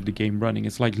versions of the game running.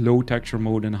 It's like low texture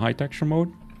mode and high texture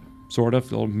mode, sort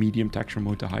of, or medium texture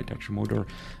mode to high texture mode, or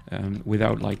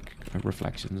without like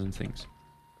reflections and things.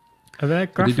 Are there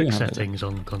graphic settings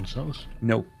on consoles?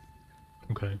 No.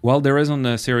 Okay. Well, there is on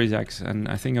the Series X, and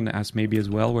I think on the S maybe as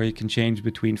well, where you can change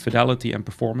between fidelity and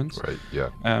performance. Right, yeah.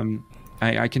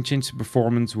 I can change the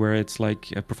performance where it's like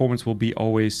performance will be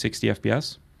always 60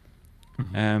 FPS,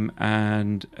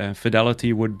 and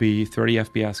fidelity would be 30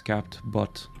 FPS capped,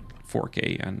 but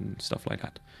 4K and stuff like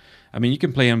that. I mean, you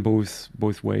can play on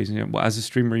both ways. You know, as a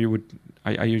streamer,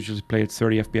 I usually play at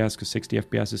 30 FPS because 60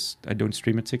 FPS is, I don't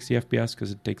stream at 60 FPS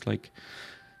because it takes like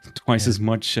twice as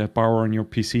much power on your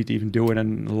PC to even do it,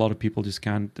 and a lot of people just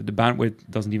can't. The bandwidth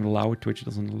doesn't even allow it. Twitch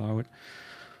doesn't allow it,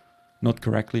 not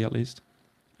correctly at least.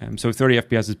 So 30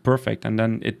 FPS is perfect, and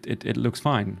then it looks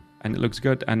fine, and it looks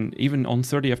good. And even on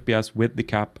 30 FPS with the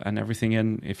cap and everything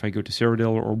in, if I go to Cyrodiil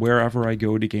or wherever I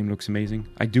go, the game looks amazing.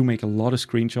 I do make a lot of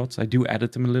screenshots. I do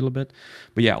edit them a little bit.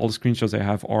 But yeah, all the screenshots I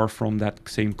have are from that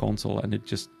same console, and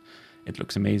it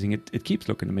looks amazing. It keeps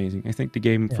looking amazing. I think the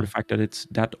game, for the fact that it's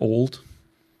that old,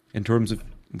 in terms of,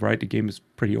 right, the game is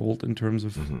pretty old in terms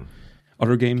of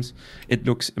other games. It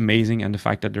looks amazing, and the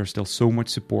fact that there's still so much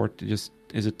support just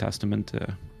is a testament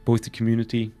to both the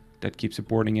community that keeps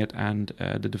supporting it and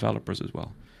the developers as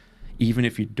well. Even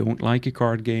if you don't like a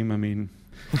card game, I mean,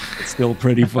 it's still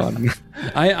pretty fun.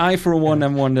 I for one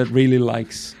am one that really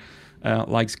likes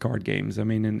card games. I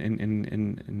mean,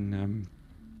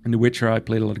 in The Witcher, I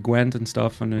played a lot of Gwent and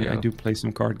stuff, and I do play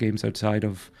some card games outside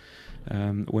of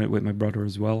with my brother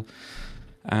as well.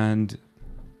 And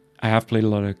I have played a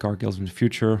lot of card games in the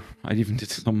future. I even did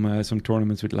some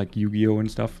tournaments with like Yu-Gi-Oh and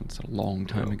stuff. It's a long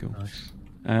time ago. Nice.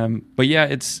 But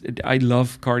yeah, I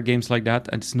love card games like that,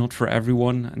 and it's not for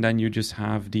everyone. And then you just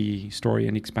have the story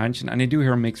and expansion. And I do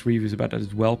hear mixed reviews about that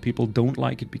as well. People don't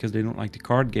like it because they don't like the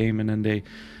card game, and then they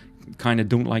kind of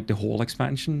don't like the whole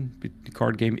expansion. The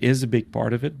card game is a big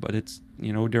part of it, but it's,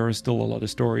 there is still a lot of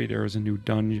story. There is a new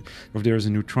dungeon, or there's a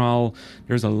new trial.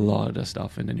 There's a lot of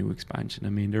stuff in the new expansion. I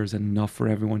mean, there's enough for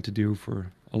everyone to do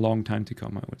for a long time to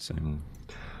come, I would say.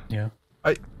 Yeah.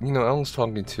 I was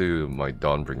talking to my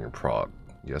Dawnbringer prod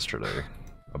yesterday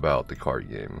about the card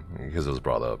game because it was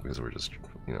brought up because we're just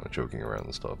joking around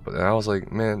and stuff. But I was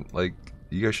like, man, like,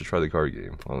 you guys should try the card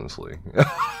game, honestly.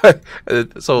 So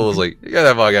it was like, you gotta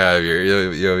fuck out of here, you know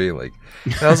what I mean? Like,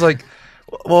 and I was like,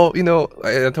 well,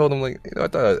 I told him, like, I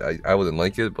thought I wouldn't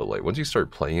like it, but like once you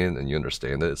start playing it and you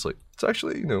understand it, it's like, it's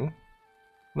actually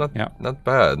not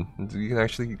bad. You can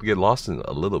actually get lost in it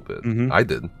a little bit. I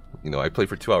did. I played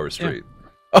for 2 hours straight.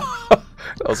 I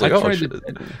was like, oh shit.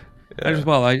 As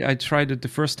well, I tried it the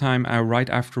first time right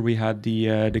after we had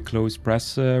the closed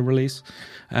press release.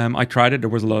 I tried it. There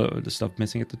was a lot of the stuff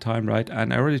missing at the time, right?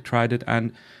 And I already tried it,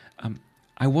 and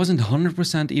I wasn't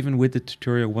 100% even with the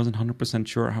tutorial. Wasn't 100%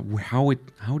 sure how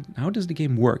does the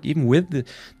game work. Even with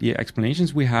the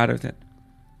explanations we had of that,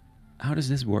 how does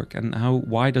this work, and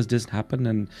why does this happen,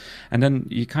 and then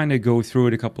you kind of go through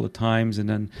it a couple of times, and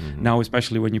then now,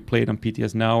 especially when you play it on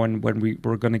PTS now, and when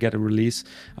we're going to get a release,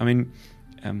 I mean.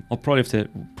 I'll probably have to.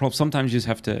 Sometimes you just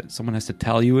have to. Someone has to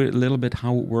tell you a little bit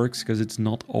how it works, because it's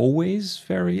not always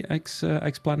very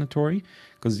explanatory.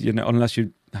 Because unless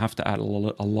you have to add a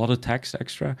lot of text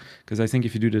extra. Because I think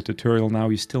if you do the tutorial now,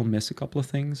 you still miss a couple of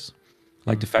things,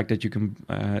 like the fact that you can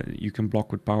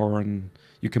block with power, and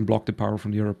you can block the power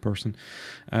from the other person,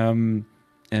 even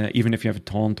if you have a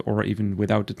taunt, or even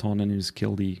without the taunt, and you just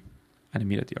kill the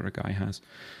enemy that the other guy has.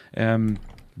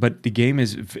 But the game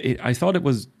is. I thought it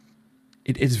was.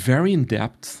 It's very in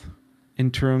depth in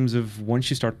terms of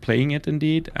once you start playing it,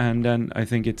 indeed, and then I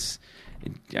think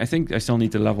I think I still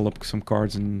need to level up some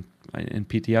cards in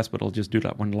PTS, but I'll just do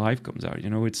that when live comes out.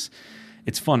 It's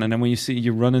fun, and then when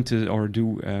you run into or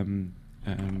do a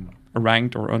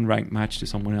ranked or unranked match to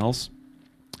someone else,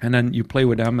 and then you play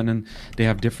with them, and then they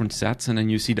have different sets, and then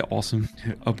you see the awesome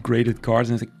upgraded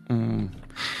cards, and it's like,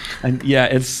 and yeah,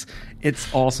 it's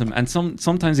awesome. And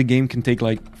sometimes a game can take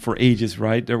like for ages,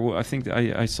 right? I think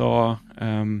I saw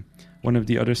one of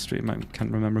the other stream. I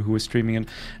can't remember who was streaming it,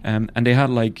 and they had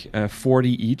like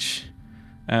 40 each.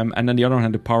 And then the other one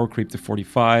had the power creep to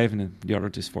 45, and then the other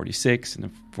just 46, and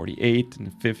then 48, and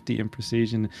then 50 in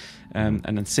precision, and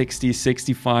then 60,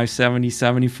 65, 70,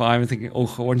 75. I'm thinking,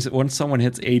 oh, once someone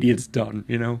hits 80, it's done,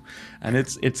 And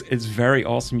it's very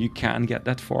awesome. You can get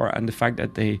that far, and the fact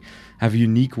that they have a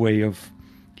unique way of,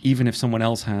 even if someone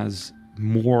else has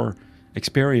more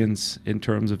experience in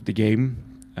terms of the game,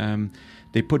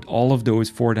 they put all of those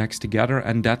 4 decks together,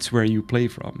 and that's where you play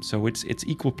from. So it's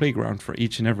equal playground for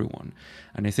each and every one,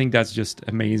 and I think that's just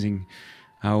amazing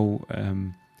how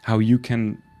you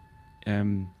can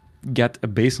get a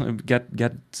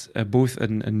both a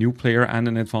new player and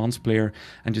an advanced player,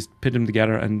 and just pit them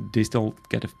together, and they still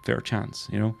get a fair chance,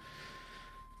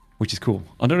 which is cool.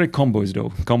 Other than combos, though,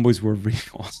 combos were really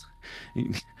awesome.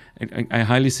 I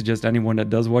highly suggest anyone that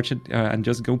does watch it and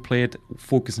just go play it,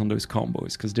 focus on those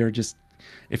combos, because they're just,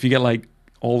 if you get like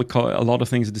a lot of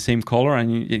things at the same color,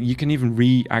 and you can even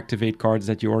reactivate cards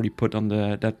that you already put on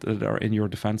that are in your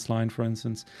defense line, for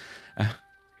instance.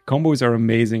 Combos are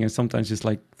amazing, and sometimes just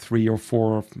like 3 or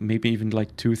 4, or maybe even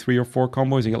like 2, 3 or 4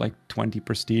 combos, you get like 20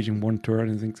 prestige in one turn,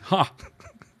 and things,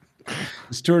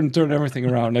 just turn everything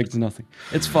around like it's nothing.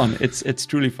 It's fun. It's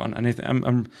truly fun, and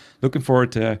I'm looking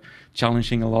forward to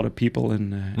challenging a lot of people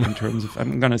in terms of,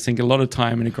 I'm gonna sink a lot of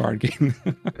time in a card game.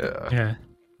 Yeah.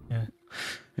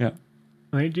 Yeah.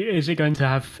 I mean, is it going to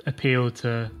have appeal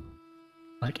to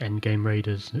like end game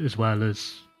raiders as well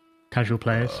as casual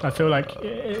players? I feel like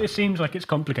it seems like it's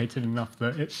complicated enough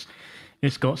that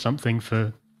it's got something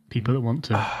for people that want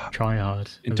to try hard.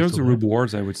 In terms of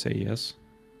rewards, I would say yes.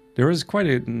 There is quite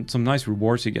some nice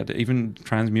rewards you get, even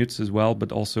transmutes as well,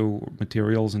 but also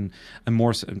materials and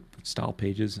more style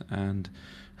pages and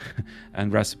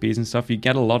and recipes and stuff. You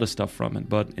get a lot of stuff from it,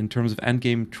 but in terms of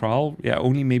endgame trial, yeah,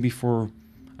 only maybe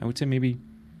I would say maybe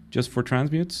just for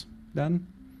transmutes then,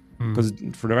 because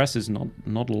for the rest is not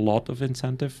a lot of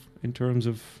incentive in terms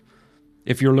of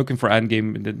if you're looking for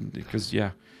endgame, because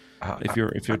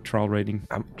if you're trial rating.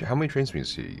 How many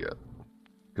transmutes do you get?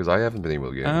 Because I haven't been able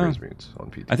to get transmutes on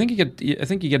PT. I think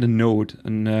you get a node,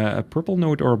 a purple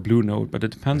node or a blue node, but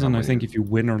it depends on I think if you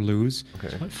win or lose. Okay.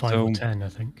 It's like 5 or 10, I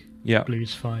think. Yeah,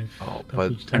 blue's 5. Oh,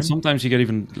 but 10. And sometimes you get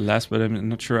even less, but I'm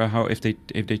not sure how if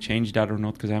they changed that or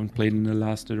not because I haven't played in the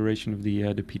last iteration of the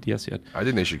PTS yet. I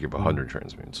think they should give 100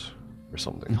 transmutes or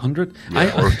something. 100?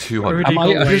 Yeah, or 200.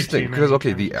 Already Here's the way thing, too because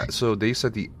many so they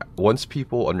said once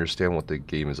people understand what the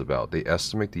game is about, they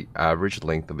estimate the average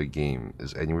length of a game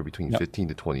is anywhere between 15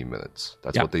 to 20 minutes.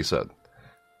 That's what they said.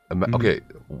 Okay,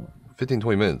 15,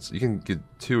 20 minutes. You can get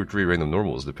 2 or 3 random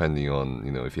normals depending on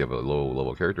if you have a low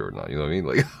level character or not. You know what I mean?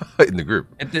 Like in the group.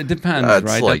 It depends, That's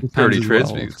right? like that 30 well.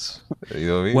 transmutes. You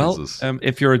know what I mean? Well,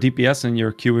 if you're a DPS and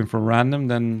you're queuing for random,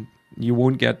 then you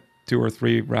won't get 2 or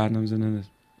 3 randoms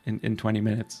in 20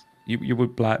 minutes. You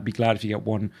would be glad if you get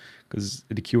 1 because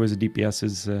the queue as a DPS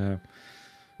is.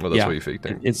 Well, that's why you fake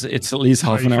thing. It's at least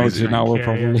half an hour to an hour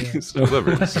probably. Yeah. So.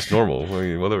 Whatever, it's just normal. I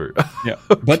mean, whatever. Yeah,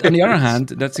 but on the other hand,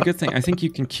 that's a good thing. I think you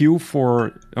can queue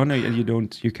for. Oh no, you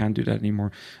don't. You can't do that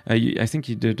anymore. I think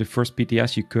you did the first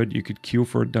PTS. You could queue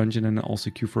for a dungeon and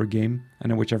also queue for a game, and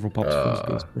then whichever pops first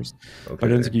goes first. Okay. But I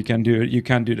don't think you can do it. You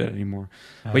can't do that anymore.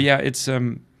 But yeah, it's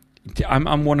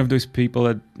I'm one of those people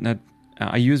that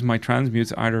I use my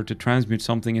transmutes either to transmute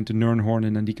something into Nirnhorn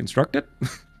and then deconstruct it.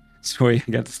 So I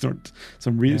get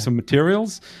some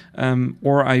materials,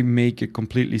 or I make a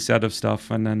completely set of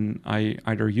stuff and then I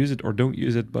either use it or don't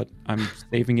use it, but I'm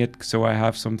saving it so I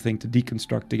have something to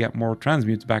deconstruct to get more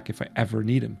transmutes back if I ever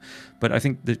need them. But I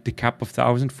think the cap of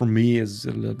 1,000 for me is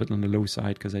a little bit on the low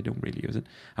side because I don't really use it.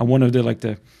 I'm one of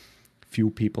the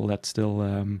few people that still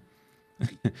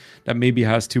that maybe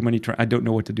has too many. I don't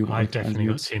know what to do. I definitely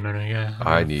got too many. Yeah,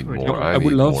 I need more. I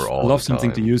would love love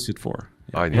something to use it for.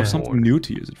 I need love something more. new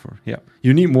to use it for. Yeah,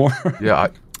 you need more. Yeah,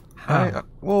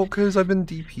 well, because I've been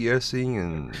DPSing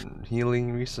and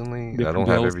healing recently. Different I don't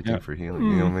have builds, everything for healing.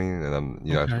 You know what I mean? And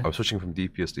I'm I'm switching from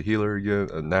DPS to healer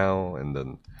again now, and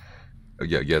then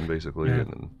again basically. Yeah.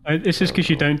 And then, This is because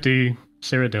you don't do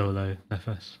Cyrodiil though,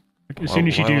 FS. As soon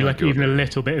as you why do would I like do even a that?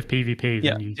 little bit of PvP,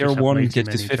 Yeah, then you tier just have 1 way gets too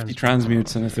just many 50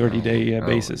 transmutes in a 30-day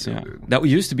basis. my Yeah, God. that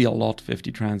used to be a lot. 50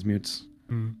 transmutes.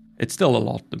 Mm. It's still a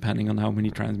lot depending on how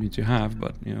many transmutes you have,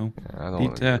 but I don't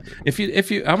want if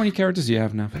you how many characters do you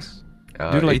have, Nafis?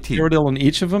 Do like 18. Cyrodiil on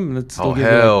each of them? Let's still Oh give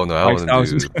hell you no! I like wouldn't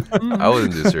 5,000. do. I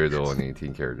wouldn't do Cyrodiil on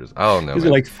 18 characters. I don't know. Is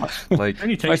Man. it Like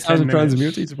Only takes 5,000 10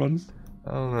 transmutes minutes, each one?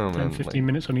 I don't know, 10, man. 15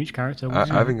 minutes on each character. I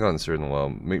haven't gotten Cyrodiil in a while,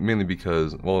 mainly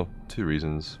because, well, 2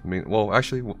 reasons.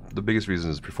 Actually, the biggest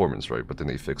reason is performance, right? But then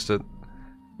they fixed it.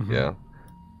 Mm-hmm. Yeah.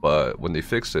 But when they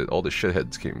fixed it, all the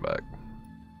shitheads came back.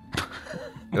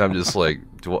 And I'm just like,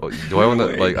 do I want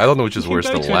to, like, I don't know which is worse,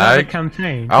 the lag?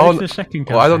 Campaign. I don't, the second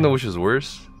well, I don't know campaign. which is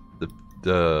worse,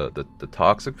 the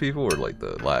toxic people or like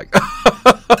the lag.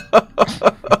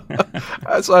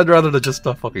 So I'd rather just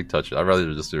stop fucking touch it. I'd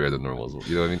rather just do random normals.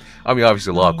 You know what I mean? I mean,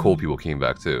 obviously a lot of cool people came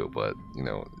back too, but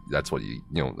that's what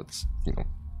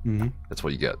that's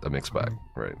what you get, a mixed bag,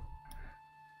 right?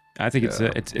 I think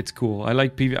it's cool. I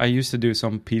like PvP. I used to do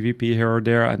some PvP here or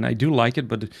there, and I do like it.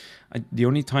 But the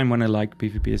only time when I like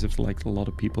PvP is if like a lot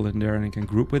of people in there and I can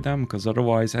group with them. Because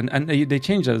otherwise, and they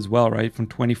changed that as well, right? From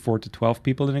 24 to 12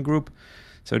 people in a group,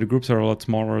 so the groups are a lot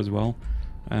smaller as well.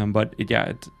 But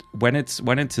when it's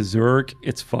a Zerg,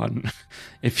 it's fun.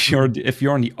 if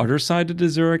you're on the other side of the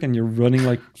Zerg and you're running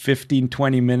like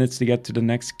 15-20 minutes to get to the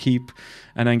next keep,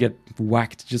 and then get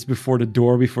whacked just before the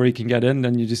door before you can get in,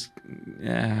 then you just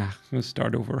let's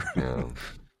start over. Yeah.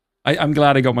 I'm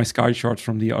glad I got my sky shards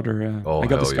from the other. I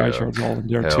got the sky yeah. shards all in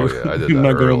there Hell too. yeah, I did I'm that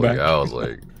not going early. back. I was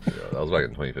like, that was back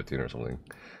in 2015 or something.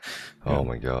 Oh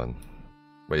my god.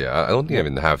 But yeah, I don't think I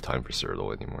even have time for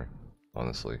Cyrodiil anymore,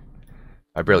 honestly.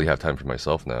 I barely have time for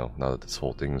myself now that this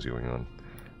whole thing is going on.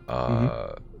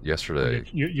 Yesterday...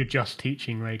 You're just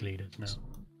teaching raid leaders now.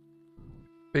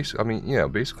 Basically, I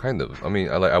mean, basically, kind of. I mean,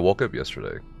 I woke up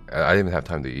yesterday. I didn't even have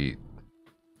time to eat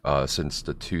since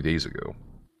the 2 days ago.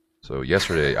 So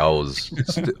yesterday I was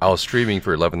streaming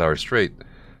for 11 hours straight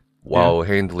while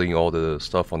handling all the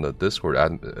stuff on the Discord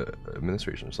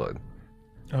administration side.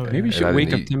 Oh, Maybe you And I should wake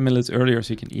didn't up eat. 10 minutes earlier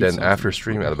so you can eat Then something. after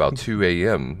streaming at about 2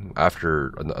 a.m.,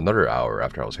 after another hour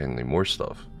after I was handling more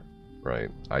stuff, right?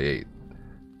 I ate.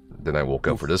 Then I woke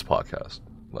up for this podcast,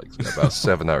 like about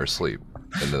 7 hours sleep.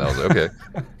 And then I was like, okay,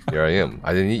 here I am.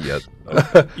 I didn't eat yet.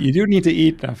 You do need to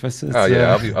eat, Nefis. Oh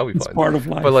yeah, I'll be It's fine. part of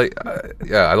life. But like,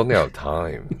 yeah, I don't think I have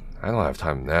time. I don't have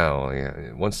time now.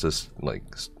 Yeah, once this, like,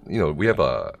 we have we have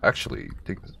a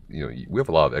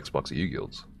lot of Xbox EU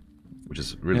guilds, which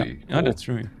is really yeah, cool. that's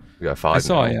true. We got 5 I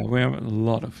saw, now. yeah, we have a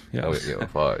lot of, yeah. Oh, yeah,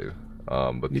 5.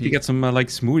 But Need to get some like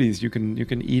smoothies. You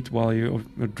can eat while you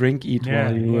or drink,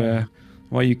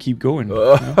 while you keep going. You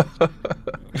know?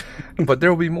 But there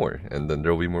will be more, and then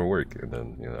there will be more work, and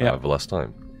then I have less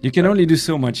time. You can only do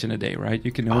so much in a day, right?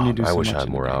 You can only do so much. I wish I had in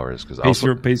a more day. hours because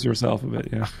Pace yourself a bit,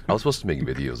 yeah. I was supposed to make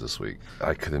videos this week.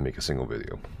 I couldn't make a single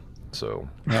video, so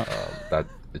that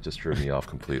it just threw me off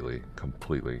completely,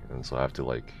 and so I have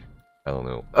to I don't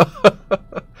know.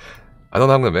 I don't know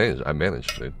how I'm gonna manage. I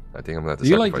managed, dude. I think I'm gonna have to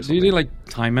sacrifice Do you do like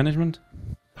time management?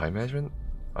 time management?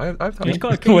 I have time. He's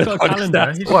got a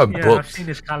calendar. I'm booked. I've seen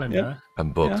his calendar. Yeah.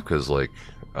 I'm booked because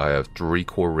I have 3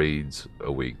 core raids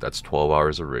a week. That's 12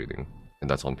 hours of raiding, and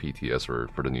that's on PTS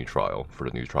for the new trial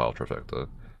trifecta.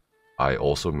 I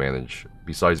also manage,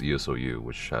 besides ESOU,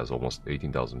 which has almost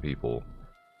 18,000 people,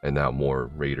 and now more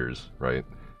raiders, right?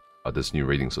 This new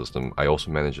raiding system. I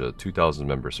also manage a 2,000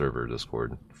 member server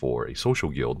Discord for a social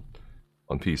guild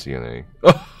on PCNA.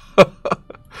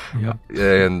 Yeah.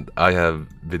 And I have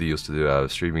videos to do, I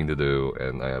have streaming to do,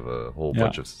 and I have a whole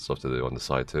bunch of stuff to do on the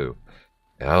side too.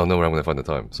 And I don't know where I'm gonna find the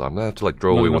time, so I'm gonna have to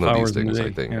throw away one of these things. I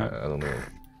think I don't know,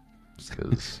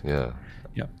 because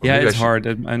it's hard.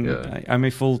 And I'm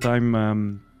a full-time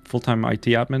IT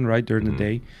admin, right, during the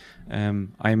day.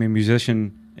 I am a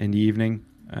musician in the evening,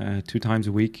 2 times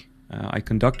a week. I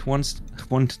conduct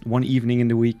one evening in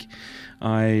the week.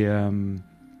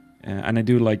 And I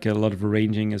do like a lot of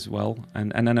arranging as well,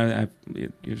 and then I have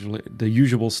usually the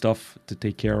usual stuff to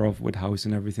take care of with house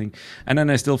and everything, and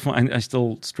then I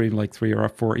still stream like 3 or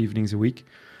 4 evenings a week.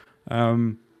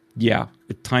 Time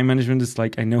management is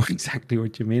like, I know exactly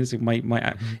what you mean. It's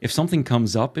like if something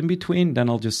comes up in between, then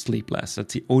I'll just sleep less.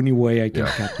 That's the only way I can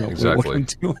catch up with what I'm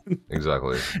doing.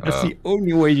 Exactly. That's the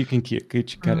only way you can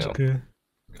catch up.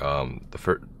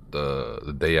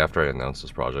 The day after I announced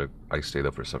this project, I stayed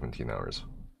up for 17 hours.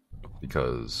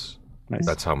 Because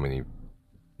that's how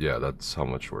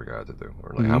much work I had to do,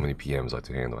 or like how many PMs I had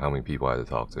to handle, how many people I had to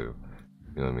talk to. You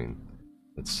know what I mean?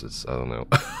 It's I don't know.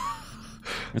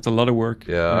 It's a lot of work.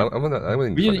 Yeah, I'm gonna.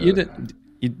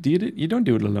 You don't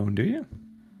do it alone, do you?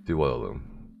 Do what alone?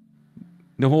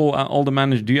 The whole all the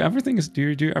manage. Do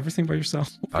you do everything by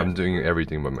yourself? I'm doing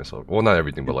everything by myself. Well, not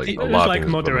everything, but like a There's lot like of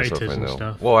things by myself moderators right and now.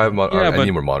 stuff. Well, I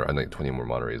need more I need 20 more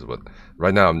moderators, but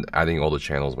right now I'm adding all the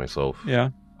channels myself. Yeah.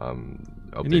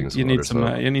 You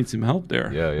need some help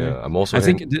there. Yeah. I'm also. I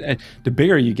think the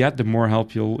bigger you get, the more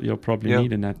help you'll probably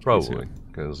need in that. Probably,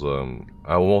 because I'm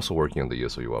also working on the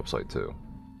ESOU website too.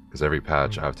 Because every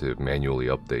patch I have to manually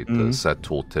update the set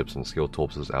tooltips and skill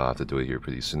tooltips. I'll have to do it here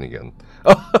pretty soon again.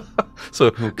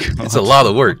 So it's a lot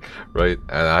of work, right?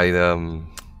 And I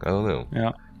don't know.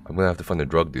 Yeah. I'm gonna have to find a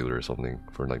drug dealer or something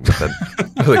for like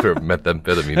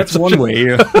methamphetamine. That's one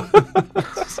way.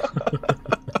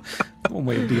 One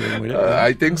way of dealing with it.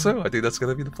 I think so. I think that's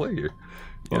gonna be the play here.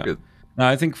 Yeah. No,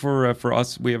 I think for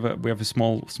us, we have a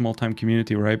small time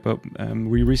community, right? But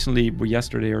we recently,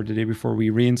 yesterday or the day before, we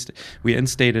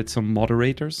instated some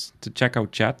moderators to check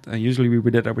out chat. Usually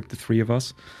we did that with the 3 of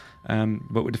us,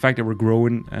 but with the fact that we're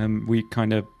growing, we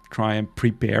kind of try and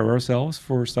prepare ourselves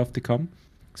for stuff to come.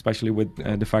 Especially with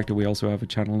the fact that we also have a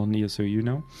channel on ESOU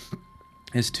now,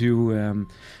 is to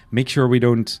make sure we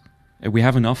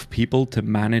have enough people to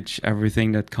manage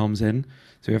everything that comes in.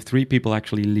 So we have 3 people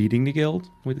actually leading the guild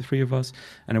with the 3 of us,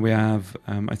 and then we have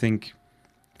I think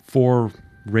 4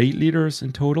 raid leaders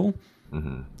in total,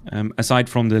 aside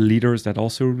from the leaders that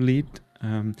also lead.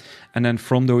 And then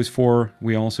from those 4,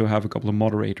 we also have a couple of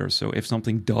moderators. So if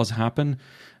something does happen,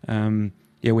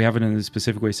 we have it in a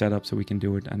specific way set up so we can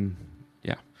do it. And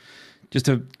just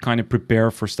to kind of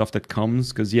prepare for stuff that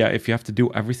comes, because if you have to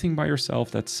do everything by yourself,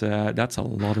 that's a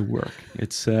lot of work.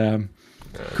 It's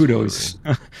kudos,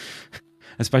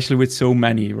 especially with so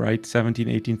many, right?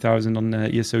 18,000 on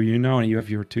ESOU now, and you have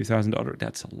your 2,000 other.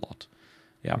 That's a lot.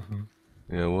 Yeah.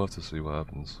 Yeah, we'll have to see what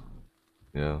happens.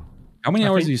 Yeah. How many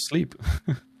hours do you sleep?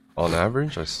 On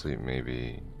average, I sleep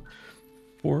maybe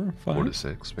 4, 5, 4 to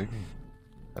 6, maybe.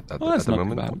 At that's the not too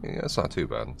moment, bad. yeah, it's not too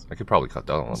bad. I could probably cut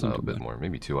down on It's that not a too bit bad. more.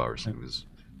 Maybe 2 hours sleep is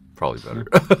probably better.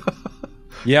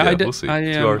 Yeah, I did. we'll see. 2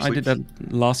 hours I did that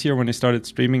last year when I started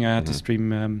streaming. I had to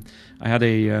stream. I had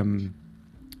a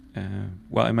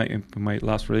well, in my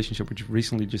last relationship, which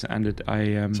recently just ended,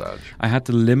 Sad. I had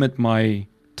to limit my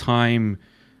time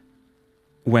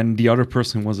when the other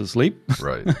person was asleep.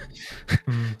 Right.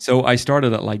 So I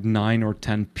started at like 9 or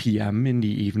 10 p.m. in the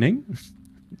evening.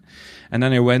 And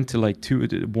then I went to like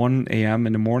 1 a.m.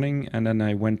 in the morning, and then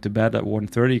I went to bed at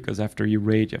 1:30 because after you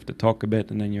raid, you have to talk a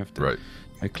bit, and then you have to. Right.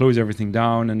 I close everything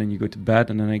down, and then you go to bed,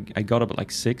 and then I got up at like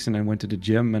 6, and I went to the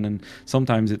gym, and then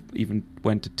sometimes it even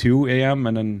went to 2 a.m.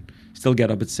 and then still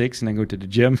get up at 6 and then go to the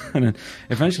gym, and then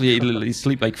eventually I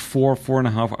sleep like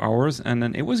 4.5 hours, and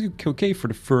then it was okay for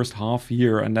the first half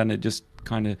year, and then it just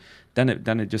kind of then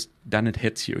it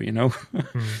hits you, you know.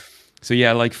 So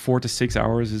yeah, like 4 to 6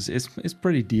 hours is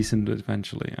pretty decent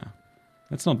eventually. Yeah,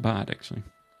 that's not bad actually.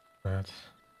 I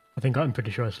think I'm pretty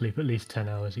sure I sleep at least 10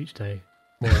 hours each day.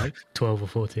 More like 12 or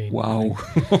 14. Wow.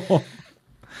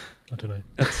 I don't know.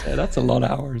 That's a lot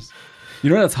of hours. You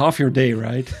know, that's half your day,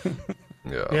 right?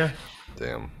 Yeah.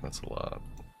 Damn, that's a lot.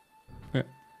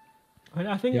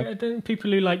 I think don't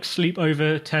people who like sleep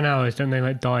over 10 hours, don't they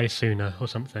like die sooner or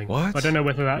something? What? I don't know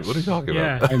whether that's... What are you talking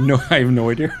yeah. about? I have no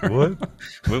idea. What?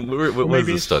 What is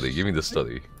the it's- study? Give me the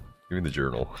study. Give me the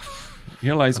journal.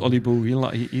 Here lies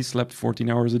Olibu. He slept 14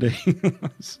 hours a day.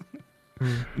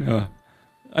 No,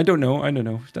 I don't know. I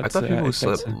thought people who if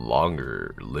that's, slept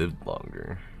longer lived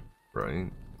longer, right?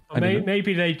 I don't know.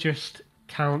 Maybe they just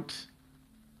count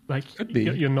like Could be.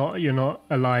 you're not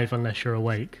alive unless you're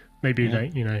awake. Maybe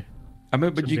they, you know. I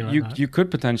mean, but something like that. you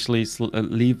could potentially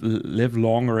live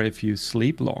longer if you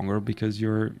sleep longer because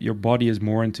your body is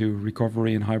more into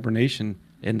recovery and hibernation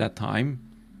in that time,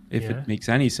 if Yeah. it makes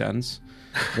any sense.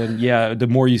 Then yeah, the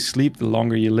more you sleep, the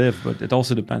longer you live. But it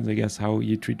also depends, I guess, how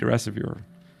you treat the rest of your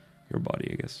body,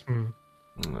 I guess.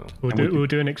 No. We'll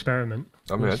do an experiment.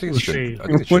 I mean, I think We'll see.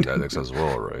 it's genetics as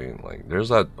well, right? Like, there's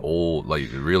that old, like,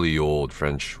 really old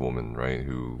French woman, right,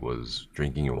 who was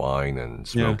drinking wine and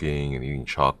smoking and eating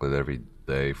chocolate every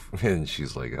day, and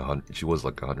she's like she was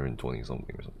like 120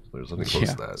 something or something. There's something close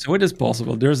to that. So it is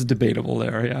possible. There's a debatable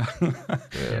there, yeah.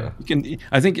 Yeah. You can.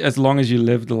 I think as long as you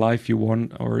live the life you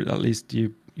want, or at least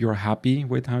you're happy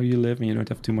with how you live, and you don't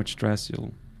have too much stress,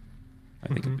 I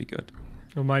think it'd be good.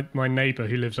 Well, my neighbour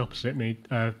who lives opposite me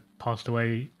passed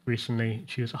away recently.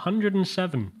 She was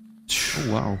 107.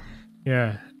 Oh, wow.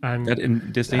 Yeah, and That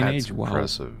in this day and That's age, wow.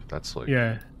 impressive. That's like,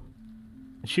 yeah,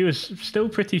 she was still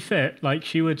pretty fit. Like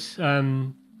she would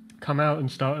come out and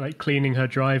start like cleaning her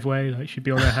driveway. Like she'd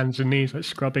be on her hands and knees, like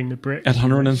scrubbing the bricks. At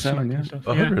 107, smacking yeah. stuff.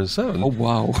 107. Oh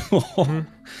wow,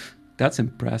 that's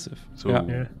impressive. So, Yeah.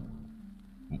 Yeah.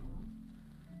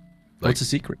 What's the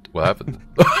secret? what happened?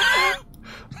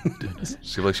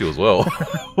 Seemed like she was well.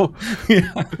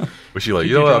 Was she like,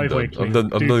 you know what? I'm done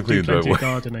cleaning plenty driveway. of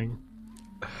gardening.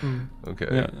 Okay.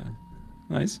 Yeah,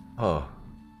 nice. Oh,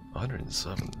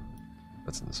 107.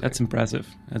 That's insane. That's impressive.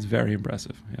 That's very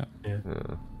impressive. Yeah. Yeah,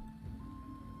 Yeah.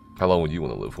 How long would you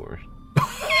want to live for?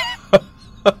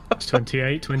 it's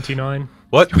 28, 29.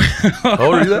 What? How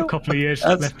old are you A now? couple of years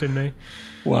That's- left in me.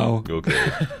 Wow. Okay.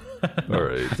 All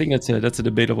right. I think that's a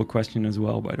debatable question as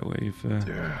well. By the way, if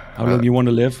how long you want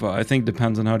to live, I think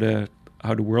depends on how the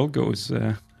world goes,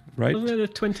 right? Wasn't it the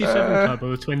 27 club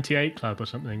or the 28 club or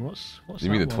something? What's You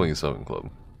mean the that one? 27 Club?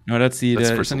 No, that's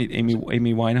That's for isn't it Amy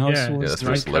Winehouse. Yeah. was Yeah, that's for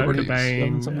like celebrities.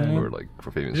 Cobain, something like Or that? like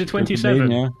for famous Is it people. 27?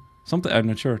 Yeah, something. I'm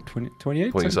not sure. 28,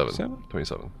 27.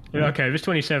 27. Yeah, okay, if it's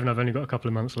 27, I've only got a couple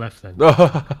of months left then.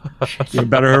 You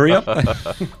better hurry up.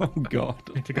 Oh God.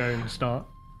 I need to go and start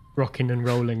rocking and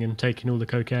rolling and taking all the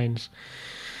cocaines.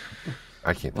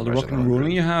 I can't Well, the imagine rock and how rolling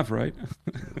good- you have, right?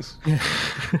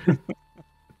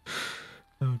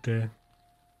 Oh dear.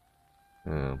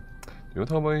 Yeah. Do you want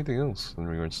to talk about anything else in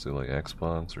regards to like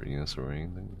Xbox or ES or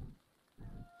anything?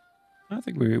 I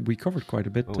think we covered quite a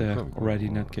bit Oh, we covered quite already a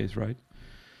in lot. that case, right?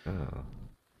 Yeah.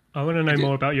 I want to know did-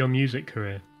 more about your music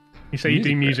career. You say you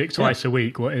do Music music career, twice a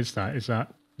week. What is that? Is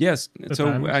that Yes. So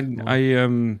band,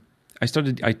 I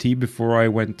studied IT before I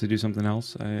went to do something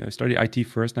else. I studied IT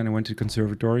first, then I went to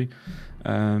conservatory,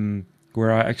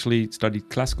 where I actually studied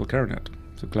classical clarinet.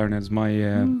 So clarinet is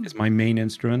my main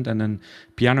instrument, and then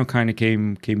piano kind of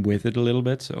came with it a little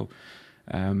bit. So,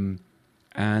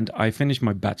 and I finished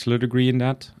my bachelor degree in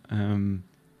that.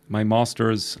 My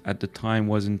master's at the time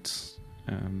wasn't.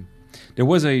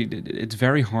 It's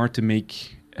very hard to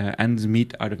make ends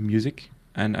meet out of music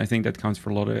and I think that counts for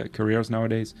a lot of careers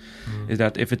nowadays, is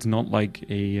that if it's not like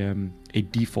a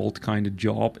default kind of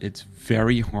job, it's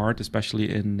very hard,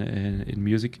 especially in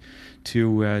music,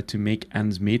 to make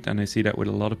ends meet. And I see that with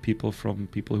a lot of people, from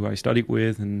people who I studied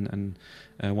with, and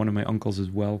one of my uncles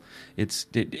as well. It's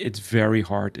very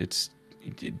hard. It's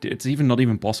even not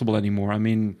even possible anymore. I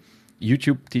mean,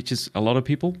 YouTube teaches a lot of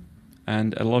people,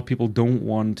 and a lot of people don't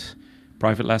want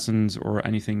private lessons or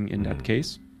anything in that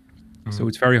case. So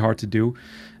it's very hard to do.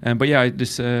 But yeah, I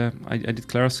did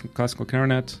classical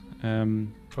clarinet,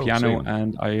 piano,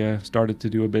 and I started to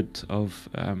do a bit of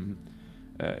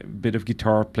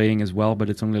guitar playing as well, but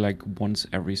it's only like once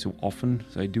every so often.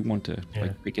 So I do want to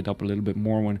like pick it up a little bit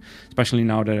more, especially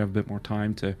now that I have a bit more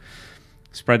time to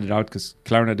spread it out, because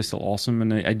clarinet is still awesome,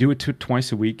 and I do it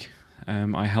twice a week.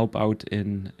 I help out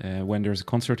in when there's a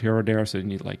concert here or there, so you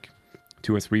need like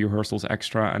 2 or 3 rehearsals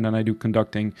extra, and then I do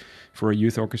conducting for a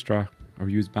youth orchestra or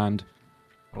youth band,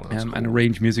 cool. And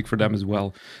arrange music for them as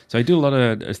well. So I do a lot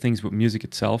of things with music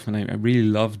itself, and I really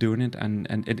love doing it. And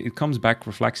it comes back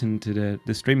reflection to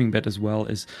the streaming bit as well.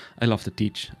 Is I love to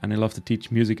teach, and I love to teach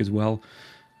music as well,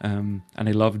 and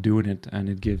I love doing it. And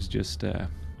it gives just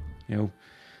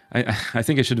I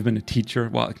think I should have been a teacher.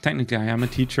 Well, technically I am a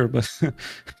teacher, but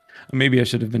maybe I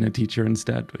should have been a teacher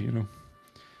instead. But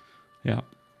yeah.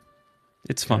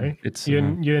 It's fun. Okay. It's you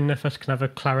and Nefes can have a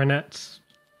clarinet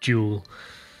duel.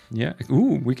 Yeah.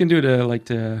 Ooh, we can do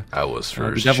the I was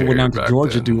the Devil Went Down to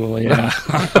Georgia duel. Yeah.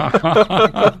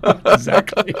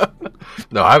 Exactly.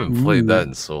 No, I haven't played that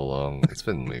in so long. It's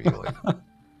been maybe like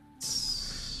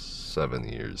 7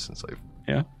 years since I've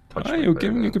touched it. You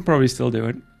can probably still do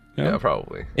it. Yeah,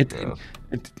 probably.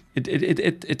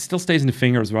 It still stays in the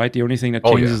fingers, right? The only thing that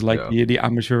changes the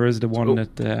amateur is the one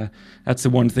that's the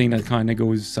one thing that kind of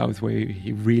goes south way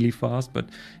really fast. But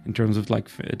in terms of like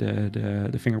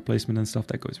the finger placement and stuff,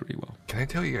 that goes really well. Can I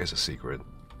tell you guys a secret?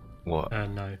 What?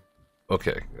 No.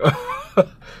 Okay.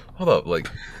 Hold up.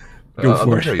 Like, Go for I'm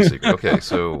gonna it. tell you a secret. Okay,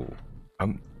 so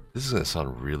this is gonna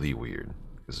sound really weird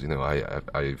because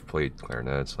I've played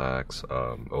clarinet, sax,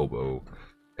 oboe.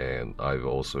 And I've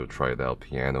also tried out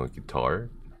piano and guitar,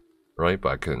 right?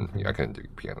 But I couldn't do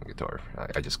piano and guitar.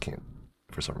 I just can't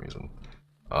for some reason.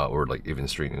 Or like even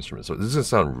string instruments. So this is gonna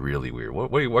sound really weird.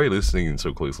 Why are you listening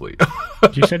so closely?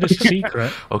 You said it's a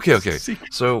secret. Okay.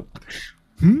 So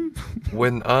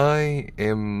when I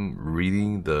am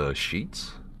reading the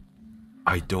sheets,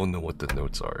 I don't know what the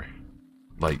notes are.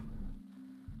 Like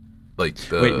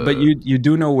the... Wait, but you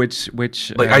do know which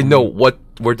like I know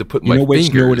where to put my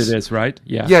fingers. You know which note it is, right?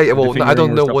 Yeah. Yeah. Well, I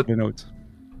don't know what notes.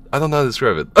 I don't know how to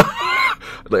describe it.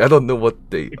 Like I don't know what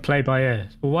they You play by ear.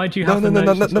 Well, why do you have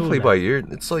not play by ear.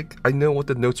 It's like I know what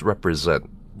the notes represent,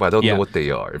 but I don't know what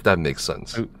they are. If that makes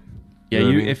sense. Yeah, You know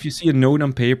what I mean? if you see a note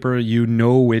on paper, you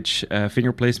know which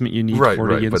finger placement you need for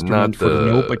the instrument, for the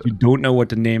note, but you don't know what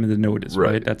the name of the note is,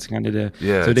 right? That's kind of the...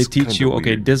 Yeah, so they teach you, weird.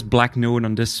 okay, this black note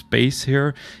on this space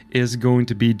here is going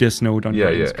to be this note on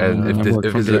your instrument. And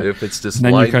if it's this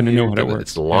then line you kind of know here, how that then works.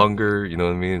 it's longer, you know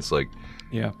what I mean? It's like...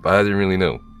 Yeah. But I didn't really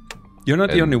know. You're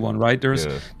not the only one, right? There's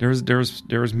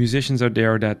musicians out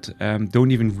there that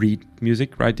don't even read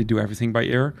music, right? They do everything by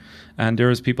ear. And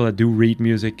there's people that do read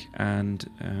music, and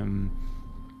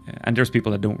there's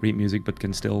people that don't read music but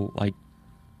can still like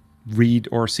read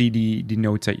or see the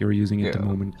notes that you're using at the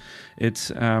moment.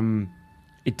 It's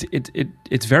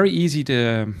it's very easy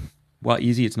to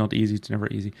it's not easy, it's never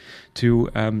easy to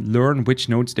learn which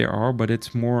notes there are, but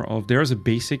it's more of there's a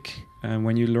basic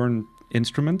when you learn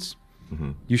instruments.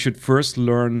 Mm-hmm. You should first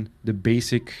learn the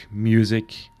basic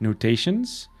music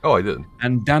notations. Oh, I did.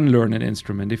 And then learn an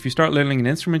instrument. If you start learning an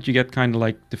instrument, you get kind of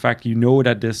like the fact you know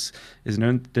that this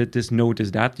note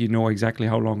is that. You know exactly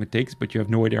how long it takes, but you have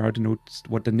no idea how to note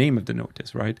what the name of the note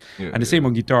is, right? Yeah, and the same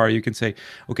on guitar. You can say,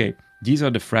 okay, these are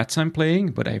the frets I'm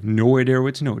playing, but I have no idea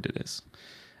which note it is.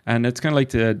 And it's kind of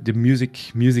like the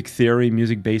music theory,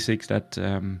 music basics that...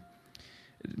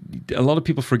 a lot of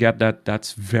people forget that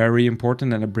that's very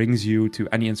important, and it brings you to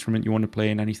any instrument you want to play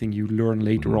and anything you learn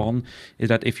later on, is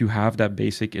that if you have that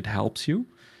basic, it helps you.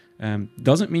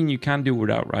 Doesn't mean you can't do it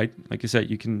without, right? Like I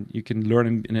said, you can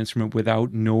learn an instrument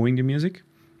without knowing the music,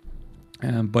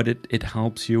 but it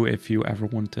helps you if you ever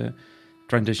want to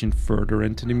transition further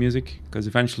into the music, because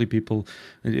eventually people,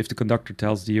 if the conductor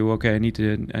tells you, okay,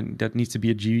 and that needs to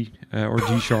be a G or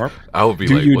G sharp, I would be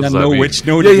do like, you what's then that know mean? which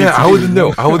note? Yeah, I wouldn't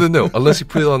know. Unless you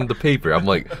put it on the paper. I'm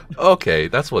like, okay,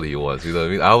 that's what he was. You know what I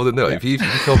mean? I wouldn't know. If you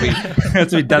told me,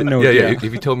 that's what that note. Yeah. If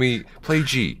you told me play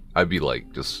G, I'd be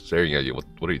like just staring at you.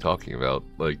 What are you talking about?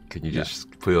 Like, can you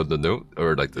just play on the note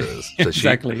or like the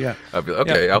exactly? sheet? Yeah. I'd be like,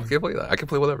 okay, I can play that. I can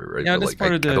play whatever, right? Yeah, But that's like,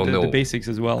 part of I don't know. the basics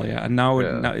as well. Yeah, and now,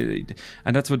 and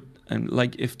that's what, and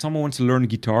like if someone wants to learn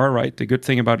guitar, right? The good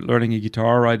thing about learning a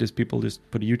guitar, right, is people just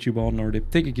put a YouTube on or they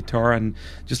take a guitar and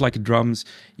just like drums,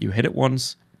 you hit it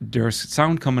once, there's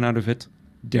sound coming out of it.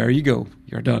 There you go,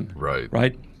 you're done.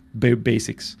 Right.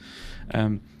 Basics.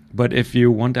 But if you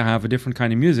want to have a different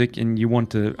kind of music and you want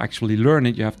to actually learn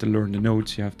it, you have to learn the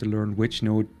notes. You have to learn which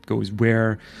note goes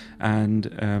where,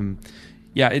 and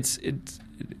it's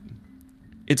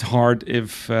hard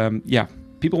if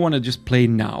people want to just play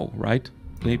now, right?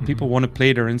 People want to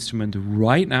play their instrument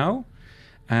right now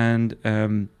and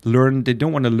learn. They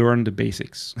don't want to learn the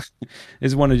basics. They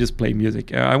just want to just play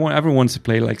music. Everyone wants to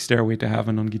play like Stairway to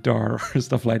Heaven on guitar or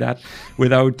stuff like that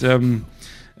without.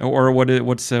 Or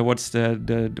what's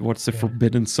the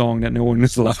forbidden song that no one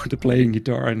is allowed to play in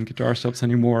guitar in guitar shops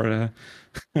anymore?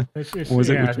 I think it's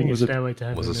Stairway to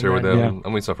Heaven. Was it Stairway to Heaven? I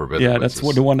mean, it's not forbidden. Yeah, that's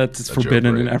the one that's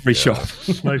forbidden in every shop.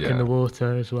 Smoke in the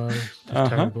Water as well.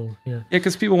 Terrible. Yeah,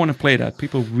 because people want to play that.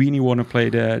 People really want to play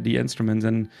the instruments,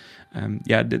 and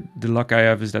the luck I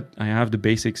have is that I have the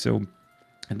basics. So,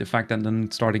 and the fact that then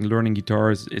starting learning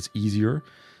guitar is easier.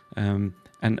 And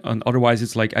otherwise,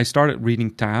 it's like I started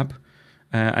reading tab.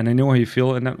 And I know how you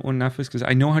feel in that one, Nafis, because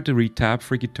I know how to read tab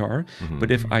for guitar. Mm-hmm.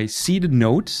 But if I see the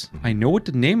notes, I know what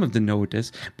the name of the note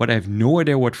is, but I have no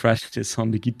idea what fret it is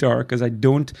on the guitar because I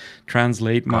don't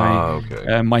translate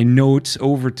my notes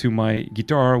over to my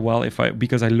guitar. Well,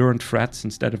 because I learned frets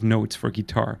instead of notes for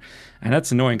guitar, and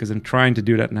that's annoying because I'm trying to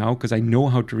do that now because I know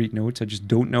how to read notes. I just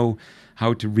don't know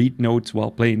how to read notes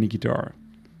while playing the guitar.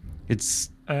 It's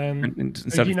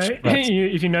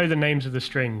if you know the names of the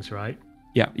strings, right?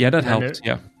 Yeah, that helps.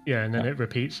 And then it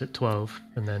repeats at 12,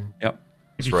 and then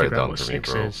if you figure out what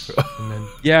 6 is, and then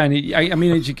I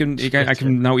mean, I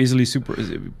can now easily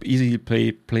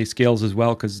play scales as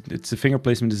well because the finger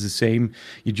placement is the same.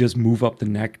 You just move up the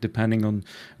neck depending on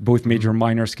both major and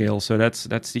minor scales. So that's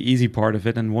the easy part of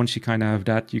it. And once you kind of have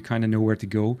that, you kind of know where to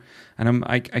go. And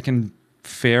I can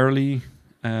fairly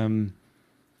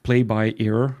play by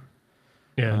ear.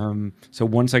 Yeah. So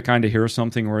once I kind of hear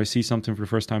something or I see something for the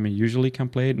first time, I usually can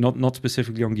play it. Not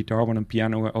specifically on guitar, but on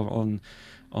piano or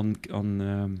on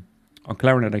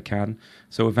clarinet I can.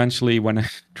 So eventually, when I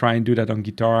try and do that on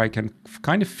guitar, I can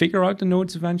kind of figure out the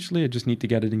notes. Eventually, I just need to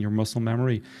get it in your muscle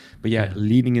memory. But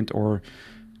leading it or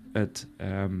at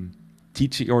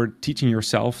teaching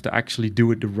yourself to actually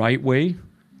do it the right way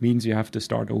means you have to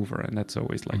start over, and that's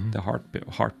always like the hard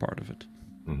part of it.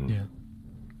 Mm-hmm. Yeah.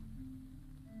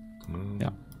 Yeah.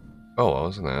 Oh, I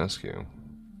was going to ask you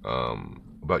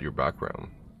about your background.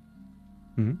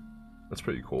 Mm-hmm. That's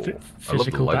pretty cool. I love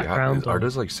the lighting. Are there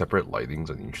like separate lightings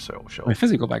on each shelf? My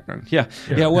physical background, yeah.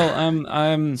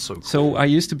 Well, so I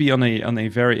used to be in a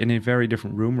very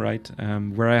different room, right?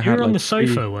 Where I you were on the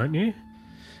sofa, weren't you?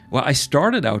 Well, I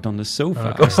started out on the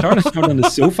sofa.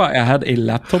 I had a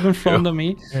laptop in front of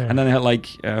me, and then I had like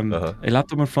a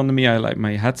laptop in front of me. I like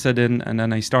my headset in, and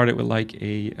then I started with like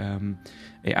a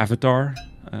avatar.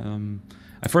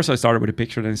 At first, I started with a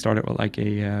picture, then I started with like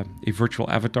a virtual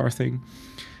avatar thing,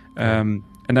 and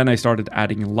then I started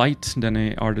adding light. Then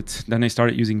I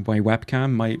started using my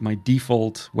webcam, my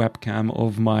default webcam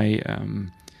of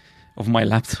my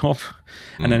laptop,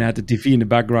 and then I had the TV in the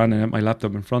background and I had my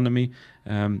laptop in front of me.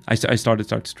 I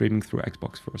started streaming through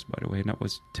Xbox first, by the way, and that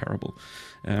was terrible.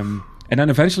 And then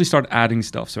eventually started adding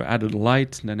stuff. So I added a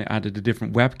light, and then I added a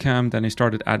different webcam. Then I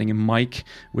started adding a mic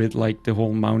with like the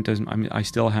whole mount I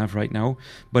still have right now.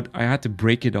 But I had to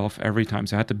break it off every time.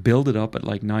 So I had to build it up at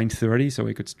like 9:30 so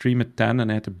I could stream at 10,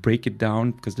 and I had to break it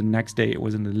down because the next day it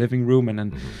was in the living room, and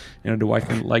then the wife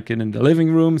didn't like it in the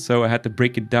living room, so I had to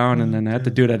break it down, and then I had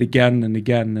to do that again and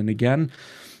again and again.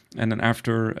 And then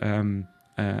after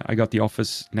I got the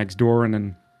office next door, and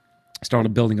then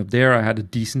started building up there. I had a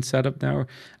decent setup now,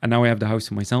 and now I have the house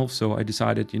to myself. So I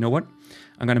decided, you know what,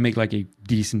 I'm gonna make like a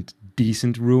decent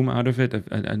room out of it,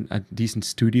 a decent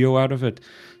studio out of it.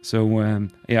 So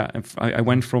I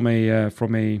went from a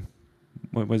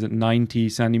what was it, 90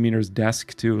 centimeters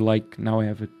desk to like now I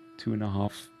have a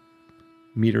 2.5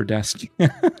 meter desk,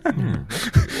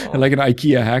 like an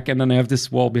IKEA hack. And then I have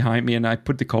this wall behind me, and I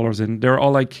put the colors in. They're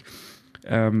all like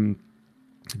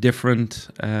different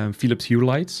Philips Hue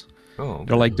lights. Oh, okay.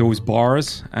 They're like those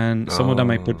bars, and some of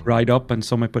them I put right up, and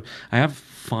some I have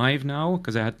 5 now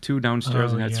because I had 2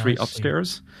 downstairs and I had 3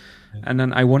 upstairs. And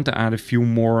then I want to add a few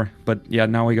more, but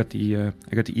now I got the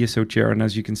ESO chair, and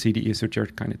as you can see, the ESO chair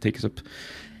kind of takes up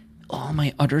all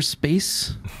my other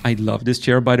space. I love this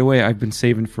chair, by the way. I've been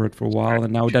saving for it for a while,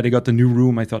 and now that I got the new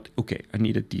room, I thought, okay, I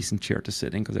need a decent chair to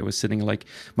sit in, because I was sitting like,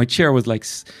 my chair was like,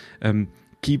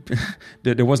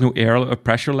 there was no air or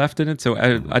pressure left in it. So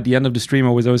at the end of the stream,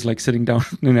 I was always like sitting down,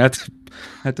 and I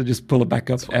had to just pull it back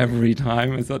up every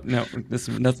time. I thought, no, that's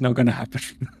not going to happen.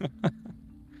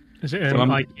 Is it an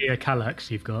IKEA Kallax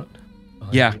you've got?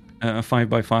 Yeah, a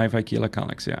 5x5 IKEA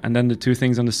Kallax, yeah. And then the two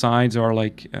things on the sides are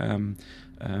like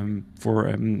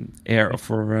for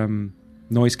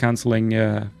noise cancelling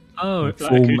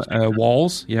foam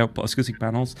walls, acoustic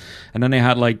panels. And then I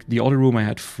had like the other room I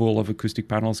had full of acoustic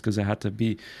panels, because I had to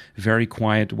be very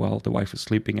quiet while the wife was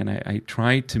sleeping. And I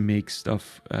tried to make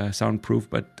stuff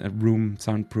soundproof, but a room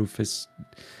soundproof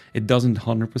it doesn't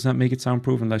 100% make it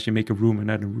soundproof unless you make a room and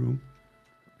then a room.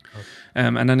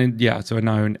 And then so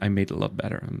now I made it a lot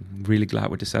better. I'm really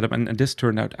glad with the setup, and this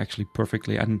turned out actually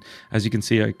perfectly. And as you can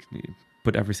see, I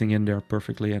put everything in there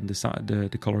perfectly, and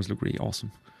the colors look really awesome.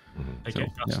 They get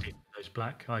dusty. Those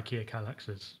black IKEA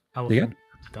Kallaxes. How They often get? do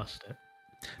you have to dust it?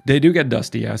 They do get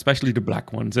dusty, yeah, especially the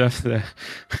black ones.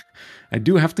 I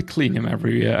do have to clean them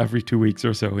every 2 weeks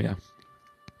or so, yeah.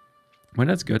 Well,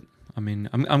 that's good. I mean,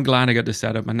 I'm glad I got the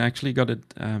setup, and actually got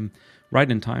it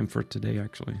right in time for today,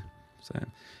 actually. So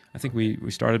I think we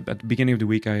started at the beginning of the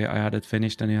week. I had it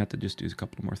finished, and I had to just do a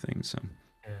couple more things. So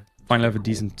finally have a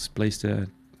decent place to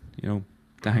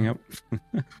hang out.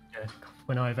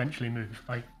 When I eventually move,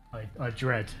 I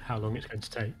dread how long it's going to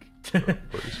take.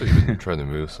 So you've been trying to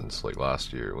move since like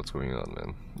last year. What's going on,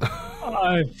 man?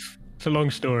 It's a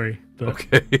long story, but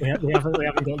okay. we haven't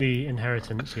got the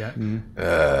inheritance yet.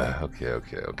 Okay.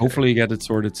 Hopefully you get it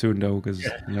sorted soon, though, because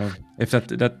if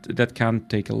that can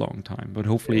take a long time, but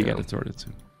hopefully you get it sorted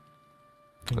soon.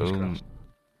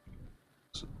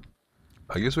 So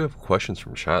I guess we have questions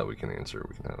from chat we can answer.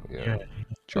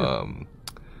 Sure.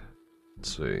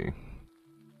 Let's see.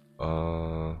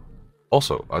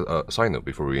 Also, a side note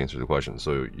before we answer the question.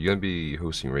 So you're gonna be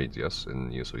hosting raids, yes, in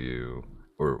ESOU,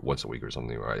 or once a week or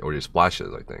something, right? Or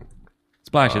splashes, I think.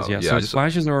 Splashes, yeah. So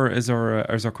Splashes is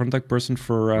our contact person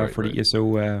for the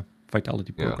ESO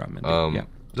Vitality program.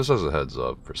 Just as a heads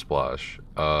up for Splash,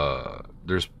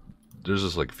 there's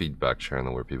this like feedback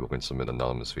channel where people can submit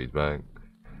anonymous feedback.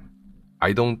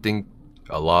 I don't think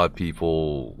a lot of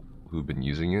people who've been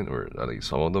using it, or at least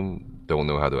some of them, don't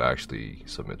know how to actually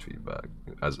submit feedback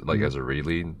as a raid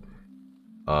lead.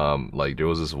 Like there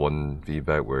was this one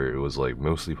feedback where it was like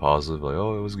mostly positive, like,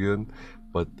 oh, it was good,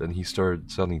 but then he started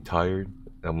sounding tired.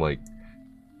 I'm like,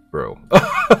 bro,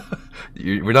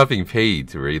 we're not being paid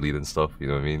to raid lead and stuff, you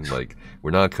know what I mean? Like,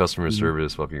 we're not customer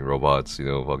service fucking robots,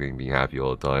 fucking being happy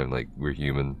all the time. Like, we're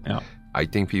human. I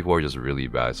think people are just really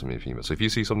bad at submitting feedback. So if you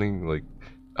see something, like,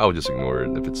 I'll just ignore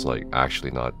it if it's like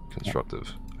actually not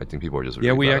constructive. I think people are just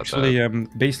really we bad actually at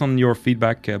that. Based on your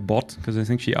feedback bot, because I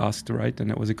think she asked, right,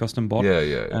 and it was a custom bot.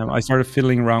 Yeah. I started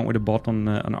fiddling around with a bot on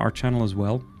our channel as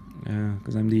well,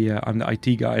 because I'm the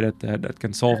IT guy that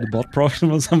can solve the bot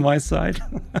problems on my side.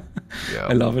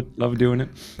 I love it, love doing it.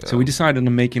 Yeah. So we decided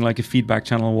on making like a feedback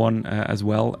channel one as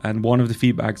well, and one of the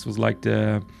feedbacks was like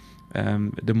the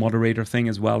moderator thing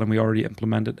as well, and we already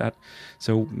implemented that.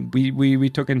 So we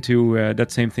took into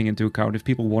that same thing into account. If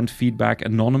people want feedback,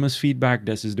 anonymous feedback,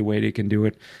 this is the way they can do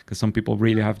it, because some people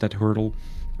really have that hurdle.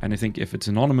 And I think if it's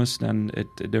anonymous, then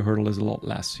the hurdle is a lot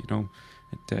less.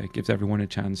 It gives everyone a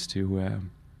chance to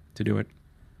do it.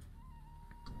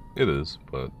 It is,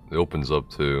 but it opens up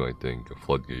to, I think, a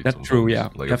floodgate. That's true, yeah.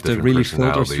 Like, you have to really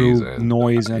filter through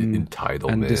noise and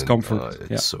entitlement and discomfort.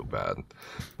 It's so bad.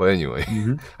 But anyway,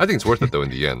 I think it's worth it though in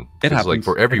the end. It happens. Like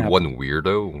for every one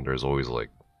weirdo, there's always like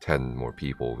 10 more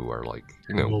people who are like,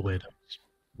 more weirdos.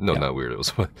 No, not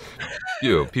weirdos, but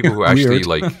people who actually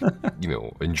like,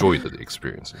 enjoy the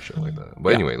experience and shit like that.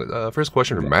 But anyway, first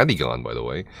question from Madigan, by the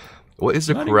way. What is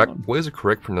the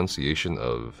correct pronunciation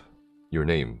of your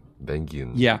name?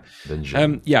 Vengian.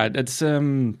 Vengian. That's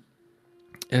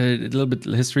a little bit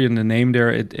history in the name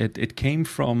there. It came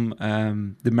from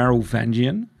the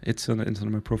Vengian. It's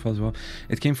on my profile as well.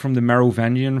 It came from the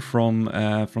Vengian from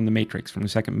the Matrix, from the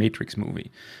second Matrix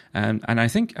movie. And I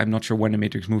think, I'm not sure when the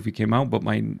Matrix movie came out, but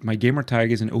my gamer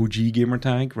tag is an OG gamer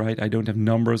tag, right? I don't have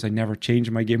numbers. I never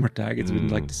changed my gamer tag. It's been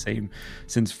like the same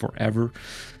since forever.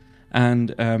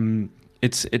 And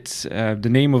it's the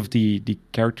name of the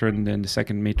character in the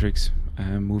second Matrix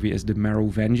movie is the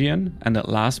Vengian, and that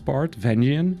last part,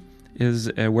 Vengian,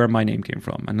 is where my name came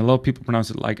from. And a lot of people pronounce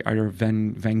it like either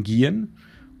Vengian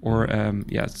Or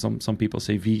some people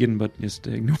say vegan, but just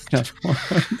ignore that one.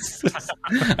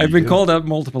 I've been called out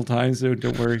multiple times, so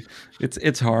don't worry.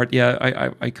 It's hard. Yeah,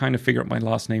 I kind of figured my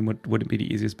last name wouldn't be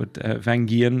the easiest, but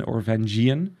Vengian or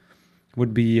Vengian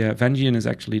would be. Vengian is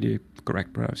actually the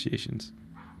correct pronunciations.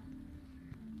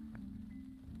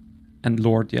 And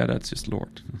Lord, yeah, that's just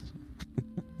Lord.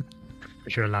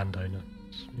 But you're a landowner.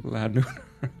 Landowner.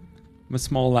 I'm a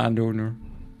small landowner.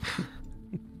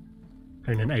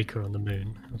 Own an acre on the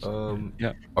moon.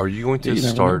 Yeah. Are you going to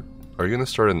start? Are you going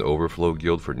to start an overflow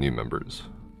guild for new members?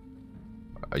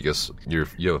 I guess you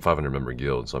have a 500 member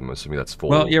guild, so I'm assuming that's full.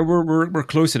 Well, yeah, we're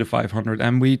close to the 500,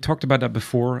 and we talked about that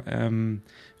before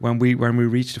when we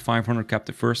reached the 500 cap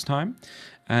the first time,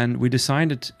 and we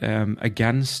decided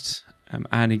against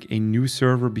adding a new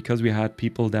server because we had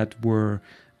people that were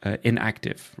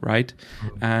inactive, right?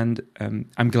 Mm-hmm. And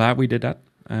I'm glad we did that.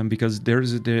 Because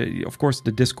of course,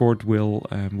 the Discord will.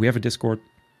 We have a Discord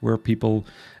where people,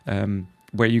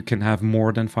 where you can have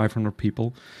more than 500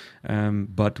 people.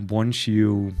 But once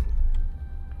you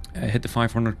hit the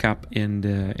 500 cap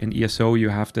in ESO, you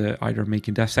have to either make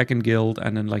a second guild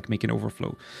and then like make an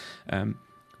overflow.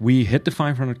 We hit the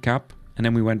 500 cap. And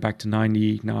then we went back to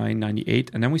 99,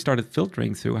 98, and then we started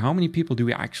filtering through how many people do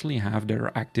we actually have that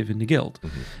are active in the guild.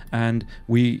 Mm-hmm. And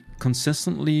we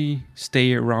consistently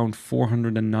stay around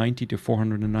 490 to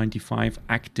 495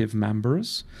 active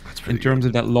members in terms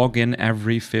of that login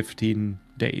every 15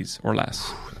 days or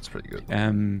less. That's pretty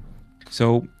good.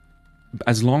 So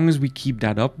as long as we keep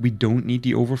that up, we don't need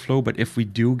the overflow. But if we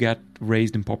do get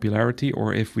raised in popularity,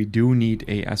 or if we do need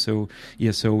a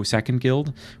ESO second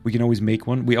guild, we can always make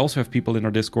one. We also have people in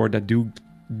our Discord that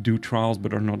do trials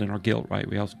but are not in our guild, right?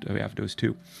 We have those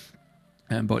too.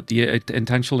 But the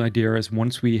intentional idea is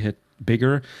once we hit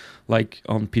bigger, like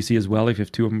on PC as well, if you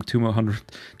have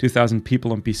 2,000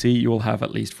 people on PC, you will have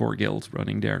at least 4 guilds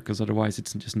running there, because otherwise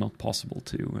it's just not possible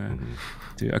to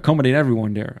accommodate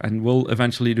everyone there. And we'll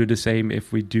eventually do the same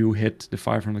if we do hit the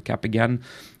 500 cap again.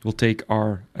 We'll take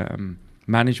our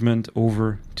management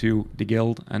over to the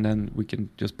guild, and then we can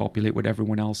just populate with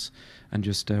everyone else and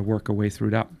just work our way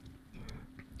through that.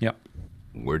 Yeah.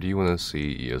 Where do you want to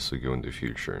see ESO go in the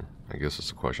future? I guess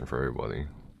it's a question for everybody.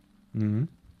 Mm-hmm.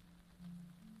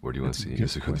 Where do you want to see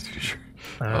ESO go in the future?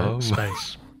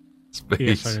 Space.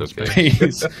 Space, okay.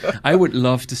 Space. I would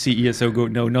love to see ESO go,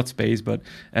 no, not space, but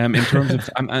in terms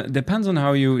of, depends on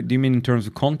how do you mean in terms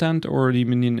of content, or do you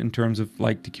mean in terms of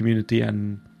like the community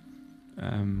and,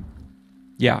 and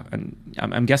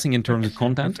I'm guessing in terms of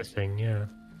content. Everything, yeah.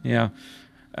 Yeah.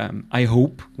 I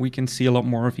hope we can see a lot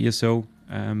more of ESO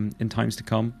in times to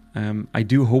come. I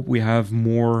do hope we have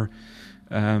more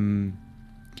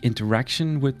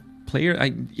interaction with player.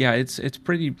 It's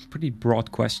pretty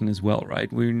broad question as well,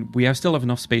 right? We still have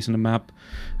enough space on the map.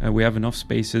 We have enough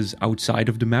spaces outside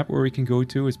of the map where we can go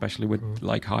to, especially with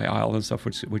like High Isle and stuff,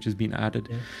 which has been added.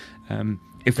 Yeah.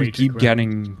 If we keep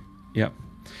getting, yeah,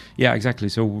 exactly.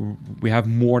 So we have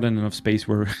more than enough space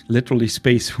where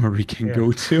we can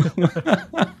go to.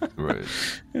 Right.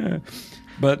 Yeah.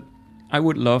 But I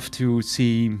would love to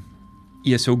see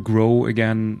ESO grow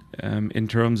again in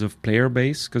terms of player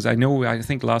base, because I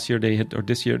think last year they hit, or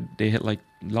this year they hit, like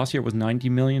last year it was 90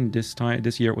 million, this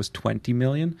year it was 20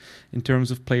 million in terms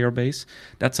of player base.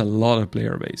 That's a lot of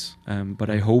player base,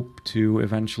 but I hope to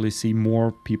eventually see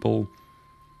more people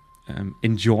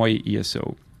enjoy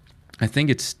ESO. I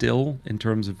think it's still, in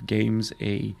terms of games,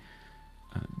 the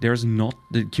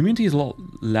community is a lot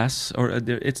less, or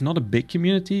it's not a big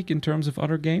community in terms of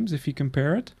other games if you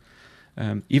compare it.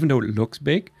 Even though it looks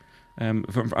big, and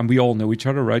we all know each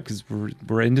other, right? Because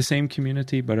we're in the same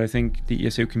community. But I think the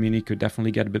ESO community could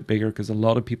definitely get a bit bigger, because a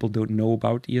lot of people don't know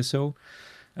about ESO,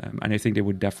 and I think they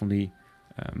would definitely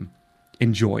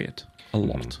enjoy it a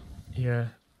lot. Yeah,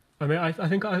 I mean, I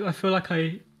think I feel like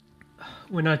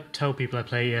when I tell people I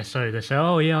play ESO, they say,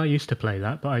 "Oh yeah, I used to play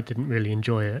that, but I didn't really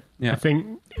enjoy it." Yeah. I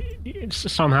think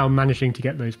it's somehow managing to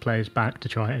get those players back to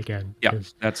try it again. Yeah,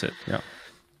 that's it. Yeah.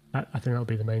 I think that'll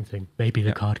be the main thing. Maybe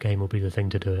the card game will be the thing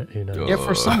to do it. Who knows? Yeah,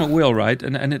 for some it will, right?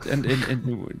 And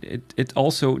it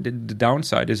also, the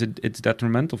downside is it's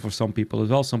detrimental for some people as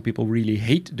well. Some people really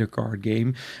hate the card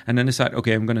game, and then decide,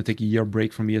 okay, I'm going to take a year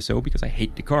break from ESO because I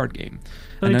hate the card game.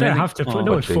 Well, they don't have to.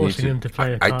 No one's forcing them to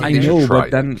play a card game. I know, but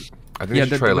then I think they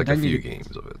should try like a few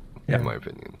games of it. In my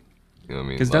opinion. You know what I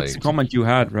mean? Because that's the comment you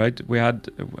had, right?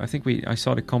 I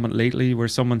saw the comment lately where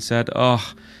someone said,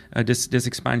 this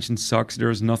expansion sucks.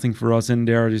 There's nothing for us in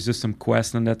there. There's just some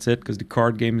quests and that's it, because the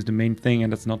card game is the main thing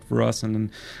and that's not for us. And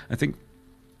then I think,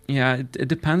 Yeah, it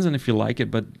depends on if you like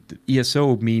it, but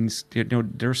ESO means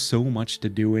there's so much to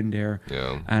do in there,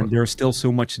 and there's still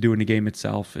so much to do in the game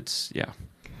itself.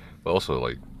 But also,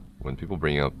 like, when people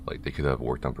bring up like they could have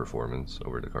worked on performance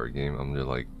over the card game, I'm just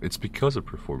like, it's because of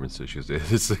performance issues.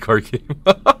 It's the card game.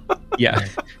 Yeah,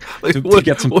 like, to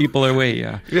get some people away.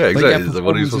 Yeah, exactly. Like,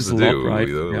 what are you supposed to do? Right?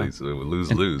 Lose.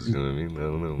 You know what I mean? I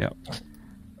don't know. Yeah.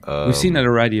 We've seen that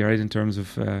already, right? In terms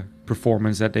of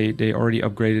performance, that they already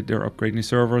upgraded. They're upgrading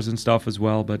servers and stuff as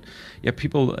well. But yeah,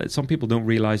 some people don't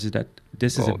realize is that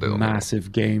this is a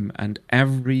massive game, and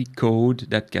every code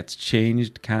that gets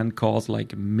changed can cause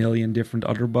like a million different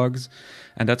other bugs,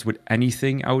 and that's with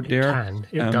anything out there.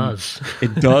 It does.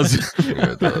 It does.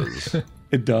 Yeah, it does.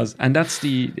 It does, and that's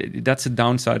the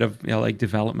downside of like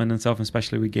development and stuff,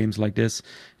 especially with games like this.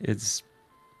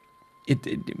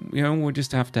 We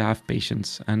just have to have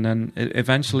patience, and then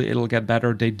eventually it'll get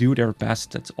better. They do their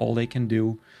best. That's all they can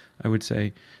do. I would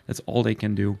say that's all they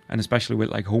can do, and especially with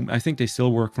like home. I think they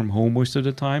still work from home most of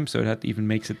the time, so that even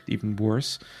makes it even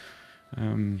worse.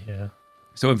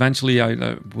 So eventually,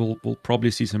 we'll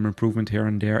probably see some improvement here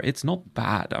and there. It's not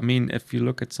bad. I mean, if you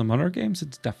look at some other games,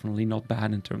 it's definitely not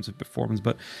bad in terms of performance.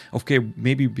 But okay,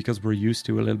 maybe because we're used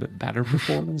to a little bit better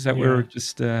performance, that we're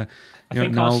just. I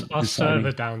think our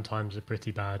server downtimes are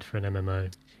pretty bad for an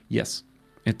MMO. Yes,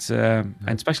 it's and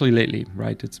especially lately,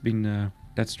 right? It's been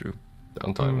that's true.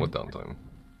 Downtime? What downtime?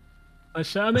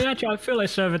 I mean, actually, I feel like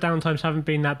server downtimes haven't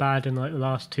been that bad in like the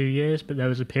last 2 years, but there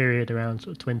was a period around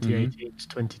sort of 2018 to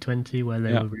 2020 where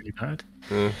they were really bad.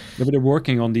 Yeah, but they're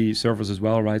working on the servers as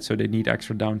well, right? So they need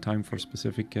extra downtime for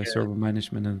specific server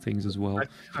management and things as well.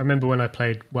 I remember when I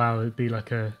played WoW, it'd be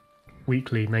like a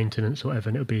weekly maintenance or whatever,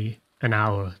 and it would be an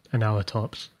hour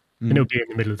tops. And it would be in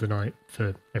the middle of the night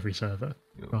for every server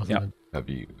rather than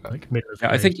like middle of the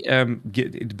day. I think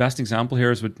the best example here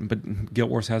is but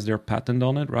Guild Wars has their patent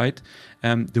on it, right?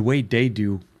 The way they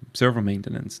do server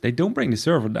maintenance, they don't bring the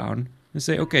server down. They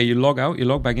say, okay, you log out, you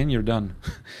log back in, you're done.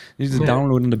 You just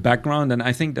download in the background, and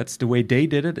I think that's the way they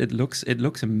did it. It looks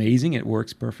amazing. It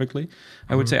works perfectly.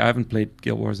 I would say I haven't played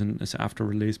Guild Wars after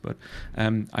release, but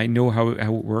I know how it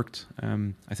worked.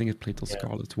 I think it played till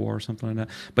Scarlet's War or something like that.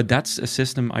 But that's a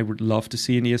system I would love to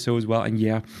see in ESO as well. And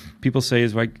yeah, people say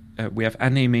is like we have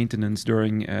NA maintenance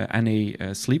during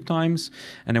NA sleep times,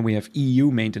 and then we have EU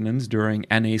maintenance during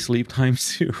NA sleep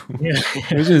times too,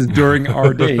 which is during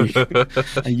our day.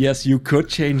 And yes, you could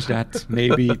change that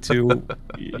maybe to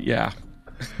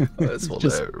It's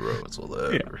whatever, bro. It's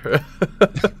whatever.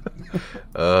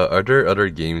 Are there other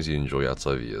games you enjoy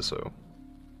outside of ESO?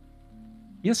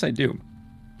 Yes, I do.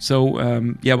 So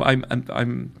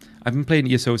I've been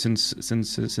playing ESO since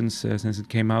it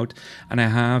came out, and I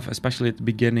have, especially at the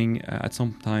beginning, at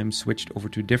some time switched over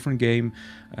to a different game.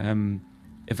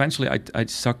 Eventually, I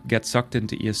get sucked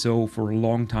into ESO for a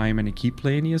long time, and I keep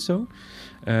playing ESO.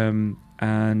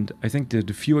 And I think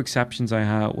the few exceptions I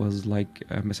had was like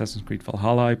Assassin's Creed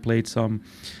Valhalla. I played some.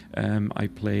 I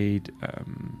played.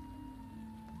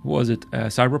 What was it?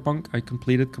 Cyberpunk. I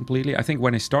completed completely. I think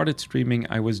when I started streaming,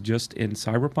 I was just in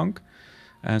Cyberpunk.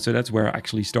 So that's where I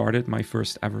actually started. My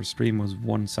first ever stream was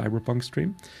one Cyberpunk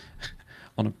stream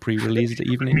on a pre-released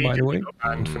evening, by the way.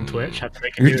 Banned from Twitch. Had to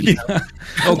make a new account.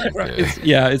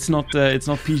 It's not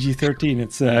PG-13.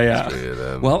 It's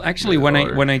Well, actually, when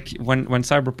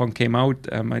Cyberpunk came out,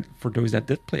 for those that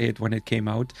did play it when it came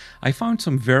out, I found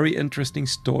some very interesting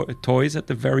toys at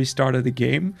the very start of the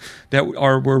game that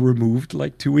were removed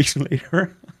like 2 weeks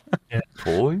later.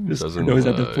 Toys? For those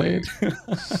that did play it.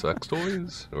 Sex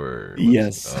toys? Or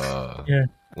yes.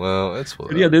 Well, it's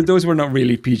those were not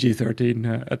really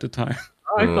PG-13 at the time.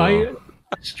 I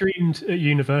streamed at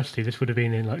university. This would have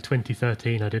been in like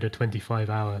 2013. I did a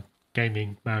 25-hour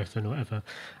gaming marathon or whatever,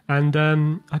 and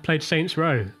I played Saints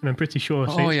Row, and I'm pretty sure.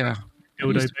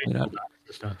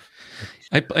 Stuff.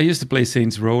 I used to play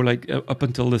Saints Row like up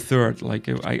until the third. Like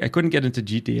I couldn't get into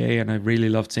GTA, and I really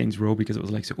loved Saints Row because it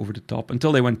was like so over the top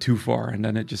until they went too far, and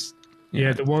then it just.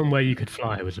 Yeah, the one where you could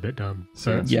fly was a bit dumb.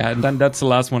 So. Yeah, and then that's the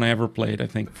last one I ever played. I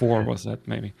think 4 was that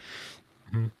maybe.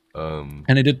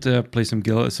 And I did play some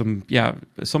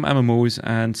MMOs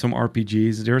and some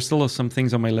RPGs. There are still some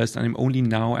things on my list, and I'm only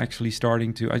now actually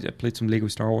starting to. I played some Lego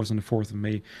Star Wars on the 4th of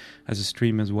May as a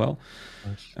stream as well.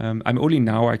 Nice. I'm only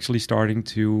now actually starting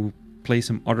to play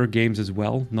some other games as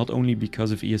well, not only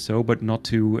because of ESO, but not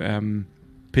to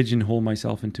pigeonhole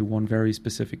myself into one very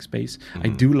specific space. I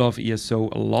do love ESO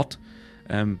a lot,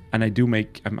 and I do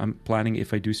make. I'm planning,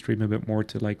 if I do stream a bit more,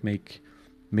 to like make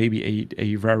maybe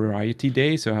a variety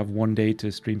day, so I have one day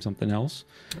to stream something else,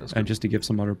 and just to give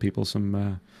some other people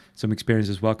some experience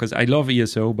as well. Because I love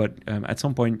ESO, but at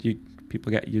some point you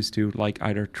people get used to like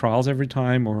either trials every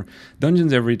time or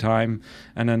dungeons every time.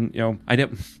 And then I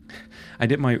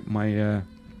did my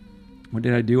what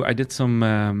did I do? I did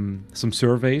some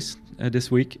surveys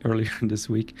earlier this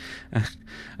week,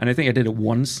 and I think I did it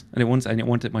once, and I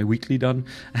wanted my weekly done,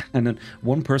 and then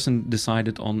one person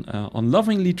decided on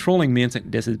lovingly trolling me and saying,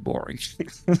 "This is boring."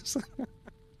 It's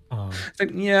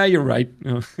like, yeah, you're right.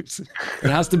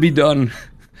 It has to be done.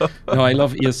 No, I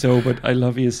love ESO, but I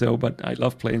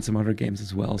love playing some other games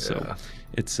as well. So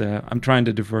it's I'm trying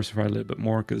to diversify a little bit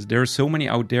more because there are so many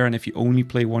out there, and if you only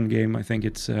play one game, I think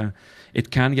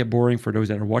it can get boring for those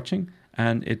that are watching,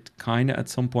 and it kind of at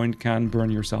some point can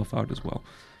burn yourself out as well.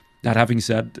 That having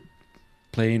said,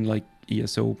 playing like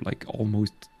ESO like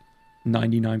almost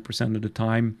 99% of the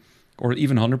time, or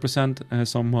even 100%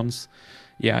 some months,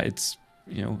 it's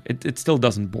it still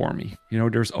doesn't bore me.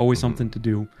 There's always something to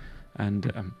do.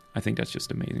 And I think that's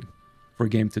just amazing for a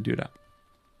game to do that.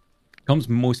 Comes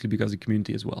mostly because of the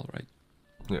community as well, right?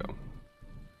 Yeah.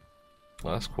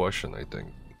 Last question, I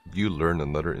think. You learn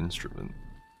another instrument.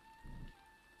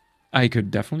 I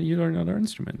could definitely learn another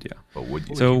instrument, yeah. But would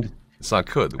you? So it's not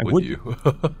could. Would you?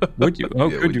 Would you? Oh,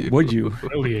 yeah, could you? Would you?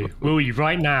 Will you? Will you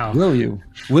right now? Will you?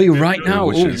 Will you right now?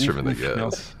 Which instrument, I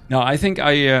guess? No, I think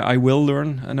I will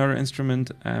learn another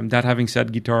instrument. That having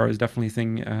said, guitar is definitely a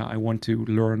thing I want to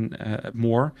learn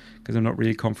more because I'm not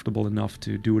really comfortable enough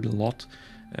to do it a lot.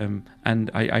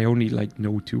 And I only like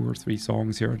know 2 or 3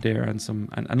 songs here or there, and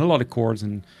a lot of chords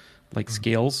and like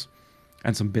scales,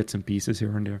 and some bits and pieces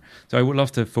here and there. So I would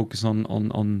love to focus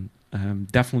on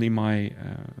definitely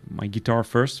my guitar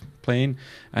first playing,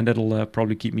 and that'll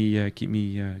probably keep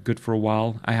me good for a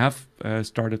while. I have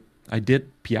started. I did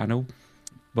piano,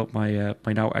 but my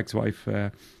now ex-wife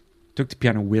took the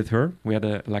piano with her. We had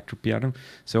an electric piano,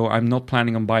 so I'm not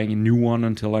planning on buying a new one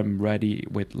until I'm ready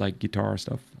with like guitar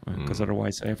stuff. Because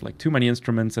otherwise I have like too many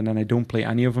instruments, and then I don't play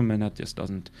any of them, and that just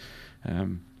doesn't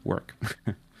work.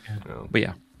 But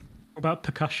yeah. What about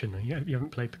percussion? You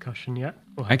haven't played percussion yet?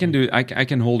 I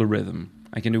can hold a rhythm.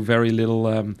 I can do very little.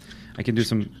 I can do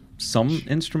some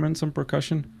instruments on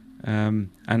percussion, and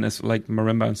it's like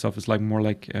marimba and stuff is like more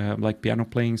like piano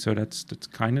playing. So that's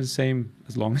kind of the same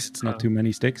as long as it's not too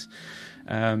many sticks.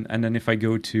 And then if I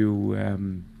go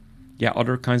to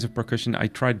other kinds of percussion, I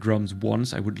tried drums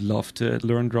once. I would love to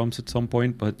learn drums at some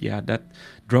point, but that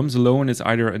drums alone is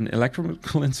either an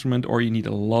electrical instrument or you need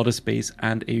a lot of space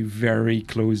and a very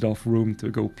closed off room to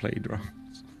go play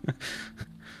drums.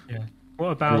 Yeah.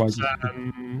 What about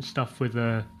stuff with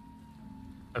a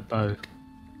bow?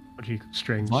 What do you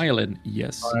strings? Violin,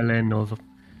 yes. Violin or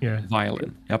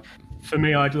violin. Yep. For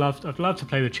me, I'd love to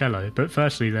play the cello, but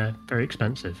firstly, they're very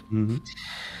expensive,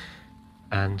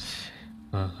 and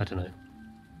I don't know.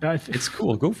 It's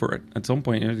cool. Go for it. At some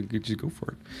point, you just go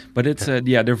for it. But it's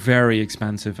they're very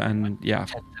expensive, and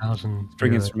 10,000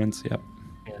 string instruments. Yep.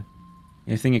 Yeah.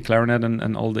 I think a clarinet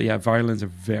and all the violins are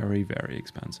very, very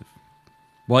expensive.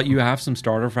 Well, you have some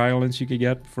starter violins you could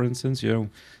get, for instance.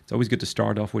 It's always good to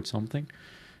start off with something.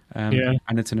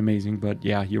 And it's an amazing. But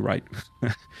yeah, you're right.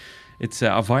 It's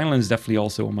a violin is definitely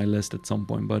also on my list at some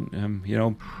point. But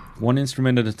one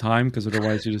instrument at a time, because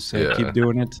otherwise you just keep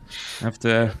doing it. You have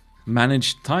to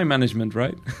manage time management,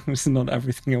 right? It's not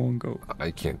everything in one go.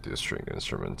 I can't do string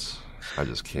instruments. I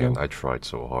just can't. I tried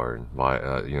so hard.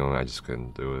 I just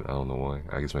couldn't do it. I don't know why.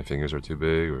 I guess my fingers are too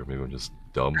big, or maybe I'm just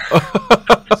dumb.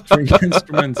 String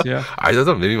instruments, yeah. I don't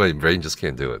know. Maybe my brain just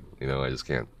can't do it. I just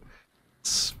can't.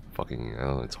 It's fucking. I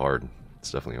don't know. It's hard.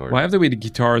 It's definitely hard. Well, I have the way the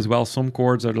guitar as well. Some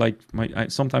chords are like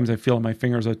sometimes I feel my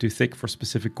fingers are too thick for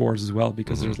specific chords as well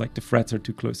because there's like the frets are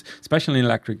too close, especially in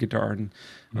electric guitar. And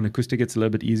on acoustic it's a little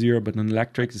bit easier, but on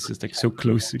electric it's just like so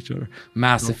close to each other.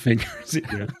 Massive fingers.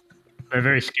 Yeah. They're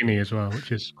very skinny as well,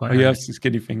 which is quite. Oh, you have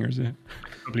skinny fingers, yeah.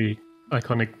 Probably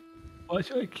iconic.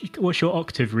 What's your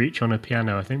octave reach on a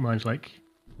piano? I think mine's like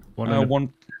one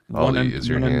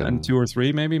and 2 or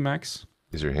 3 maybe max.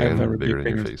 Is your hand bigger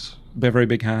than your face? They're very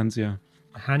big hands, yeah.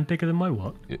 A hand bigger than my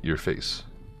what? Your face.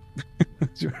 I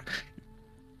don't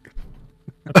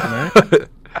know.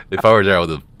 If I were there, I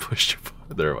would have pushed you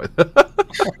there.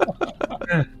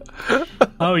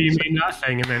 Oh, you mean that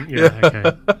thing, and then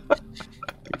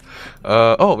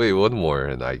okay. Wait, one more,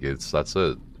 and I guess that's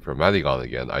it. For Manigon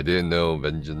again, I didn't know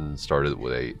Vengian started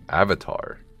with a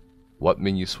avatar. What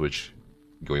made you switch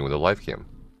going with a live cam?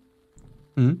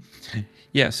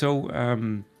 Yeah, so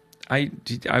I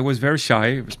was very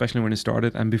shy, especially when I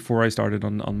started, and before I started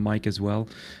on mic as well.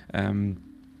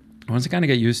 Once I kind of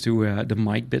get used to the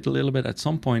mic bit a little bit, at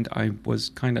some point I was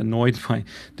kind of annoyed by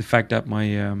the fact that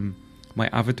my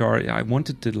avatar, I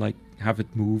wanted to like have it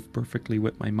move perfectly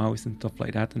with my mouse and stuff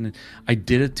like that. And I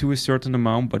did it to a certain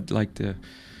amount, but like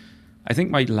I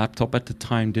think my laptop at the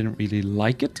time didn't really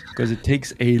like it because it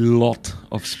takes a lot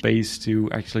of space to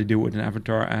actually do it with an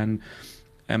avatar. And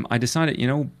I decided,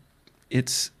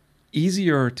 it's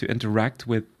easier to interact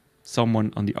with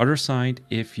someone on the other side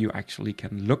if you actually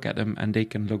can look at them and they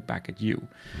can look back at you.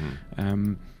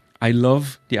 I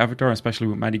love the avatar, especially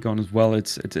with Madigan as well.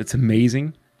 It's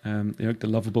amazing. The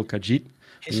lovable Khajiit.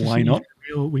 Why not?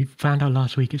 We found out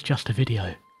last week it's just a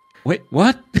video. Wait,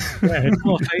 what? Yeah, it's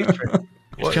not a favorite.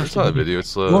 It's not a video.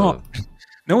 It's what?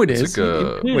 No, it is.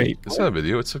 Wait, it's not a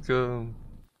video. It's like a.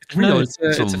 It's real. It's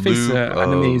a face loop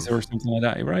animes or something like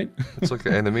that, right? It's like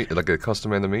like a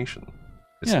custom animation.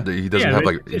 Yeah. He doesn't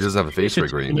have a face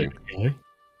rig or anything.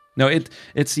 No,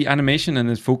 it's the animation and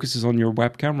it focuses on your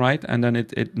webcam, right? And then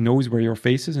it knows where your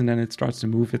face is and then it starts to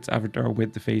move its avatar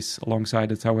with the face alongside.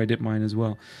 That's how I did mine as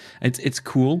well. It's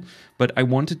cool, but I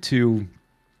wanted to.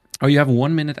 Oh, you have a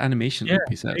 1 minute animation,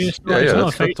 he says. That's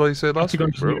what you said last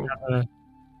week, bro.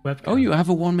 Oh, you have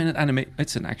a 1 minute animation.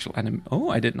 It's an actual Oh,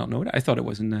 I did not know that. I thought it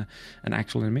was an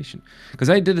actual animation because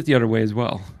I did it the other way as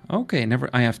well. Okay, I never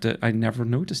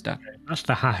noticed that. That's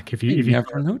the hack. If you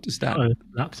never noticed that on a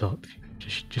laptop,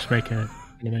 just make an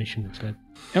animation instead.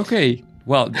 Okay.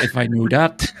 Well, if I knew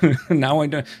that, now I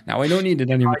don't need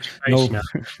it anymore.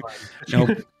 No.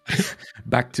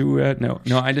 Back to no.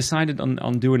 I decided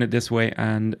on doing it this way,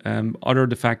 and other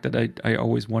the fact that I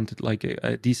always wanted like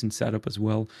a decent setup as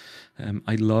well.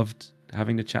 I loved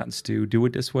having the chance to do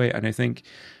it this way, and I think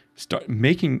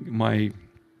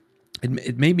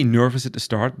it made me nervous at the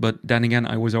start, but then again,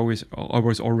 I was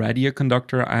already a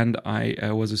conductor, and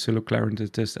I was a solo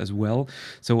clarinetist as well.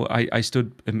 So I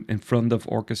stood in front of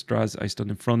orchestras. I stood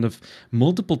in front of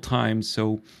multiple times.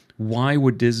 So why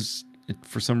would this?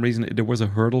 For some reason, there was a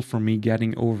hurdle for me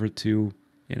getting over to,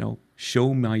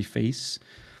 show my face.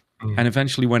 And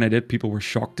eventually when I did, people were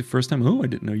shocked the first time. Oh, I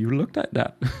didn't know you looked like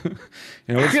that.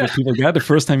 It's what people get the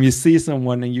first time you see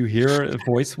someone and you hear a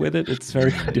voice with it. It's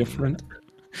very different.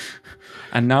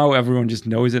 And now everyone just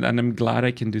knows it. And I'm glad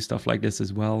I can do stuff like this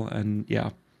as well. And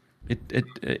yeah,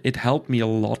 it helped me a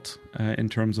lot in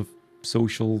terms of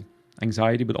social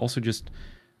anxiety, but also just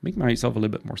make myself a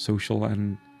little bit more social.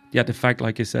 And yeah, the fact,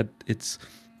 like I said, it's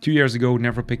 2 years ago,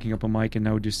 never picking up a mic, and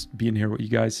now just being here with you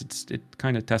guys. It's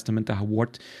kind of testament to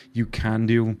what you can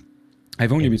do.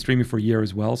 I've only been streaming for a year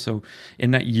as well, so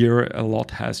in that year, a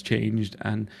lot has changed.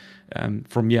 And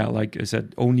from like I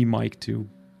said, only mic to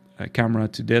camera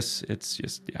to this, it's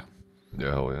just Yeah.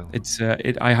 It's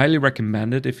I highly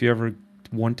recommend it if you ever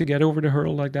want to get over the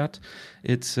hurdle like that.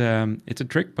 It's a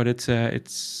trick, but it's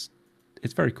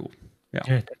very cool.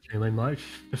 Yeah, definitely.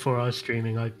 Before I was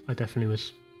streaming, I definitely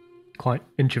was quite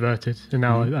introverted, and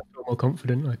now I feel more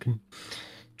confident. I can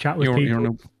chat with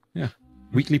people.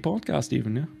 Weekly podcast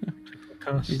even. Yeah.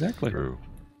 Podcast. Exactly. True.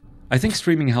 I think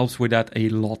streaming helps with that a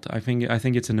lot. I think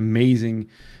it's an amazing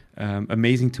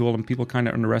tool, and people kind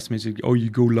of underestimate it. Oh, you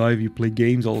go live, you play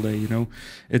games all day.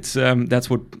 It's that's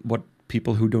what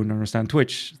people who don't understand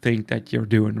Twitch think that you're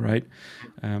doing, right?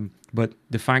 But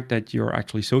the fact that you're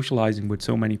actually socializing with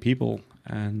so many people,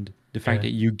 and the fact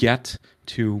that you get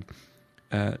to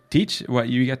teach,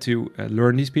 you get to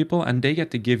learn these people, and they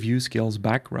get to give you skills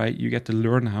back, right? You get to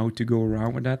learn how to go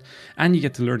around with that, and you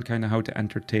get to learn kind of how to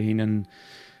entertain and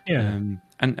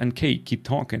Kate, keep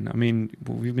talking. I mean,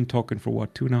 we've been talking for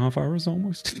what, 2.5 hours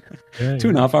almost?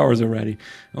 2.5 hours already.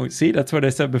 Oh, see, that's what I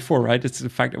said before, right? It's the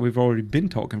fact that we've already been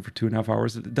talking for 2.5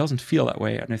 hours. It doesn't feel that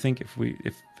way. And I think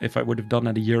if I would have done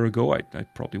that a year ago, I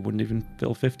probably wouldn't even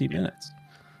fill 50 minutes.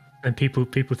 And people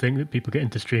think that people get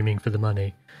into streaming for the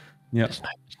money. Yeah, there's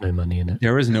no money in it.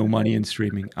 There is no money in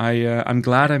streaming. I'm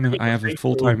glad I have a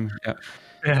full-time.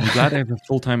 I'm glad I have a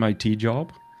full-time IT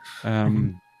job.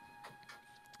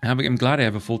 I'm glad I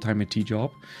have a full-time IT job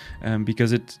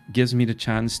because it gives me the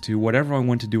chance to whatever I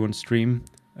want to do on stream.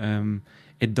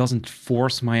 It doesn't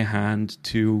force my hand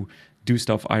to do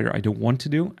stuff either I don't want to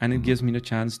do, and it gives me the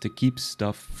chance to keep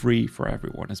stuff free for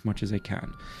everyone as much as I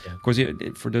can. Because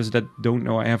for those that don't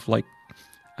know,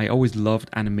 I always loved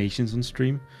animations on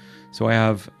stream. So I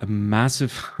have a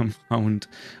massive amount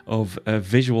of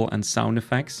visual and sound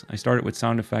effects. I started with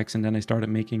sound effects, and then I started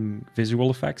making visual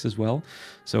effects as well.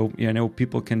 So,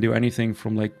 people can do anything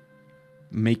from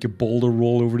make a boulder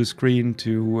roll over the screen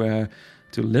to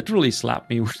literally slap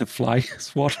me with a fly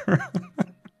swatter.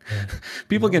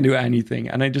 People can do anything.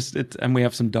 And and we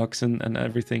have some ducks and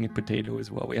everything, and potato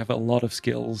as well. We have a lot of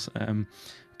skills.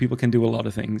 People can do a lot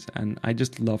of things, and I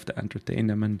just love to entertain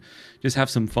them and just have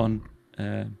some fun.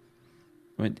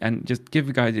 And just give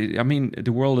you guys, I mean,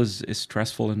 the world is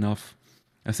stressful enough.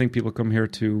 I think people come here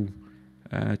to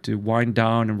wind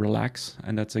down and relax,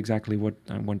 and that's exactly what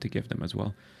I want to give them as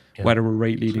well. Yeah. Whether we're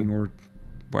raid leading or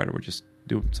whether we're just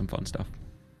doing some fun stuff.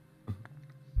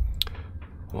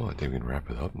 Well, I think we can wrap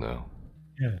it up now.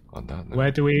 Yeah. On that note.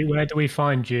 Where do we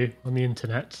find you on the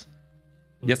internet?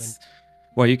 Yes.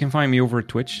 Well, you can find me over at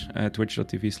Twitch,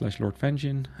 twitch.tv/Lord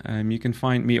Vengian. You can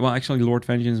find me, well, actually, Lord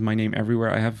Vengian is my name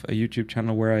everywhere. I have a YouTube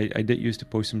channel where I did used to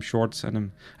post some shorts,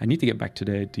 and I need to get back to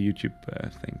the YouTube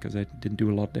thing because I didn't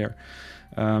do a lot there.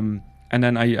 And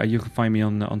then you can find me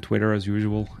on Twitter as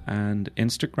usual, and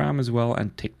Instagram as well,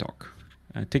 and TikTok.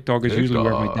 TikTok is usually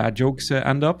where my dad jokes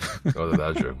end up. Oh, the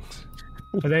dad jokes.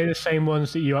 Are they the same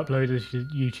ones that you upload as your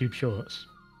YouTube Shorts?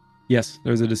 Yes,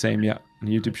 those are the same, yeah. And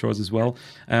YouTube Shorts as well.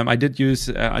 I did use,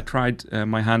 I tried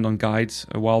my hand on guides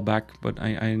a while back, but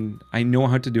I know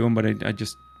how to do them, but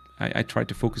I tried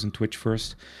to focus on Twitch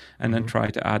first and then try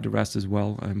to add the rest as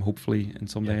well. Hopefully, in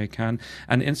someday I can.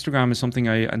 And Instagram is something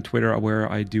and Twitter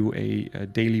where I do a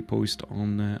daily post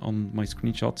on my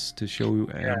screenshots to show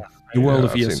the world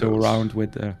of ESO around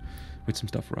with some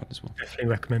stuff around as well. Definitely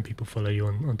recommend people follow you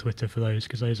on Twitter for those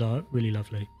because those are really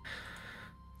lovely.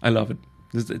 I love it.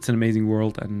 It's an amazing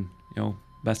world, and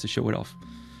best to show it off.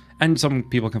 And some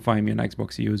people can find me on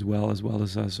Xbox EU as well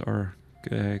as our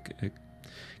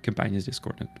companions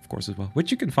Discord, of course, as well,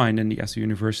 which you can find in the ESOU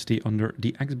University under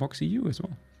the Xbox EU as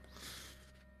well.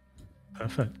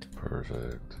 Perfect.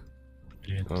 Brilliant.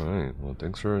 All right. Well,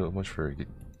 thanks very much for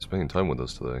spending time with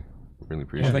us today. Really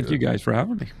appreciate it. Thank you guys for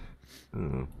having me.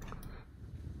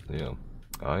 Yeah,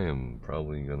 I am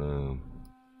probably gonna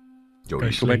go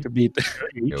back to beat.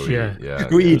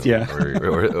 Go eat, yeah.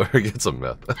 Or get some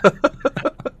meth.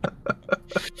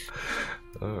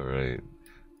 All right.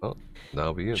 Well,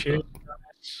 that'll be it. Cheers.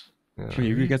 Yeah.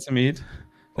 You get some eat.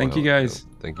 Thank you guys.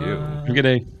 Thank you. Have a good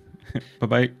day.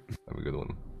 Bye-bye. Have a good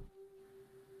one.